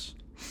cancel this.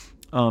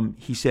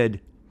 He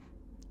said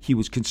he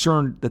was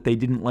concerned that they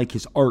didn't like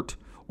his art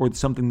or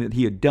something that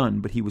he had done,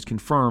 but he was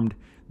confirmed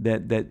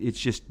that it's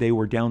just they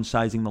were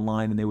downsizing the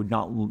line and they would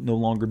no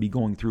longer be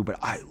going through. But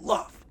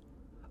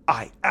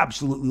I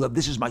absolutely love,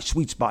 this is my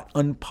sweet spot,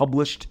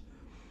 unpublished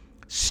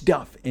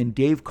stuff. And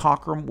Dave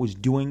Cockrum was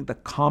doing the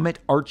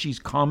Archie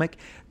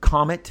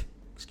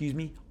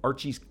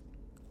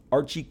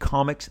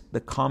Comics,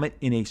 the Comet,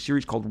 in a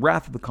series called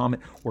Wrath of the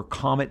Comet, where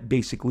Comet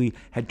basically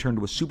had turned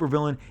to a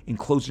supervillain,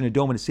 enclosed in a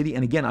dome in a city.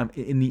 And again, I'm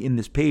in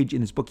this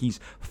book, he's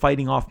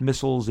fighting off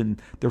missiles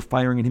and they're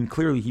firing at him.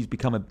 Clearly, he's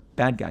become a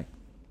bad guy.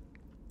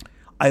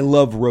 I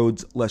love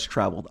Roads Less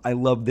Traveled. I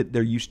love that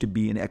there used to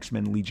be an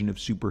X-Men Legion of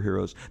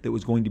Superheroes that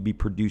was going to be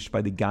produced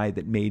by the guy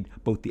that made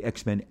both the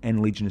X-Men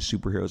and Legion of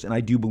Superheroes. And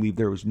I do believe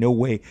there was no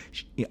way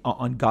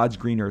on God's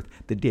green earth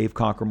that Dave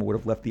Cockrum would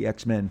have left the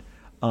X-Men,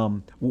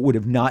 would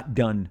have not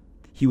done.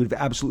 He would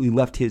have absolutely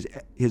left his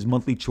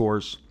monthly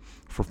chores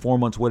for 4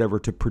 months, whatever,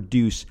 to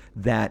produce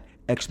that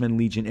X-Men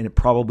Legion. And it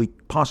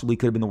possibly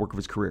could have been the work of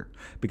his career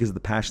because of the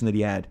passion that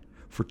he had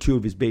for two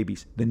of his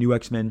babies, the new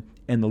X-Men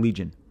and the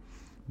Legion.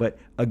 But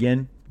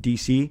again,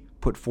 DC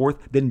put forth.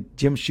 Then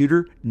Jim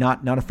Shooter, not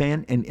a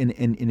fan. And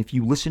if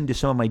you listen to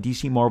some of my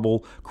DC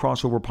Marvel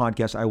crossover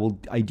podcasts,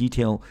 I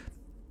detail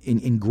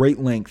in great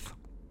length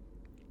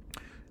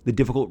the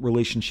difficult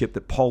relationship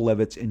that Paul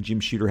Levitz and Jim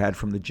Shooter had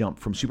from the jump.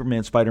 From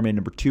Superman, Spider-Man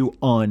number 2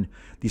 on,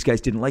 these guys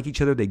didn't like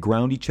each other. They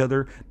ground each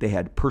other. They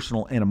had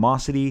personal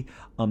animosity.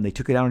 They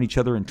took it out on each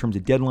other in terms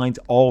of deadlines,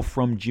 all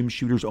from Jim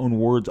Shooter's own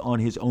words on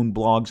his own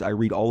blogs. I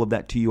read all of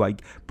that to you. I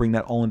bring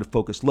that all into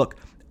focus. Look,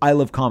 I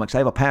love comics. I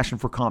have a passion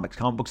for comics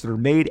books that are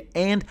made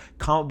and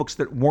comic books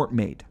that weren't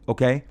made,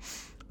 okay?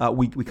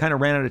 We kind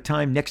of ran out of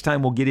time. Next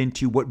time we'll get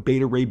into what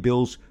Beta Ray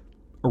Bill's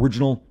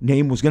original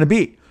name was going to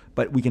be.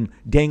 But we can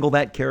dangle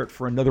that carrot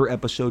for another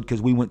episode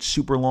because we went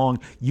super long.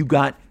 You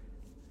got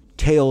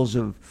tales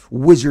of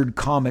wizard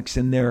comics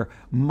and their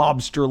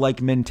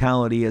mobster-like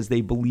mentality as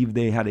they believed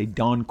they had a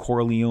Don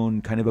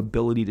Corleone kind of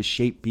ability to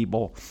shape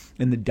people,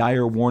 and the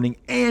dire warning.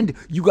 And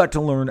you got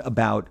to learn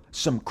about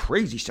some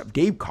crazy stuff.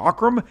 Dave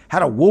Cockrum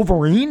had a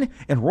Wolverine,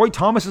 and Roy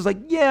Thomas is like,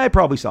 yeah, I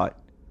probably saw it.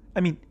 I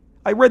mean,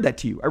 I read that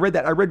to you. I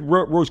read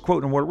Roy's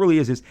quote, and what it really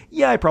is,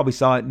 yeah, I probably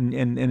saw it,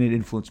 and it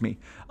influenced me.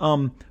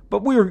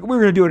 But we were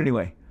going to do it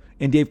anyway.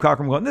 And Dave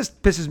Cockrum going, this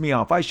pisses me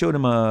off. I showed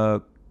him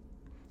a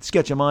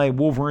sketch of my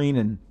Wolverine,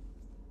 and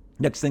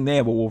next thing they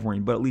have a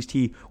Wolverine. But at least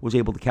he was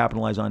able to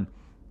capitalize on,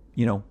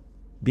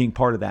 being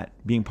part of that,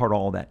 being part of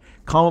all of that.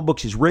 Comic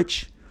books is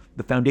rich.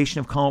 The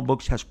foundation of comic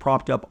books has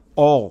propped up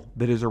all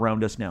that is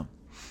around us now.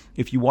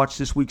 If you watched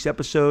this week's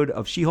episode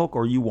of She-Hulk,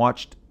 or you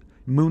watched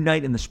Moon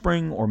Knight in the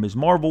spring, or Ms.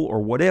 Marvel,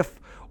 or What If,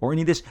 or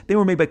any of this, they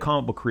were made by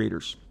comic book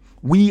creators.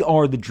 We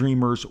are the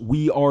dreamers.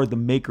 We are the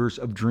makers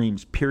of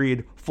dreams,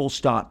 period, full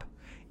stop.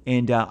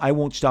 And I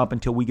won't stop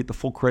until we get the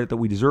full credit that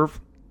we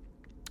deserve,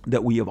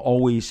 that we have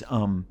always,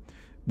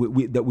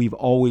 that we've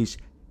always,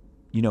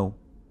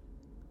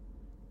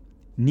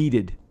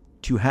 needed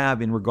to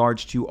have in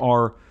regards to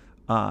our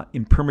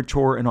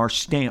imprimatur and our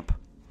stamp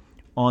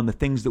on the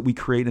things that we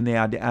create and the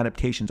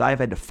adaptations. I have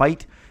had to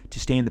fight to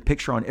stay in the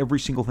picture on every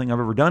single thing I've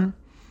ever done,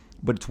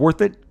 but it's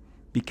worth it.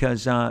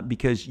 Because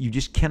you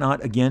just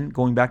cannot, again,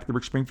 going back to the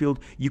Rick Springfield,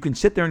 you can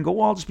sit there and go,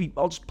 well,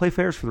 I'll just play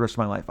fairs for the rest of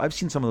my life. I've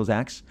seen some of those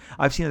acts.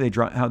 I've seen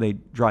how they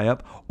dry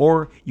up.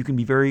 Or you can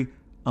be very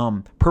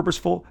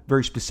purposeful,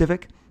 very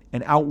specific,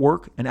 and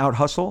outwork and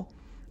out-hustle,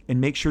 and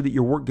make sure that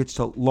your work gets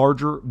to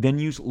larger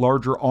venues,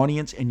 larger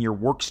audience, and your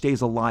work stays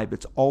alive.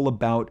 It's all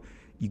about,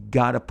 you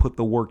got to put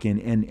the work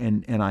in,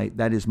 and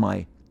that is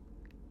my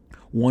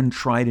one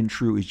tried and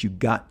true, is you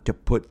got to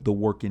put the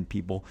work in,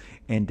 people,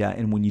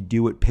 and when you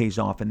do, it pays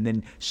off. And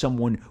then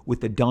someone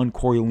with the Don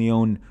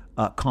Corleone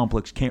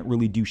complex can't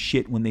really do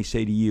shit when they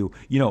say to you,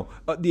 you don't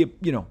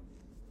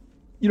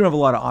have a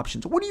lot of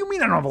options. What do you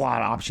mean I don't have a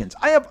lot of options?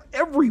 I have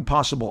every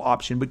possible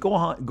option, but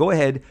go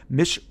ahead,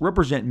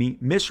 misrepresent me,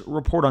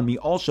 misreport on me.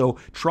 Also,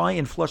 try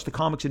and flush the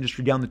comics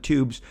industry down the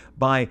tubes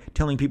by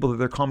telling people that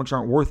their comics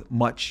aren't worth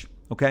much.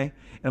 Okay?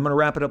 And I'm going to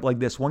wrap it up like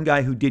this. One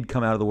guy who did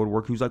come out of the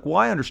woodwork, who's like, well,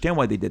 I understand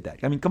why they did that.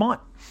 I mean, come on.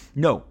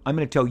 No, I'm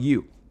going to tell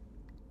you.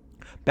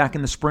 Back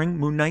in the spring,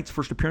 Moon Knight's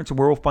first appearance in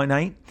Werewolf by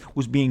Night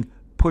was being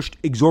pushed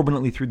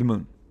exorbitantly through the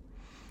moon.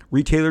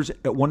 Retailers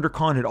at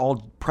WonderCon had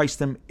all priced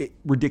them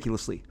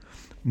ridiculously.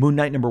 Moon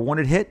Knight #1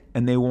 had hit,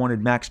 and they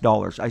wanted max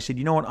dollars. I said,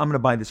 you know what? I'm going to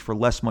buy this for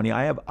less money.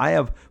 I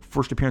have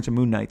first appearance of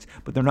Moon Knights,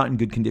 but they're not in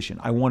good condition.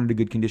 I wanted a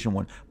good condition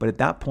one. But at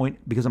that point,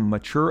 because I'm a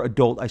mature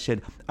adult, I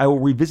said, I will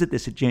revisit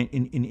this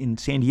in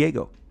San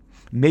Diego.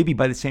 Maybe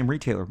by the same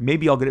retailer.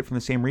 Maybe I'll get it from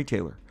the same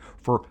retailer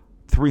for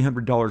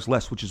 $300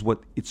 less, which is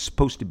what it's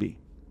supposed to be.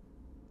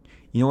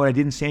 You know what I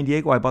did in San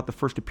Diego? I bought the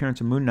first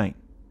appearance of Moon Knight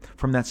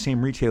from that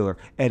same retailer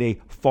at a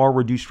far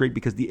reduced rate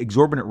because the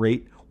exorbitant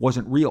rate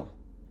wasn't real.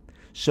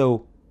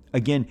 So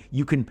again,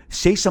 you can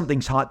say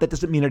something's hot, that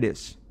doesn't mean it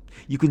is.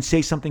 You can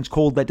say something's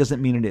cold, that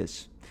doesn't mean it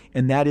is.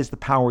 And that is the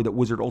power that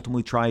Wizard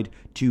ultimately tried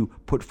to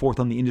put forth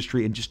on the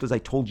industry. And just as I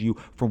told you,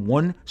 from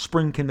one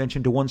spring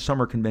convention to one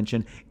summer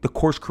convention, the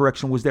course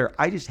correction was there.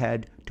 I just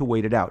had to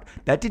wait it out.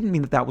 That didn't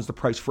mean that was the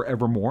price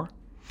forevermore.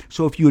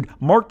 So if you had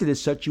marked it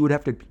as such, you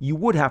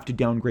would have to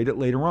downgrade it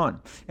later on.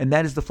 And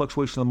that is the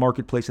fluctuation of the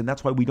marketplace. And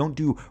that's why we don't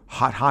do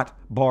hot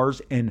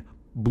bars and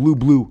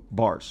blue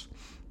bars.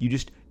 You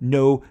just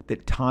know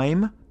that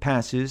time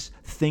passes,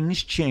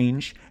 things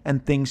change,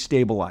 and things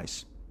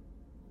stabilize.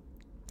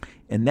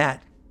 And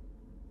that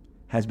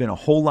has been a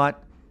whole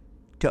lot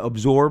to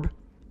absorb,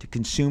 to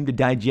consume, to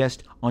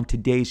digest on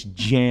today's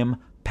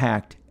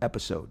jam-packed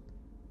episode.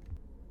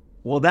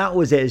 Well, that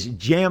was as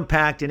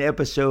jam-packed an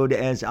episode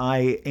as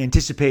I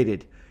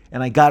anticipated.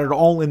 And I got it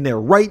all in there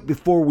right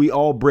before we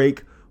all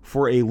break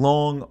for a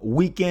long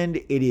weekend.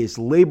 It is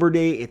Labor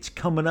Day. It's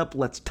coming up.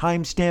 Let's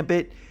timestamp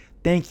it.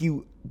 Thank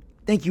you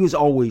as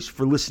always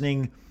for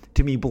listening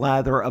to me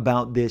blather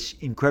about this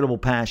incredible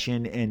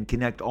passion and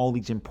connect all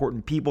these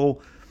important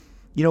people.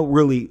 You know,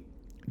 really,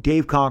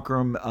 Dave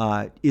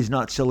Cockrum is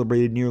not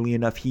celebrated nearly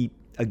enough. He,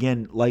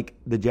 again, like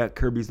the Jack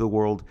Kirbys of the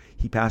world,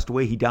 he passed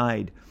away. He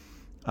died.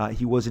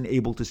 He wasn't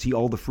able to see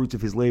all the fruits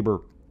of his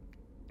labor.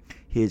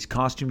 His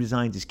costume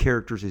designs, his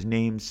characters, his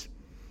names,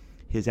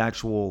 his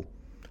actual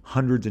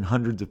hundreds and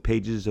hundreds of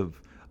pages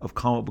of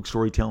comic book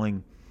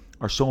storytelling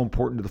are so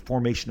important to the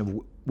formation of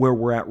where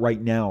we're at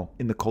right now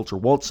in the culture.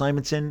 Walt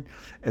Simonson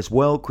as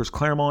well, Chris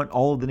Claremont,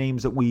 all of the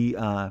names that we,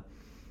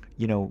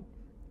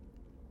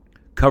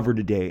 covered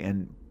today.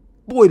 And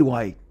boy, do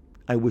I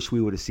wish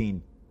we would have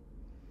seen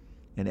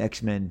an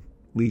X-Men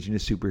Legion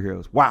of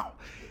Superheroes. Wow.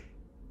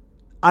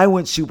 I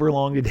went super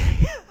long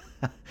today.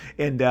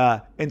 and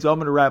so I'm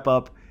going to wrap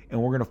up,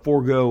 and we're going to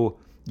forego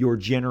your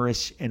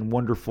generous and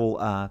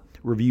wonderful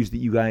reviews that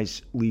you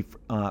guys leave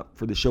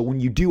for the show. When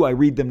you do, I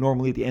read them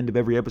normally at the end of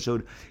every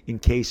episode in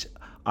case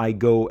I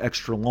go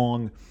extra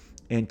long.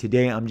 And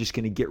today I'm just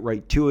going to get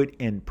right to it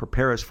and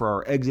prepare us for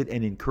our exit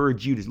and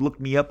encourage you to look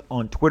me up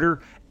on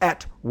Twitter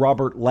at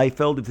Robert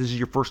Liefeld. If this is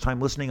your first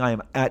time listening, I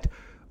am at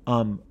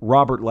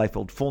Robert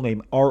Liefeld, full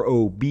name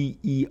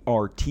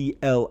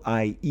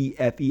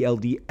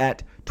RobertLiefeld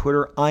at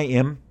Twitter. I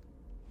am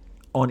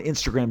on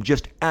Instagram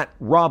just at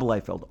Rob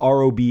Liefeld,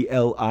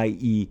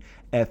 RoBLiefeld.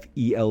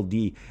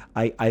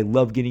 I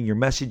love getting your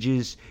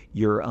messages,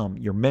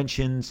 your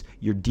mentions,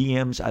 your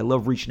DMs. I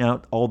love reaching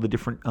out, all the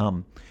different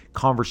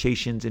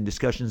conversations and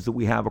discussions that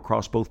we have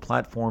across both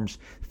platforms.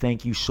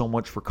 Thank you so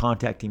much for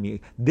contacting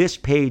me. This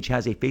page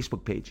has a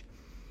Facebook page.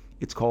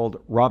 It's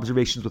called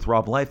Robservations with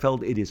Rob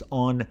Liefeld. It is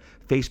on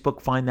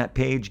Facebook. Find that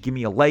page. Give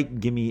me a like.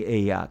 Give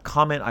me a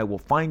comment. I will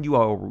find you.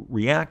 I will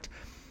react.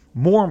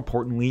 More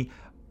importantly,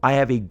 I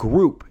have a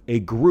group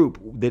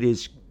that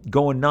is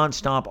going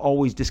nonstop,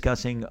 always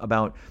discussing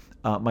about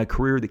my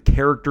career, the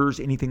characters,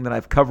 anything that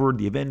I've covered,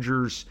 the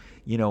Avengers,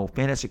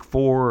 Fantastic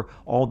Four,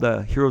 all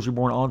the Heroes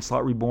Reborn,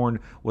 Onslaught Reborn,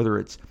 whether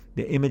it's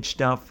the Image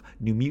stuff,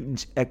 New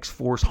Mutants,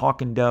 X-Force,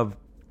 Hawk and Dove.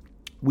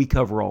 We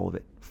cover all of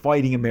it.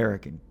 Fighting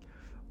American.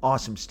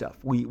 Awesome stuff.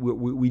 We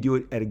do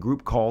it at a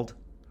group called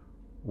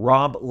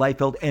Rob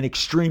Liefeld and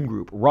Extreme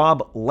Group.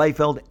 Rob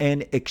Liefeld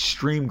and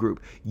Extreme Group.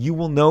 You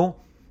will know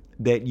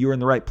that you're in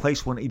the right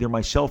place when either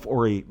myself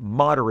or a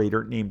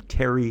moderator named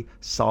Terry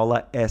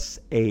Sala,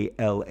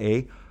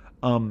 S-A-L-A,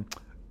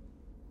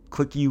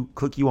 click you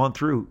on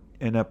through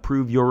and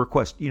approve your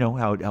request. You know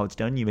how it's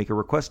done. You make a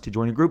request to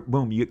join a group.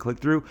 Boom, you get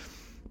clicked through.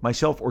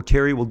 Myself or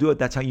Terry will do it.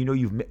 That's how you know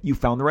you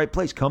found the right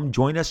place. Come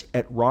join us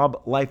at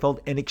Rob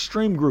Liefeld and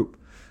Extreme Group.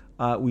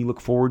 We look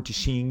forward to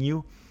seeing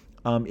you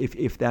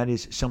if that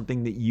is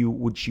something that you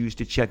would choose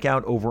to check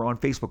out over on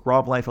Facebook,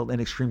 Rob Liefeld and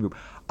Extreme Group.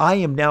 I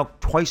am now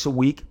twice a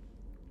week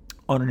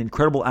on an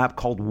incredible app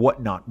called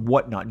Whatnot.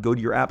 Whatnot. Go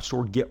to your app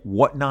store, get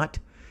Whatnot.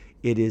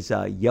 It is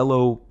a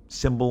yellow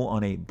symbol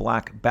on a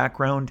black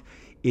background.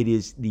 It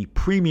is the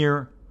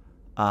premier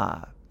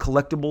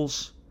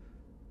collectibles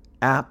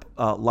app,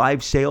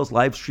 live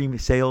stream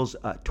sales,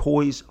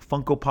 toys,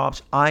 Funko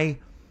Pops. I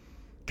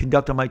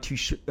conduct on my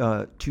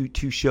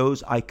two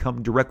shows. I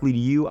come directly to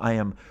you. I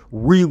am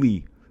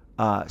really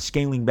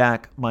scaling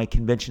back my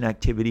convention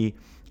activity,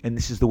 and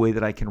this is the way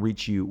that I can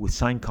reach you with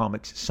signed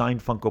comics,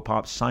 signed Funko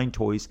Pops, signed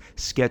toys,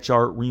 sketch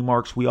art,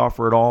 remarks. We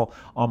offer it all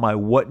on my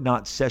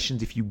Whatnot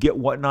sessions. If you get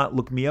Whatnot,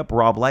 look me up,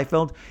 Rob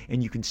Liefeld,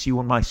 and you can see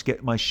when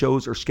my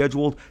shows are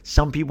scheduled.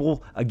 Some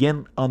people,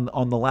 again, on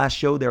the last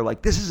show, they're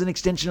like, this is an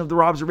extension of the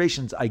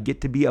Robservations. I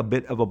get to be a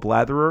bit of a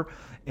blatherer,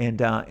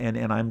 and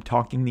I'm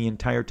talking the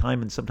entire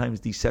time, and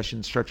sometimes these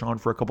sessions stretch on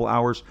for a couple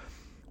hours.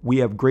 We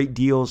have great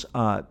deals.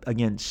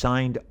 Again,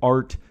 signed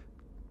art,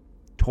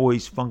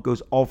 toys,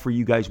 Funkos, all for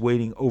you guys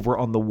waiting over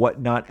on the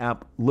Whatnot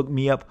app. Look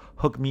me up,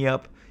 hook me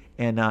up,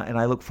 and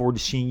I look forward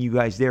to seeing you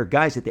guys there.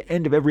 Guys, at the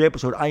end of every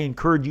episode, I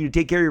encourage you to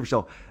take care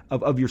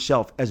of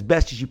yourself as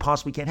best as you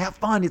possibly can. Have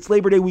fun. It's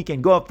Labor Day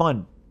weekend. Go have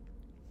fun.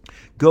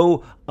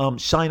 Go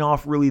sign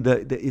off. Really,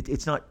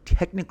 it's not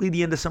technically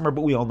the end of summer,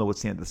 but we all know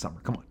it's the end of the summer.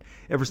 Come on.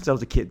 Ever since I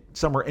was a kid,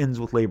 summer ends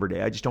with Labor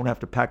Day. I just don't have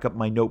to pack up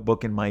my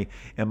notebook and my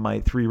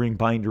 3-ring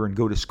binder and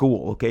go to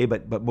school. Okay,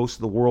 but most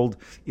of the world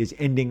is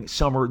ending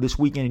summer this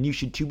weekend, and you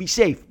should too. Be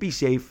safe. Be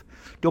safe.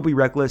 Don't be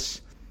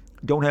reckless.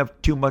 Don't have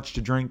too much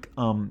to drink.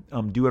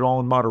 Do it all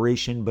in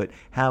moderation, but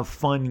have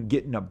fun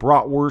getting a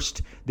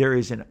bratwurst. There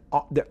is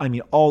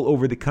all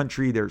over the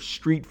country. There's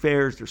street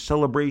fairs. There's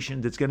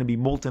celebrations. It's going to be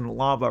molten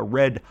lava,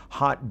 red,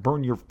 hot,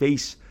 burn your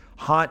face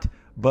hot.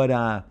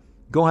 But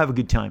go have a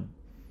good time.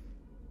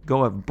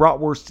 Go have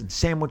bratwursts and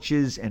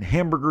sandwiches and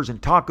hamburgers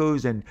and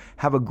tacos and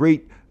have a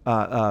great,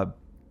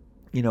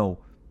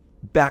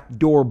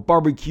 backdoor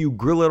barbecue,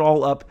 grill it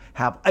all up,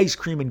 have ice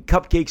cream and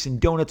cupcakes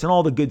and donuts and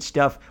all the good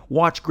stuff.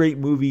 Watch great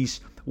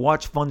movies,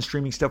 watch fun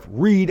streaming stuff,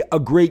 read a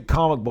great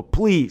comic book.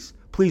 Please,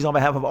 on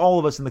behalf of all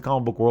of us in the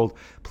comic book world,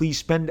 please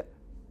spend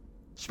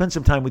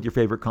some time with your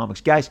favorite comics.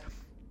 Guys,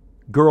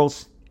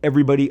 girls,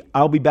 everybody,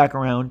 I'll be back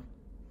around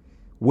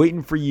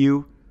waiting for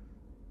you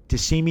to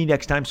see me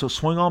next time. So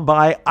swing on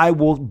by. I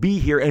will be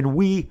here, and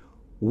we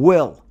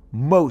will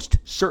most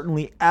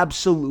certainly,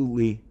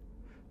 absolutely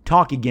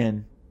talk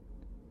again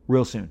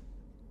real soon.